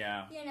thing.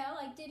 Yeah.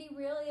 Like, did he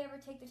really ever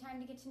take the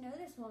time to get to know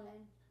this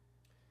woman?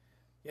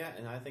 Yeah,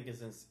 and I think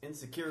his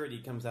insecurity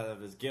comes out of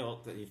his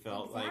guilt that he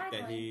felt like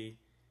that he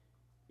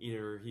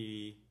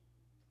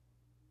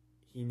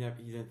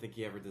didn't think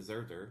he ever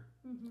deserved her,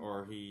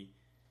 or he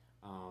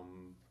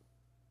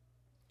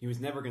was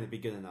never going to be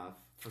good enough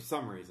for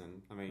some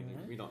reason. I mean,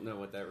 we don't know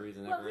what that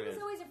reason ever Well, he is.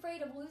 was always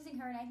afraid of losing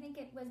her, and I think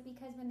it was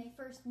because when they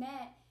first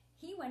met,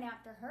 he went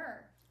after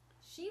her.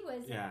 She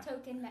was a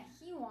token that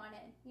he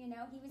wanted. He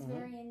was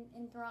very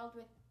enthralled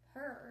with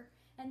her,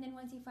 and then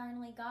once he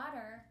finally got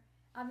her,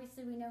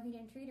 obviously we know he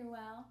didn't treat her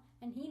well,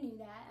 and he knew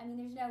that. I mean,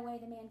 there's no way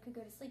the man could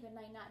go to sleep at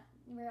night not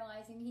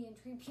realizing he didn't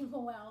treat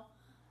people well.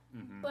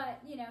 Mm-hmm.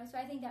 But, so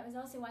I think that was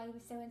also why he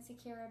was so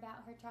insecure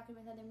about her talking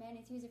with other men,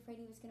 is he was afraid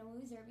he was going to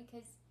lose her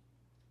because,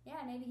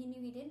 maybe he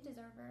knew he didn't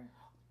deserve her.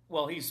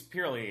 Well, he's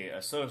purely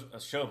a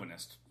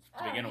chauvinist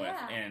to begin with,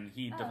 yeah. and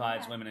he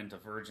divides women into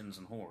virgins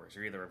and whores.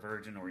 You're either a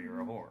virgin or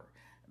you're a whore.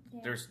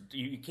 Yeah.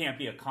 You can't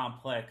be a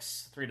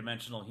complex,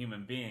 three-dimensional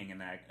human being in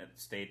that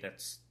state.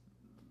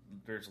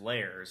 There's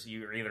layers.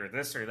 You're either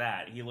this or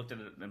that. He looked at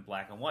it in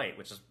black and white,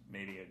 which is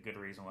maybe a good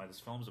reason why this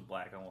film's in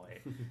black and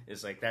white.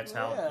 Is like that's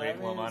how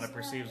LaMotta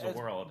perceives the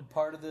world.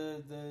 Part of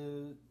the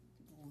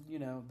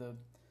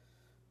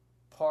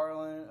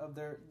parlance of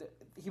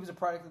he was a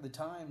product of the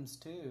times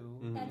too.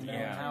 That's very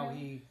How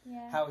true.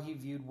 how he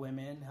viewed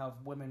women, how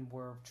women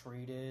were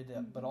treated,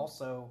 but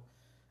also,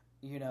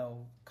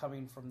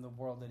 coming from the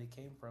world that he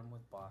came from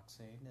with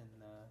boxing and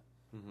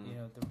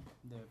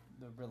the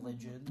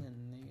religion,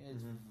 and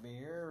it's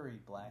very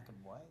black and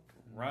white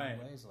in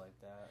Right. ways like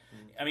that.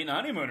 I mean,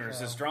 Honeymooners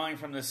So- is drawing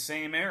from the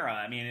same era.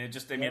 I mean,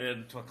 they made it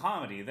into a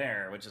comedy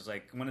there, which is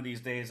like one of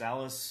these days,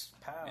 Alice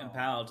and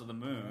Pal to the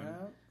moon.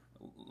 Yeah.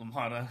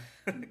 LaMotta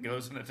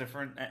goes in a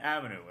different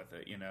avenue with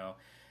it.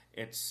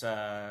 It's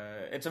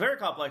a very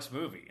complex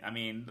movie. I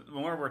mean, the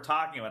more we're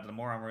talking about it, the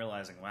more I'm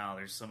realizing, wow,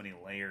 there's so many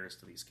layers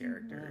to these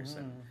characters.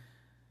 And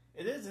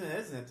It is and it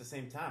isn't at the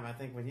same time. I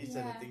think when he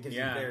said it gives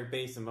you very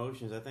base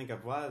emotions, I think a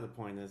lot of the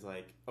point is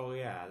like, oh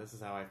yeah, this is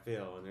how I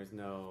feel, and there's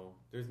no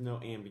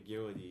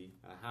ambiguity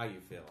how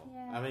you feel.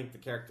 Yeah. I think the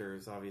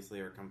characters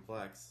obviously are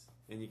complex,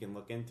 and you can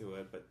look into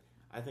it, but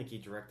I think he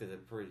directed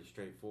it pretty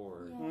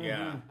straightforward.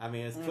 yeah, I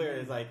mean, it's clear.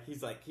 It's like he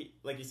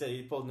like you said,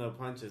 he pulled no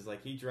punches.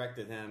 Like he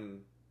directed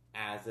him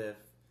as if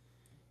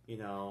he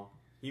didn't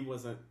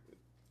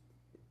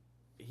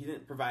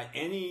provide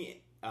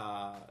any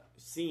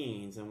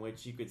scenes in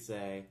which you could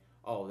say,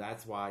 "Oh,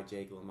 that's why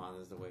Jake LaMotta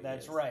is the way."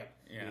 That's he is. right.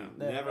 yeah.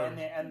 Never. And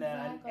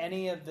Exactly.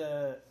 any of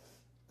the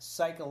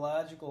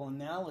psychological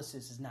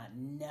analysis is not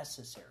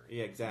necessary.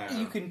 Yeah, exactly.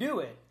 You can do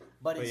it,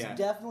 but it's yeah.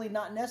 definitely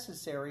not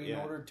necessary in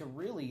Yeah. order to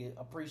really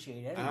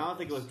appreciate it. And I don't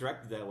think it was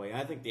directed that way.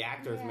 I think the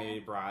actors Yeah. maybe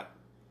brought.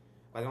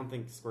 I don't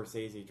think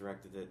Scorsese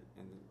directed it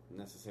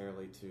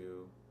necessarily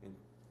to.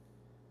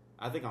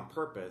 I think on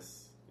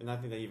purpose, and I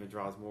think that even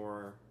draws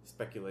more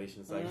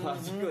speculation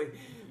psychologically.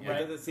 Mm-hmm. It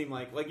doesn't seem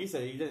like you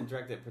said, he didn't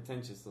direct it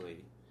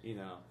pretentiously.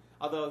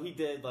 Although he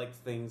did like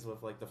things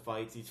with like the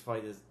fights. Each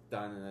fight is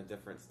done in a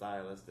different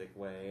stylistic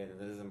way, and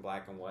it is in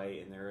black and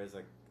white, and there is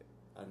a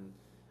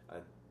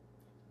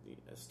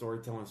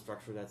storytelling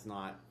structure that's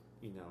not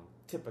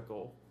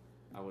typical,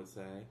 I would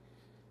say.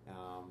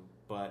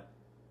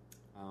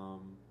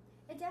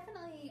 It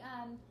definitely,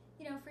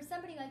 for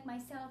somebody like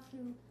myself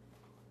who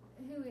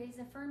is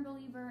a firm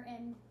believer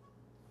in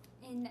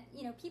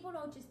people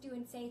don't just do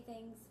and say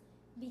things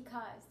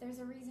because there's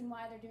a reason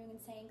why they're doing and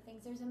saying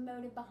things. There's a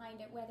motive behind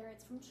it, whether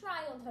it's from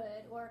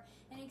childhood or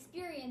an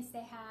experience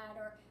they had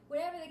or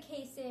whatever the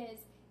case is.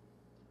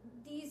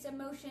 These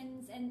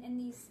emotions and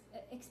these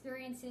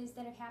experiences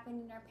that have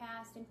happened in our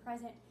past and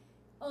present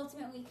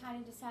ultimately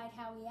kind of decide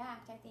how we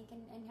act, I think,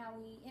 and how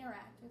we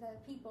interact with other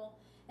people.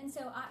 And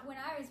so when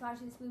I was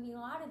watching this movie, a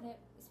lot of it,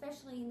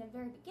 especially in the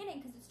very beginning,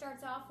 because it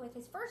starts off with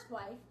his first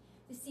wife,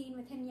 the scene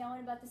with him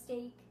yelling about the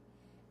steak,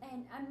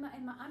 and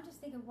I'm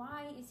just thinking,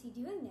 why is he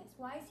doing this?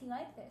 Why is he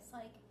like this?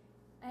 Like,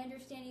 I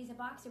understand he's a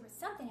boxer, but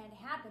something had to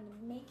happen to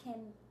make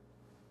him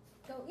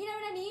go. You know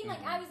what I mean?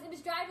 Like, it was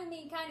driving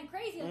me kind of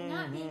crazy, like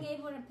not being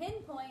able to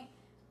pinpoint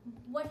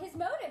what his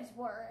motives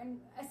were,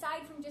 and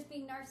aside from just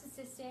being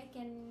narcissistic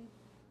and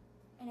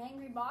an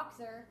angry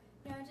boxer,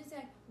 just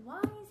like, why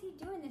is he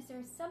doing this?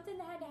 There's something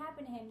that had to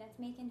happen to him that's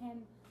making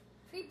him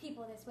treat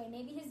people this way.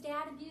 Maybe his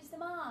dad abused the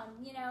mom,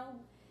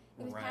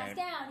 it was passed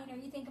down,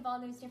 you think of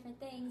all those different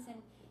things.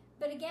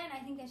 But again, I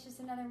think that's just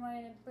another one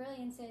of the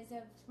brilliances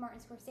of Martin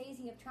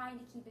Scorsese of trying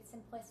to keep it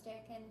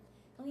simplistic and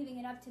leaving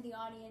it up to the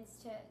audience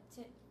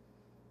to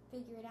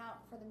figure it out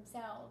for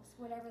themselves,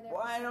 whatever their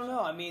Well, I don't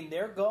know. I mean,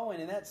 they're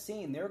going in that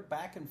scene. They're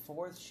back and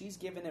forth. She's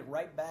giving it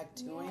right back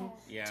to him.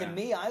 Yeah. To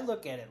me, I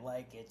look at it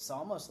like it's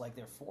almost like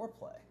they're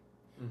foreplay.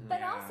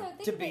 But also,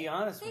 think To of be it,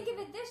 honest think with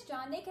of it this,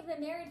 John. They could have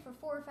been married for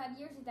 4 or 5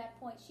 years at that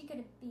point. She could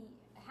have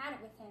had it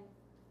with him.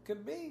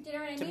 Could be. Do you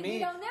know what I To mean? me, We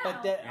don't know.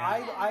 but that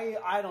Yeah.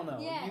 I don't know.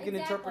 Yeah, You can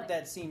interpret exactly.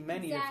 that scene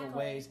many different Exactly.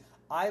 ways.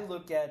 I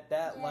look at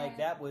that Yeah. like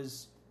that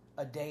was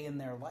a day in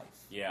their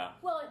life. Yeah.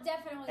 Well, it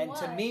definitely And was.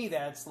 to me,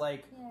 that's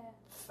like Yeah.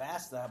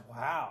 fast.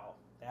 Wow,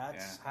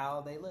 that's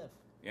how they live.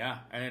 Yeah,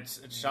 and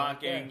it's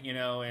shocking, and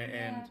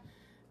Yeah.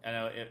 I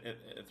know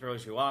it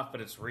throws you off, but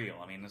it's real.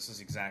 I mean, this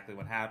is exactly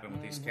what happened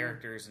with these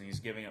characters, and he's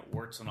giving it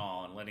warts and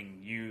all, and letting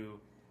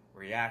you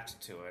react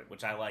to it,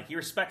 which I like. He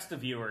respects the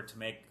viewer to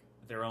make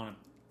their own,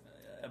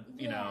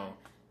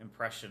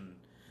 impression,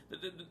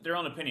 their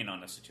own opinion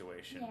on the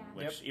situation. Yeah.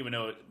 Which, even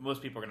though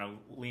most people are going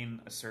to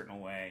lean a certain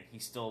way, he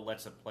still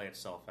lets it play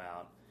itself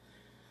out.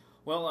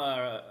 Well,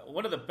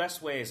 one of the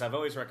best ways, I've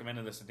always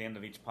recommended this at the end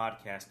of each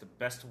podcast, the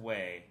best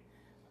way,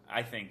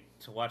 I think,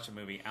 to watch a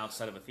movie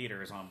outside of a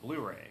theater is on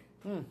Blu-ray,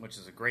 which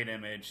is a great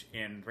image,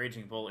 and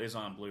Raging Bull is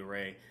on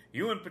Blu-ray.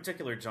 You in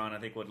particular, John, I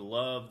think would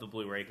love the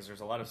Blu-ray because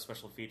there's a lot of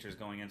special features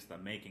going into the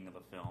making of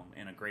the film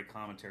and a great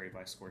commentary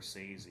by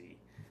Scorsese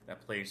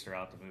that plays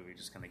throughout the movie,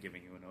 just kind of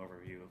giving you an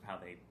overview of how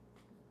they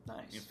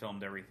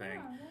filmed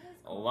everything. Oh, that is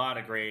A cool. lot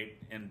of great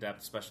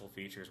in-depth special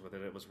features with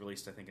it. It was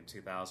released, I think, in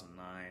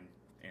 2009.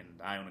 And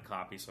I own a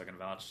copy, so I can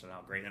vouch to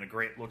how great. And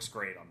it looks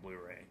great on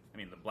Blu-ray. I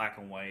mean, the black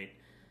and white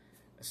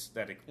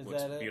aesthetic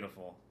looks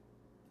beautiful.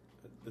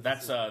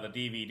 That's the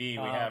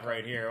DVD we have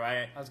right here.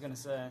 I was going to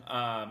say.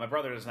 my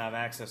brother doesn't have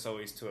access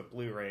always to a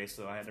Blu-ray,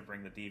 so I had to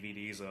bring the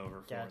DVDs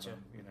over for Gotcha.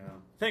 them.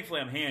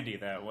 Thankfully, I'm handy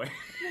that way.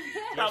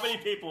 How many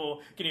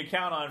people can you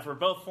count on for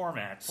both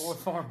formats? 4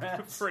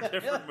 formats. For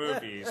different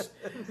movies.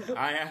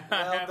 I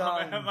have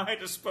done. at my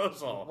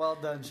disposal. Well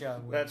done,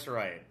 Sean. That's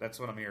right. That's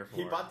what I'm here for.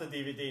 He bought the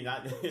DVD,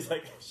 not he's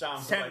like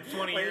Sean. 10,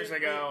 20 years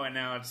ago, and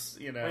now it's,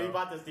 When he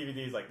bought this DVD,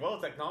 he's like, well,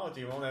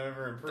 technology won't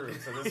ever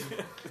improve. So this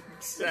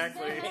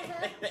exactly.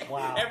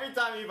 Wow. Every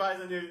time he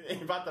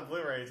bought the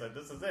Blu-ray, he's like,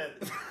 this is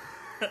it.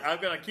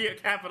 I'm gonna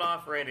cap it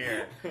off right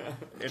here.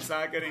 It's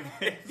not getting.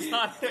 It's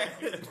not.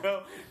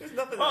 No, there's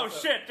nothing Oh else.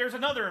 shit! There's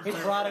another. He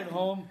brought it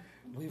home.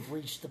 We've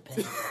reached the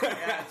pin. Yeah,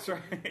 that's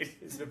right.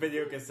 It's the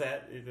video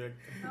cassette. He's like,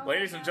 Oh,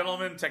 Ladies my and God.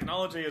 gentlemen,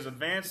 technology has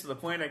advanced to the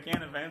point I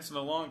can't advance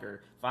no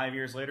longer. 5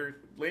 years later,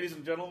 ladies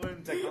and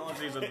gentlemen,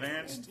 technology has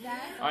advanced.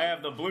 Exactly. I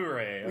have the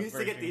Blu-ray. we used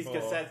to get these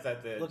cassettes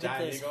at the Look at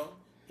Giant this. Eagle.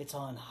 It's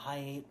on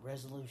high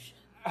resolution.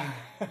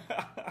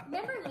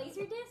 Remember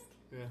Laserdisc?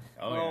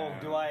 Oh, yeah.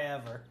 do I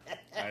ever?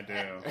 I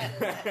do.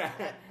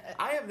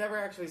 I have never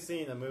actually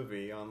seen a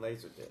movie on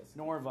Laserdisc.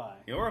 Nor have I.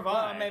 Nor have Well,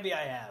 I. maybe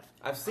I have.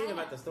 I've seen them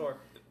at the store.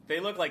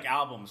 They look like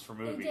albums for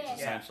movies. They did.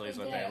 Essentially, is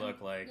They what did. they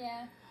look like.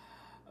 Yeah.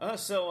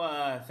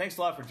 Thanks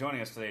a lot for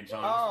joining us today,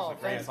 John. Oh, this was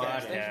a great thanks,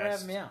 guys. podcast. Thanks for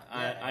having me out.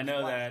 Yeah, I it know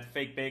was fun. that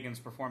Fake Bacon's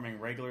performing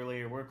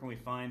regularly. Where can we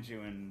find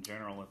you in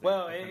general with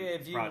Well, different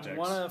if you projects?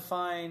 want to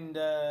find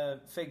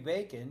Fake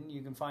Bacon,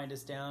 you can find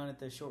us down at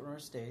the Short Runner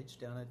Stage,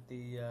 down at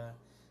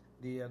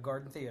the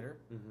Garden Theater.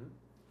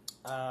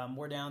 Mm-hmm.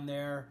 We're down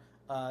there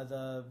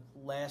the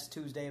last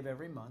Tuesday of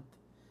every month.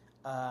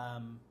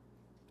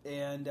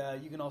 And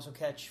you can also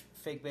catch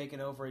Fake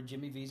Bacon over at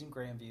Jimmy V's in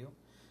Grandview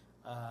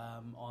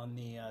on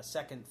the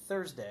second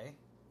Thursday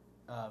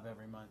of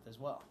every month as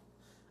well.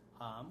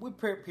 We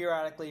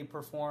periodically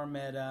perform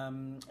at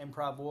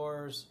Improv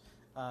Wars,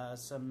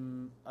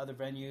 some other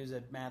venues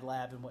at Mad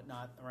Lab and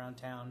whatnot around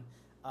town.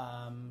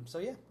 So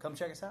yeah, come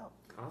check us out.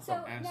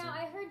 Awesome. So now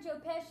I heard Joe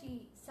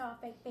Pesci saw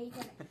Fake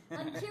Bacon.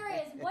 I'm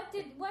curious, what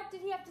did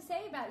he have to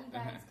say about you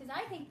guys? Because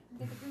I think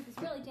that the group is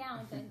really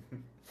talented.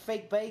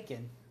 Fake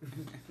Bacon.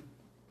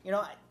 You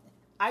know,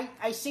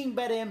 I seen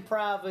better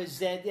improvers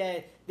that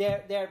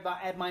they're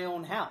at my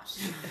own house.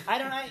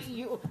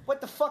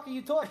 What the fuck are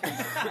you talking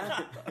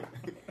about?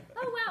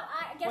 Oh, well,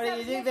 I guess What do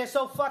you think they're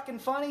so fucking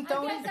funny,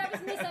 Tony? I guess I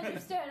was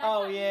misunderstood. I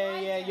Oh thought you yeah,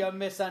 liked yeah, them. you're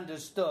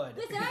misunderstood.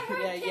 Listen, I heard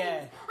Yeah, things.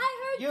 yeah. I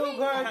heard You things.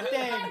 heard that you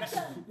liked things.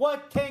 them.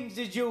 What things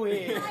did you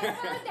hear? I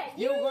heard that.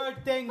 You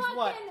heard things fucking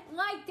what?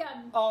 liked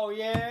them. Oh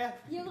yeah.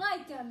 You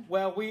liked them.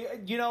 Well,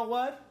 you know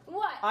what?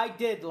 What? I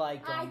did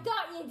like them. I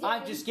thought you did.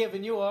 I'm just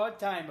giving you a hard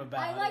time about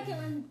I it. like it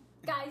when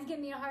guys give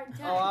me a hard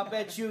time. Oh, I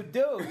bet you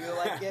do. You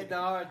like getting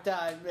a hard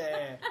time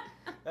there.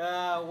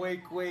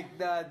 Wink, wink,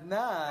 nod,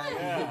 nod.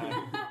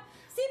 Yeah.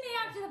 See me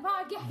after the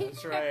podcast.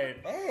 That's right.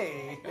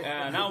 Hey.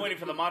 Now I'm waiting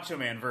for the Macho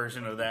Man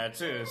version of that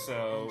too.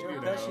 So Joe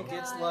you Pesci know.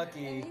 gets God,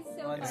 lucky he's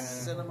so on funny.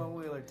 Cinema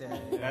Wheeler Day.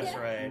 That's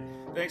right.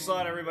 Thanks a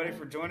lot, everybody,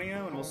 for joining you,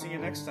 and we'll see you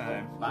next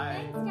time.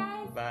 Bye. Thanks,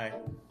 guys. Bye.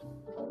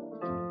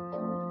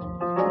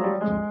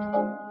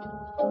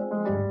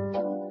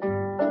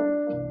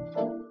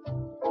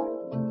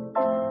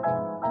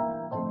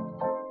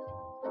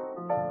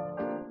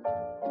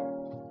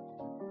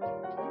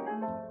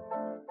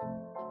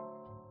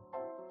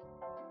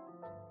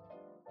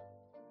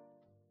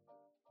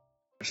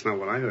 That's not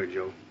what I heard,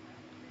 Joe.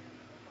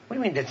 What do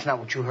you mean that's not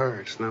what you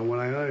heard? That's not what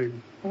I heard.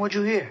 What'd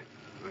you hear?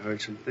 I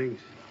heard some things.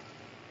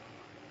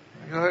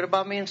 You heard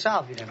about me and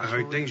Salvi then? I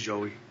heard things,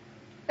 Joey.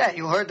 Yeah,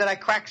 you heard that I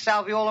cracked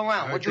Salvi all I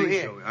around. heard What'd you things,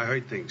 hear? Joey. I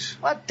heard things.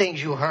 What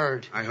things you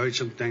heard? I heard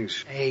some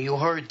things. Hey, you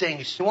heard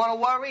things. You want to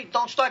worry?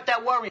 Don't start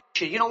that worrying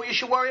shit. You know what you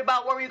should worry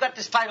about? Worry you got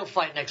this title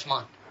fight next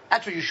month.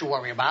 That's what you should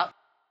worry about.